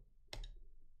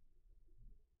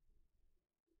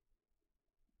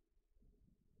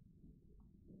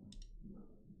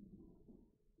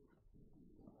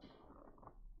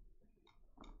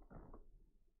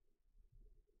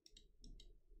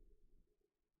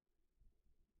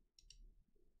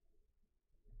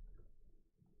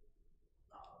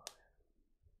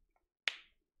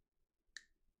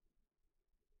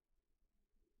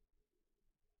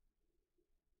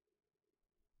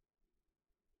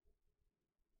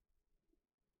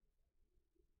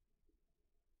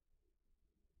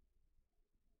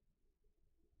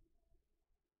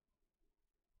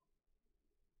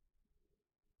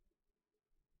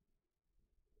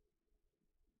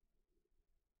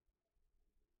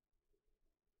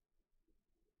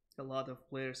 A lot of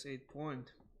players 8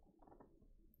 point.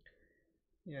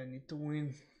 Yeah, I need to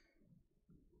win.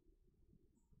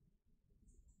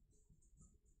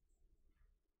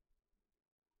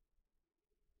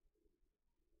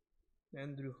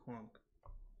 Andrew Honk.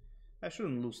 I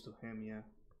shouldn't lose to him, yeah.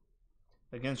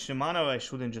 Against Shimanov, I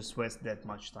shouldn't just waste that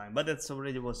much time. But that's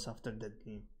already was after that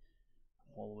game.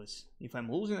 Always. If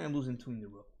I'm losing 2 in a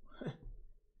row.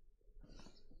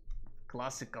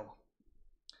 Classical.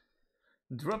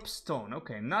 Drop stone.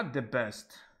 Okay, not the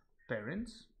best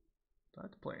parents,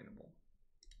 but playable.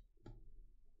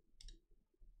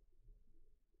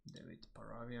 David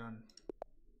Paravian.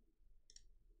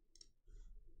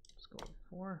 Let's go with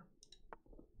 4.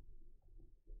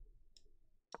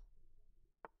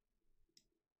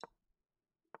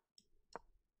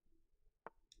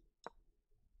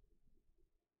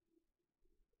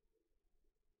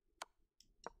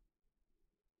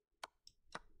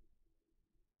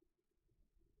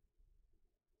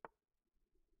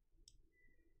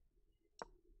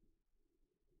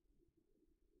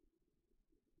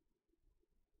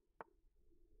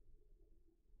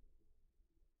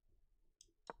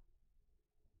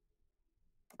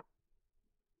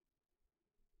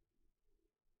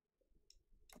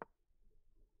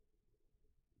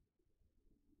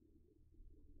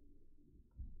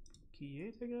 Key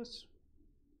 8, I guess.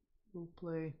 We'll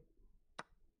play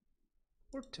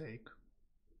or take.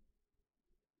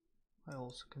 I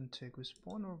also can take with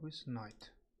pawn or with knight.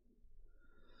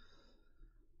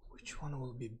 Which one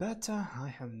will be better? I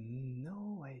have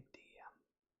no idea.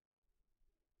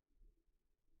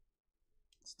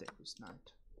 Let's take with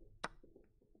knight.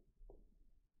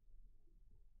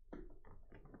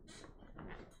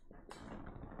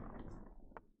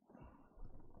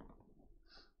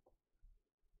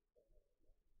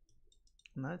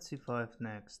 Knight c5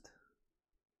 next.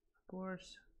 Of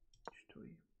course, h3.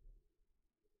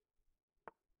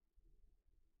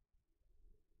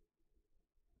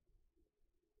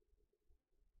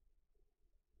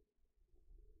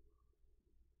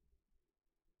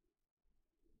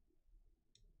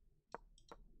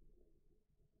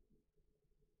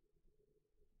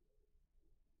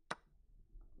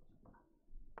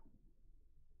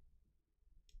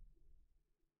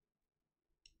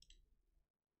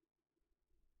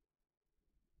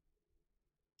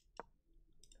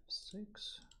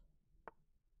 F6.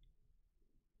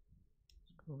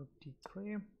 Let's go with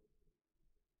d3.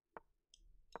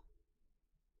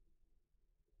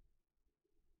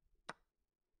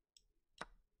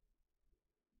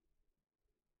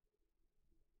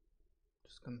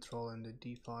 Just controlling the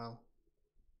D file.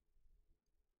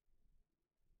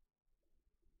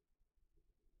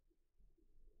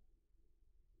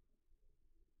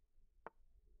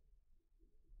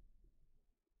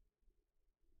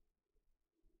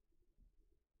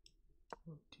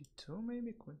 D2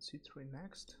 maybe, queen C3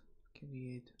 next, king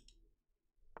E8.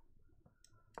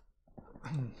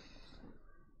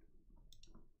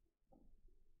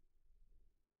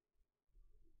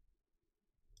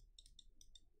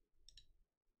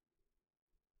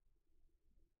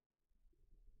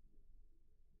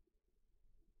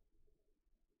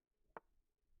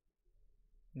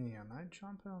 Yeah, knight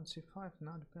jumper on C5,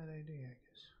 not a bad idea, I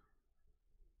guess.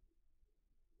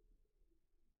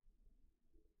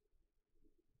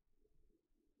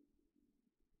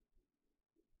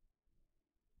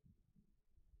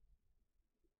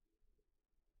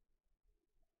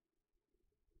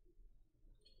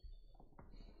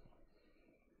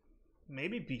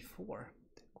 Maybe B4.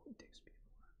 The queen takes B4.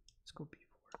 Let's go B4.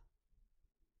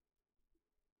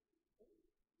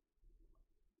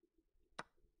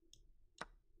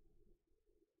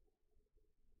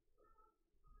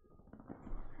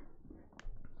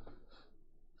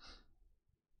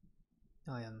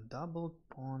 I am double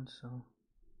pawn, so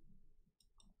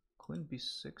queen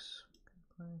B6 can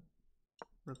play.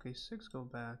 Rook A6, go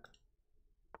back.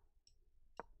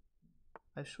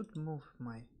 I should remove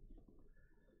my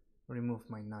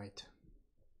knight.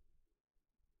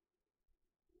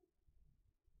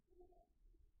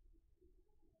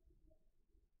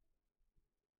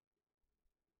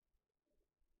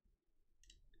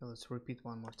 So let's repeat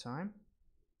one more time.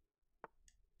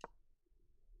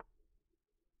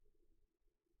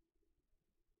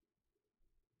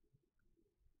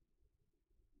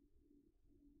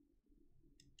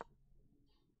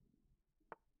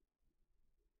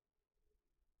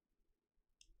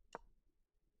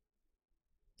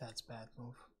 That's bad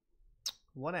move.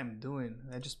 What I'm doing?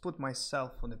 I just put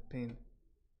myself on the pin.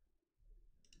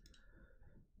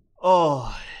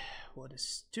 Oh, what a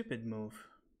stupid move.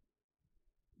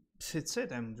 It's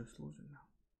it, I'm just losing now.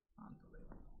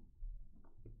 Unbelievable.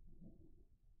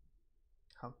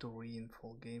 How to win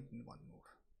full game in one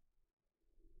move.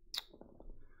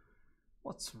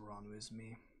 What's wrong with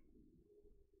me?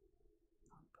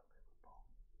 Unbelievable.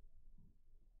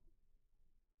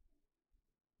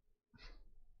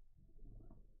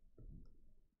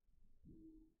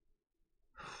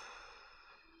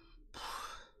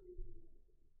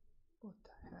 What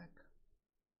the heck?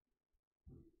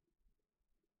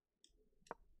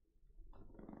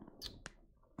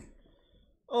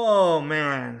 Oh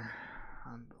man,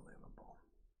 unbelievable.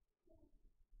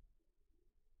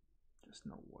 Just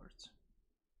no words.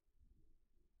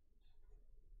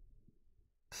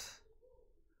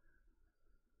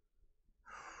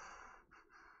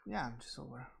 Yeah, I'm just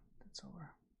over. That's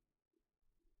over.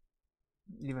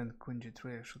 Even queen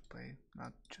G3 I should play,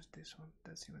 not just this one.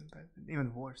 That's even better,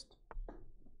 even worse.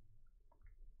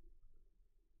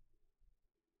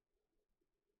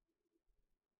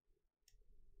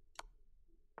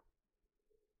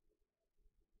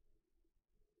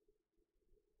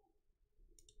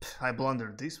 I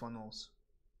blundered this one also.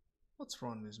 What's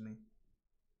wrong with me?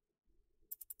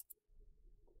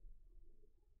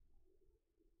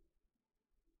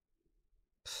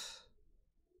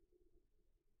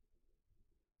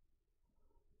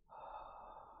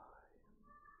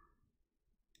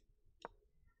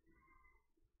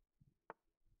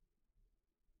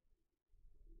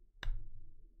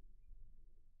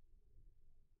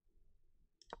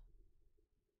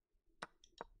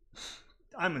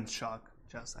 I'm in shock.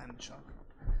 I'm in shock.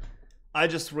 I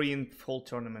just ruined full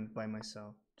tournament by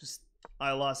myself.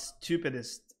 I lost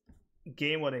stupidest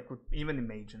game what I could even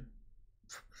imagine.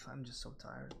 I'm just so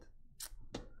tired.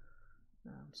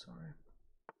 Yeah, I'm sorry.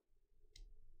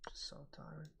 Just so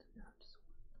tired. Yeah,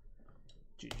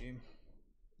 GG.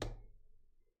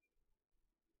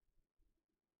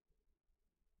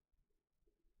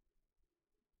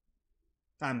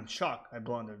 I'm shocked. I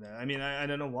blundered there. I mean, I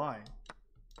don't know why.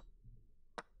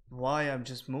 Why I've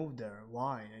just moved there?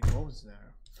 Why I was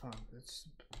there? Fuck, that's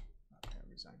okay. I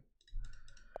resign.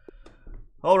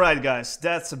 All right, guys,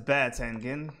 that's a bad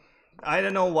ending. I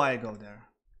don't know why I go there.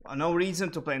 No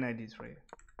reason to play knight d3.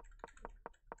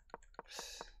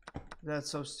 That's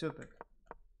so stupid.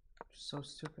 So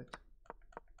stupid.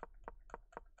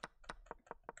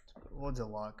 What the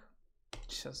luck?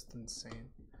 Just insane.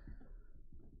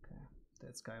 Okay,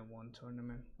 that guy won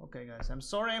tournament. Okay, guys, I'm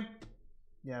sorry.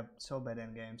 Yeah, so bad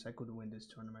in games. I could win this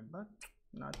tournament, but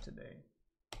not today.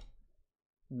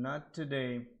 Not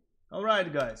today.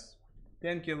 Alright, guys.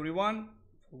 Thank you, everyone,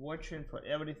 for watching, for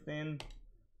everything.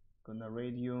 Gonna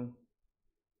raid you.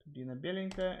 Dina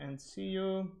Belinka, and see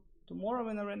you tomorrow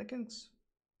in Arena Kings.